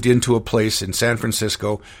just moved into a place in San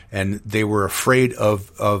Francisco, and they were afraid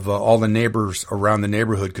of all the neighbors around the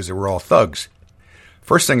neighborhood because they were all thugs.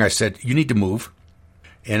 First thing I said, you need to move.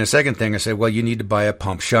 And the second thing I said, well, you need to buy a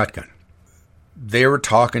pump shotgun. They were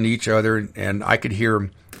talking to each other, and I could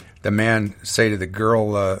hear the man say to the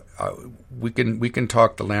girl, we can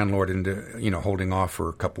talk the landlord into holding off for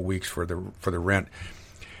a couple weeks for the rent.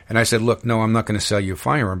 And I said, look, no, I'm not going to sell you a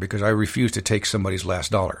firearm because I refuse to take somebody's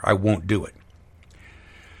last dollar. I won't do it.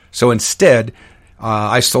 So instead,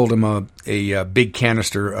 I sold him a big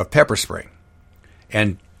canister of pepper spray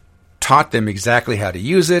and taught them exactly how to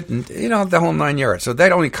use it and, the whole 9 yards. So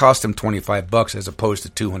that only cost them $25 as opposed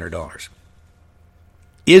to $200.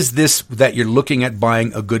 Is this that you're looking at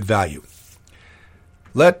buying a good value?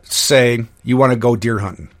 Let's say you want to go deer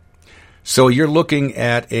hunting. So you're looking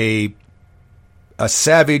at a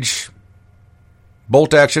Savage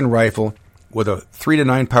bolt-action rifle with a 3 to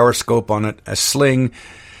 9 power scope on it, a sling,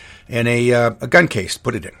 and a gun case.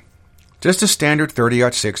 Put it in. Just a standard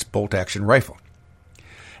 30-06 bolt-action rifle.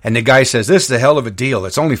 And the guy says, this is a hell of a deal.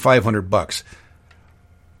 It's only $500.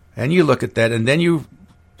 And you look at that, and then you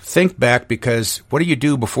think back, because what do you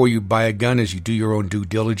do before you buy a gun is you do your own due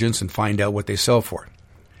diligence and find out what they sell for.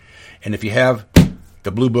 And if you have the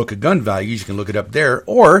Blue Book of Gun Values, you can look it up there,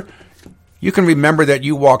 or you can remember that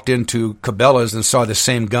you walked into Cabela's and saw the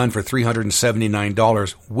same gun for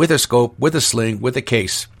 $379 with a scope, with a sling, with a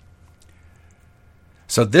case.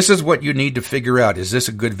 So this is what you need to figure out. Is this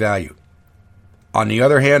a good value? On the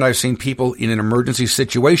other hand, I've seen people in an emergency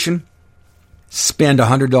situation spend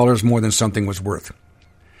 $100 more than something was worth.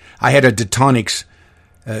 I had a Detonics.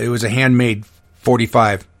 It was a handmade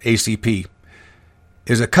 45 ACP. It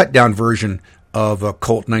was a cut-down version of a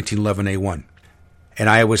Colt 1911A1. And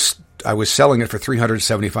I was selling it for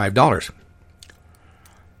 $375.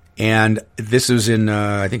 And this was in,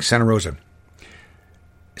 I think, Santa Rosa.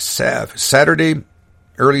 Saturday,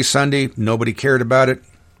 early Sunday, nobody cared about it.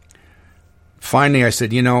 Finally, I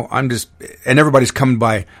said, and everybody's coming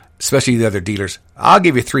by, especially the other dealers. I'll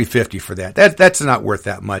give you $350 for that. That's not worth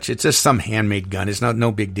that much. It's just some handmade gun. It's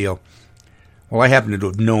no big deal. Well, I happened to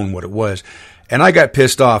have known what it was. And I got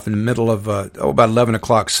pissed off in the middle of, about 11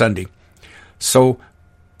 o'clock Sunday. So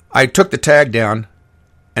I took the tag down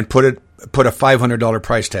and put a $500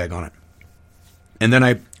 price tag on it. And then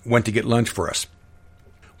I went to get lunch for us.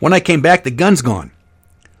 When I came back, the gun's gone.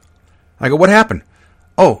 I go, what happened?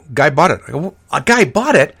 Oh, guy bought it. I go, a guy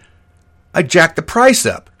bought it? I jacked the price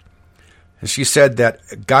up. And she said that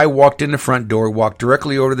a guy walked in the front door, walked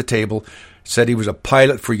directly over to the table, said he was a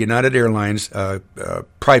pilot for United Airlines,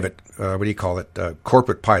 private,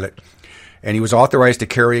 corporate pilot. And he was authorized to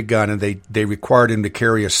carry a gun, and they required him to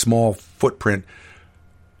carry a small footprint,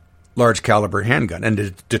 large caliber handgun. And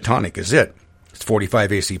the Detonic is it. It's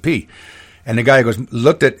 45 ACP. And the guy this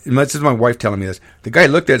is my wife telling me this. The guy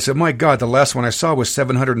looked at it and said, my God, the last one I saw was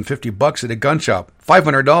 $750 at a gun shop.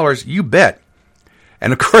 $500, you bet.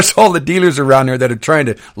 And of course, all the dealers around there that are trying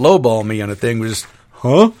to lowball me on a thing was just,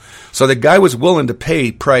 huh? So the guy was willing to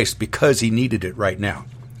pay price because he needed it right now.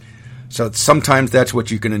 So sometimes that's what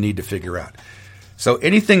you're going to need to figure out. So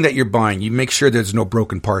anything that you're buying, you make sure there's no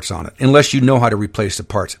broken parts on it, unless you know how to replace the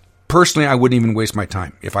parts. Personally, I wouldn't even waste my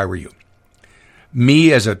time if I were you.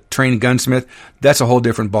 Me, as a trained gunsmith, that's a whole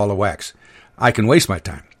different ball of wax. I can waste my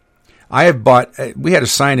time. We had a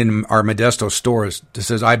sign in our Modesto stores that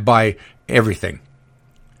says, I buy everything.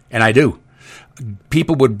 And I do.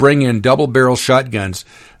 People would bring in double-barrel shotguns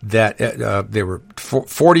that they were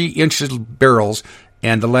 40 inches barrels,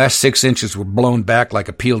 and the last 6 inches were blown back like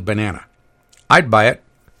a peeled banana. I'd buy it.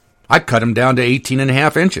 I'd cut them down to 18 and a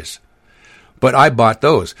half inches. But I bought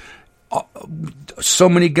those. So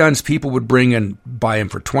many guns people would bring and buy them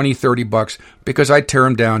for $20, $30 because I'd tear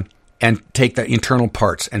them down and take the internal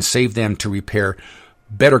parts and save them to repair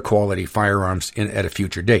better quality firearms at a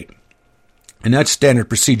future date. And that's standard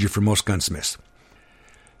procedure for most gunsmiths.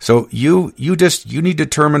 So you need to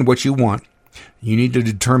determine what you want. You need to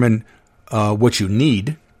determine what you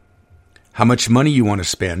need, how much money you want to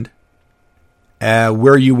spend,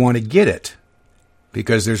 where you want to get it,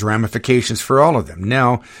 because there's ramifications for all of them.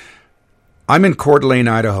 Now, I'm in Coeur d'Alene,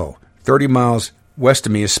 Idaho. 30 miles west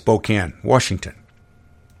of me is Spokane, Washington.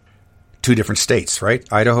 2 different states, right?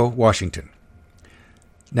 Idaho, Washington.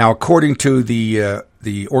 Now, according to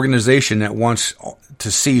the organization that wants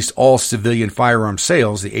to cease all civilian firearm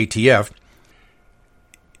sales, the ATF,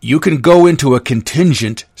 you can go into a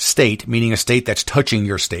contingent state, meaning a state that's touching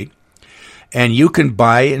your state, and you can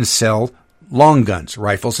buy and sell long guns,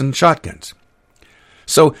 rifles and shotguns.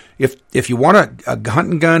 So if you want a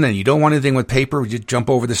hunting gun and you don't want anything with paper, you jump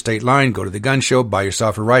over the state line, go to the gun show, buy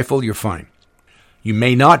yourself a rifle, you're fine. You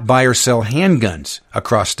may not buy or sell handguns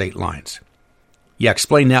across state lines. Yeah,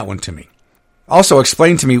 explain that one to me. Also,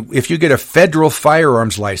 explain to me, if you get a federal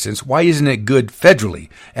firearms license, why isn't it good federally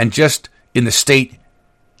and just in the state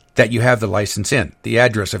that you have the license in, the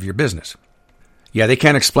address of your business? Yeah, they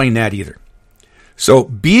can't explain that either. So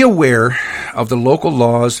be aware of the local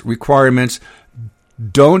laws, requirements.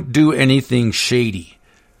 Don't do anything shady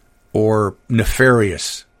or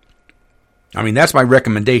nefarious. I mean, that's my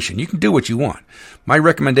recommendation. You can do what you want. My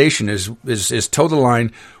recommendation is toe the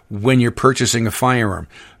line when you're purchasing a firearm,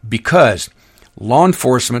 because law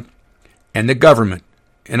enforcement and the government,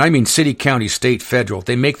 and I mean city, county, state, federal,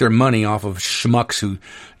 they make their money off of schmucks who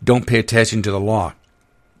don't pay attention to the law.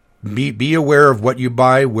 Be aware of what you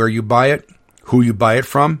buy, where you buy it, who you buy it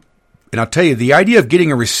from. And I'll tell you, the idea of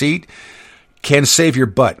getting a receipt can save your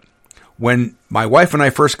butt. When my wife and I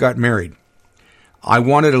first got married, I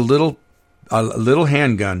wanted a little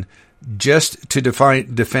handgun just to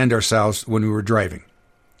defend ourselves when we were driving,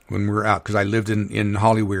 when we were out, because I lived in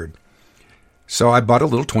Hollyweird. So I bought a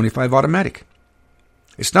little .25 automatic.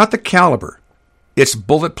 It's not the caliber, it's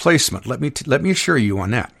bullet placement. Let me assure you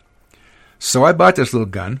on that. So I bought this little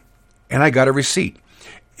gun, and I got a receipt,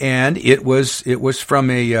 and it was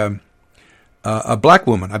from a black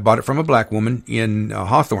woman. I bought it from a black woman in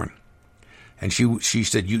Hawthorne, and she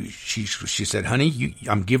said, honey,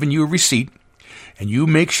 I'm giving you a receipt. and you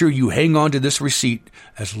make sure you hang on to this receipt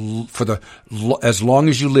as long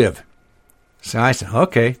as you live. So I said,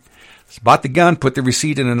 okay. So bought the gun, put the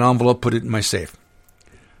receipt in an envelope, put it in my safe.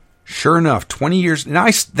 Sure enough, 20 years, then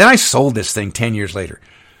I sold this thing 10 years later.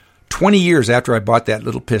 20 years after I bought that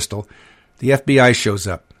little pistol, the FBI shows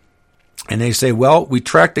up. And they say, well, we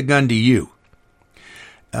tracked the gun to you.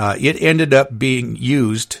 It ended up being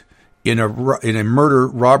used in a murder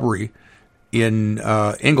robbery in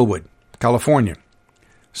Inglewood, California.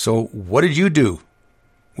 So what did you do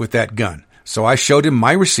with that gun? So I showed him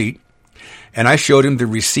my receipt, and I showed him the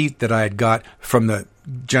receipt that I had got from the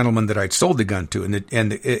gentleman that I'd sold the gun to.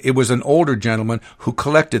 And it was an older gentleman who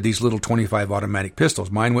collected these little .25 automatic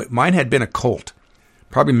pistols. Mine had been a Colt,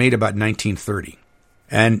 probably made about 1930.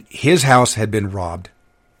 And his house had been robbed.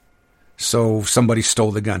 So somebody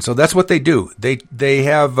stole the gun. So that's what they do. They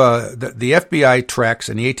have the FBI tracks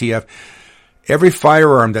and the ATF every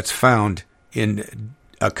firearm that's found in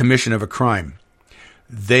a commission of a crime.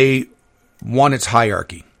 They want its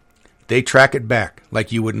hierarchy. They track it back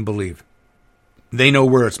like you wouldn't believe. They know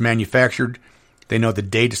where it's manufactured. They know the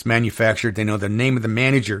date it's manufactured. They know the name of the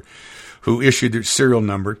manager who issued the serial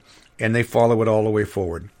number, and they follow it all the way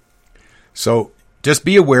forward. So just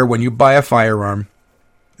be aware when you buy a firearm,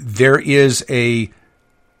 there is a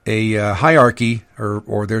hierarchy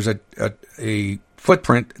or there's a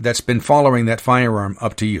footprint that's been following that firearm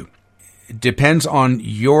up to you. It depends on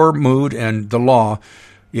your mood and the law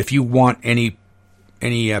if you want any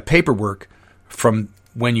paperwork from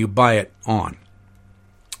when you buy it on.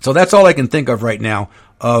 So that's all I can think of right now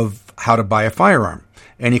of how to buy a firearm.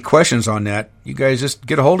 Any questions on that, you guys just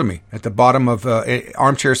get a hold of me at the bottom of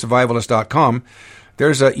armchairsurvivalist.com.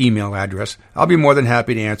 There's an email address. I'll be more than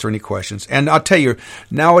happy to answer any questions. And I'll tell you,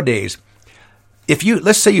 nowadays,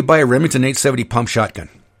 let's say you buy a Remington 870 pump shotgun.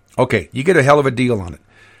 Okay, you get a hell of a deal on it.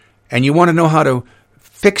 And you want to know how to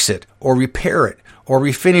fix it or repair it or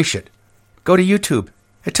refinish it. Go to YouTube.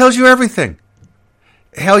 It tells you everything.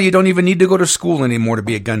 Hell, you don't even need to go to school anymore to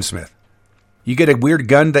be a gunsmith. You get a weird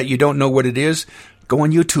gun that you don't know what it is, go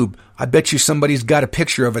on YouTube. I bet you somebody's got a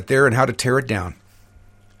picture of it there and how to tear it down.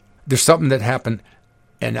 There's something that happened,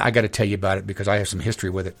 and I got to tell you about it because I have some history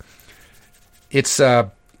with it. It's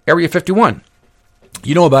Area 51.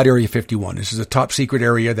 You know about Area 51. This is a top secret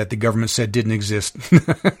area that the government said didn't exist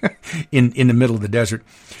in the middle of the desert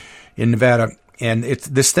in Nevada. And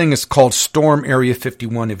this thing is called Storm Area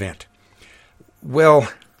 51 event.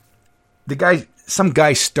 Well, some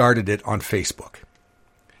guy started it on Facebook.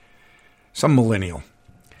 Some millennial.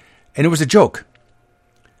 And it was a joke.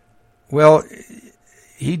 Well,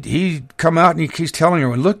 he come out and he's telling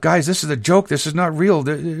everyone, look, guys, this is a joke. This is not real.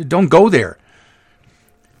 Don't go there.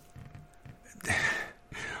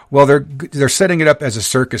 Well, they're setting it up as a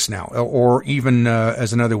circus now, or even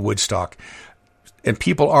as another Woodstock. And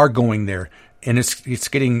people are going there. And it's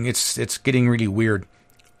getting really weird.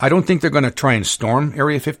 I don't think they're going to try and storm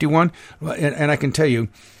Area 51. And I can tell you,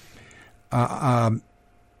 the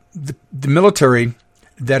military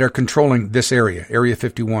that are controlling this area, Area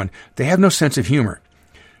 51, they have no sense of humor.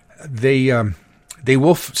 They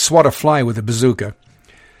will swat a fly with a bazooka,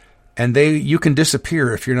 and you can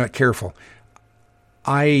disappear if you're not careful.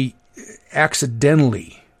 I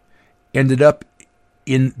accidentally ended up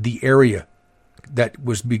in the area that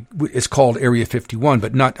is called Area 51,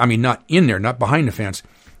 but not in there, not behind the fence.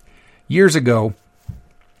 Years ago,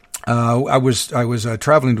 I was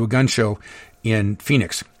traveling to a gun show in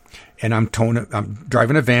Phoenix, and I'm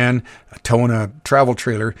driving a van, towing a travel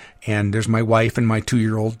trailer, and there's my wife and my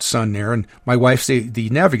 2-year-old son there, and my wife's the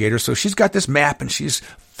navigator, so she's got this map and she's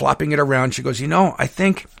flopping it around. She goes, I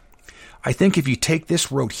think if you take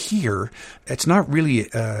this road here, it's not really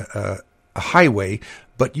a highway,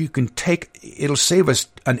 but it'll save us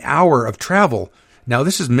an hour of travel. Now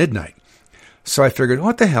this is midnight. So I figured,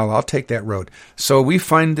 what the hell, I'll take that road. So we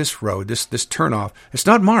find this road, this turnoff. It's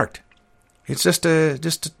not marked. It's just a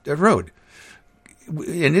road.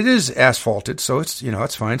 And it is asphalted, so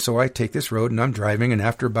it's fine. So I take this road and I'm driving, and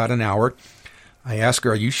after about an hour, I ask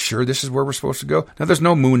her, are you sure this is where we're supposed to go? Now there's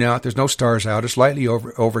no moon out, there's no stars out, it's slightly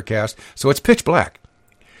overcast, so it's pitch black.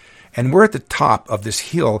 And we're at the top of this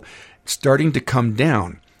hill starting to come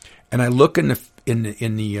down. And I look in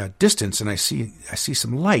the distance and I see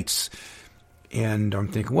some lights. And I'm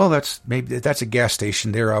thinking, well, that's a gas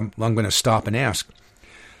station there. I'm going to stop and ask.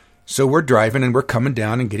 So we're driving and we're coming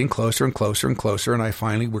down and getting closer and closer and closer.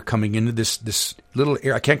 And we're coming into this little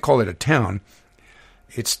area. I can't call it a town.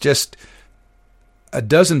 It's just a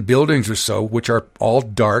dozen buildings or so, which are all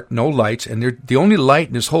dark, no lights. And the only light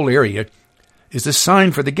in this whole area is the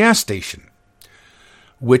sign for the gas station,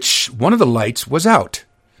 which one of the lights was out.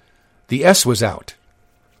 the S was out.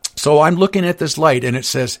 So I'm looking at this light, and it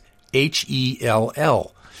says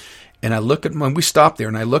HELL. And I look at when we stopped there,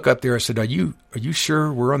 and I look up there. I said, "Are you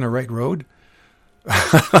sure we're on the right road?"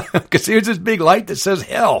 Because here's this big light that says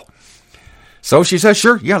hell. So she says,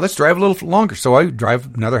 "Sure, yeah, let's drive a little longer." So I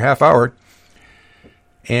drive another half hour,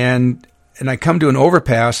 and I come to an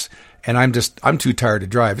overpass, and I'm too tired to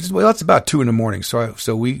drive. It's about 2 a.m.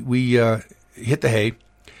 So we hit the hay.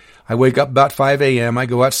 I wake up about 5 a.m. I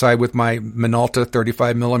go outside with my Minolta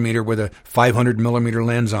 35 millimeter with a 500 millimeter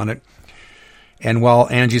lens on it. And while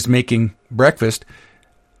Angie's making breakfast,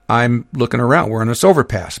 I'm looking around. We're on this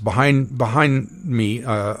overpass. Behind me,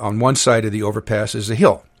 on one side of the overpass is a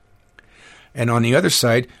hill. And on the other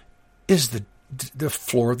side is the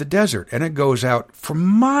floor of the desert. And it goes out for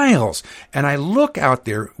miles. And I look out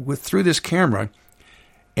there through this camera,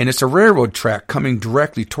 and it's a railroad track coming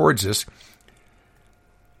directly towards us.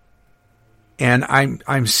 And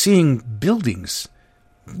I'm seeing buildings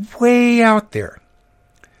way out there.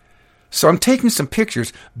 So I'm taking some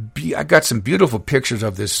pictures. I got some beautiful pictures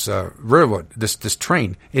of this railroad, this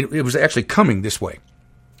train. It was actually coming this way.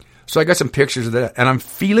 So I got some pictures of that, and I'm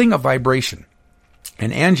feeling a vibration.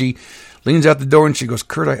 And Angie leans out the door, and she goes,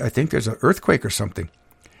 "Kurt, I think there's an earthquake or something."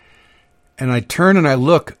 And I turn and I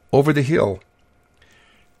look over the hill.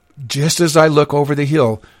 Just as I look over the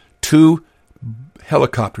hill, 2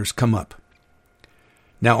 helicopters come up.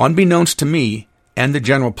 Now, unbeknownst to me and the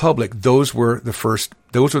general public, those were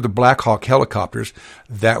the Black Hawk helicopters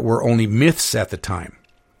that were only myths at the time.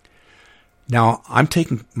 Now,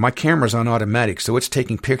 my camera's on automatic, so it's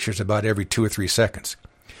taking pictures about every 2 or 3 seconds.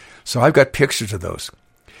 So I've got pictures of those.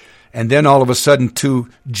 And then all of a sudden, 2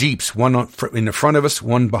 Jeeps, one in the front of us,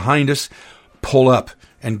 one behind us, pull up,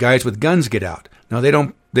 and guys with guns get out. Now, they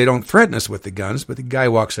don't threaten us with the guns, but the guy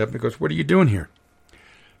walks up and goes, "What are you doing here?"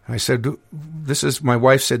 I said, my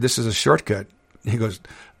wife said this is a shortcut. He goes,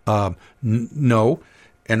 no.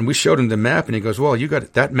 And we showed him the map, and he goes, "Well,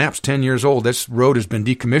 that map's 10 years old. This road has been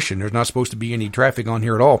decommissioned. There's not supposed to be any traffic on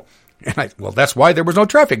here at all." And well, that's why there was no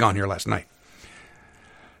traffic on here last night.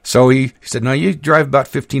 So he said, "No, you drive about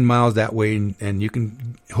 15 miles that way, and you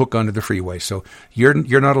can hook onto the freeway. So you're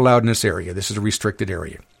not allowed in this area. This is a restricted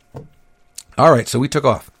area." All right, so we took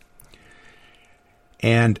off.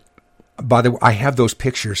 And by the way, I have those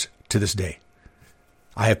pictures to this day.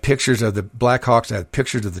 I have pictures of the Blackhawks. I have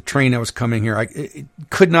pictures of the train that was coming here. I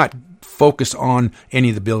could not focus on any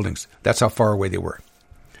of the buildings. That's how far away they were.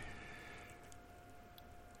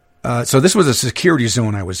 So this was a security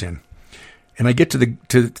zone I was in. And I get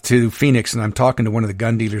to Phoenix, and I'm talking to one of the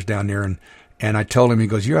gun dealers down there, and I told him, he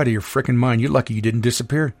goes, "You're out of your freaking mind. You're lucky you didn't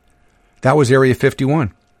disappear." That was Area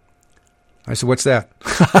 51. I said, "What's that?"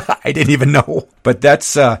 I didn't even know. But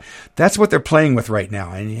that's what they're playing with right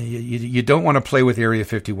now. And you don't want to play with Area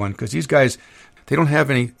 51 because these guys, they don't have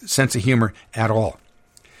any sense of humor at all.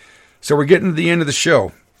 So we're getting to the end of the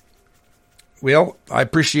show. Well, I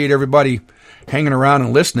appreciate everybody hanging around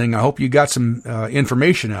and listening. I hope you got some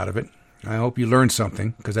information out of it. I hope you learned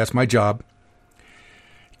something because that's my job.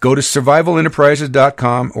 Go to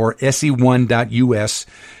survivalenterprises.com or se1.us,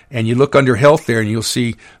 and you look under health there, and you'll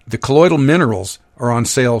see the colloidal minerals are on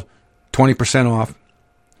sale 20% off.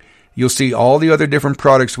 You'll see all the other different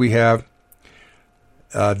products we have.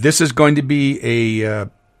 This is going to be a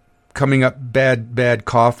coming up bad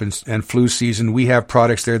cough and flu season. We have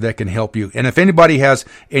products there that can help you. And if anybody has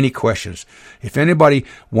any questions, if anybody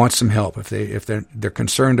wants some help, if they're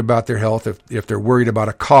concerned about their health, if they're worried about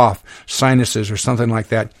a cough, sinuses, or something like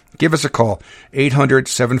that, give us a call.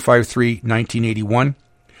 800-753-1981.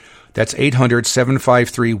 That's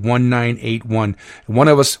 800-753-1981. One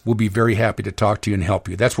of us will be very happy to talk to you and help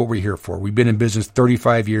you. That's what we're here for. We've been in business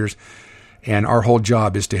 35 years, and our whole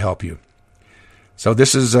job is to help you. So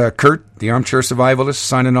this is Kurt, the Armchair Survivalist,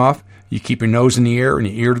 signing off. You keep your nose in the air and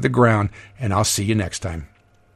your ear to the ground, and I'll see you next time.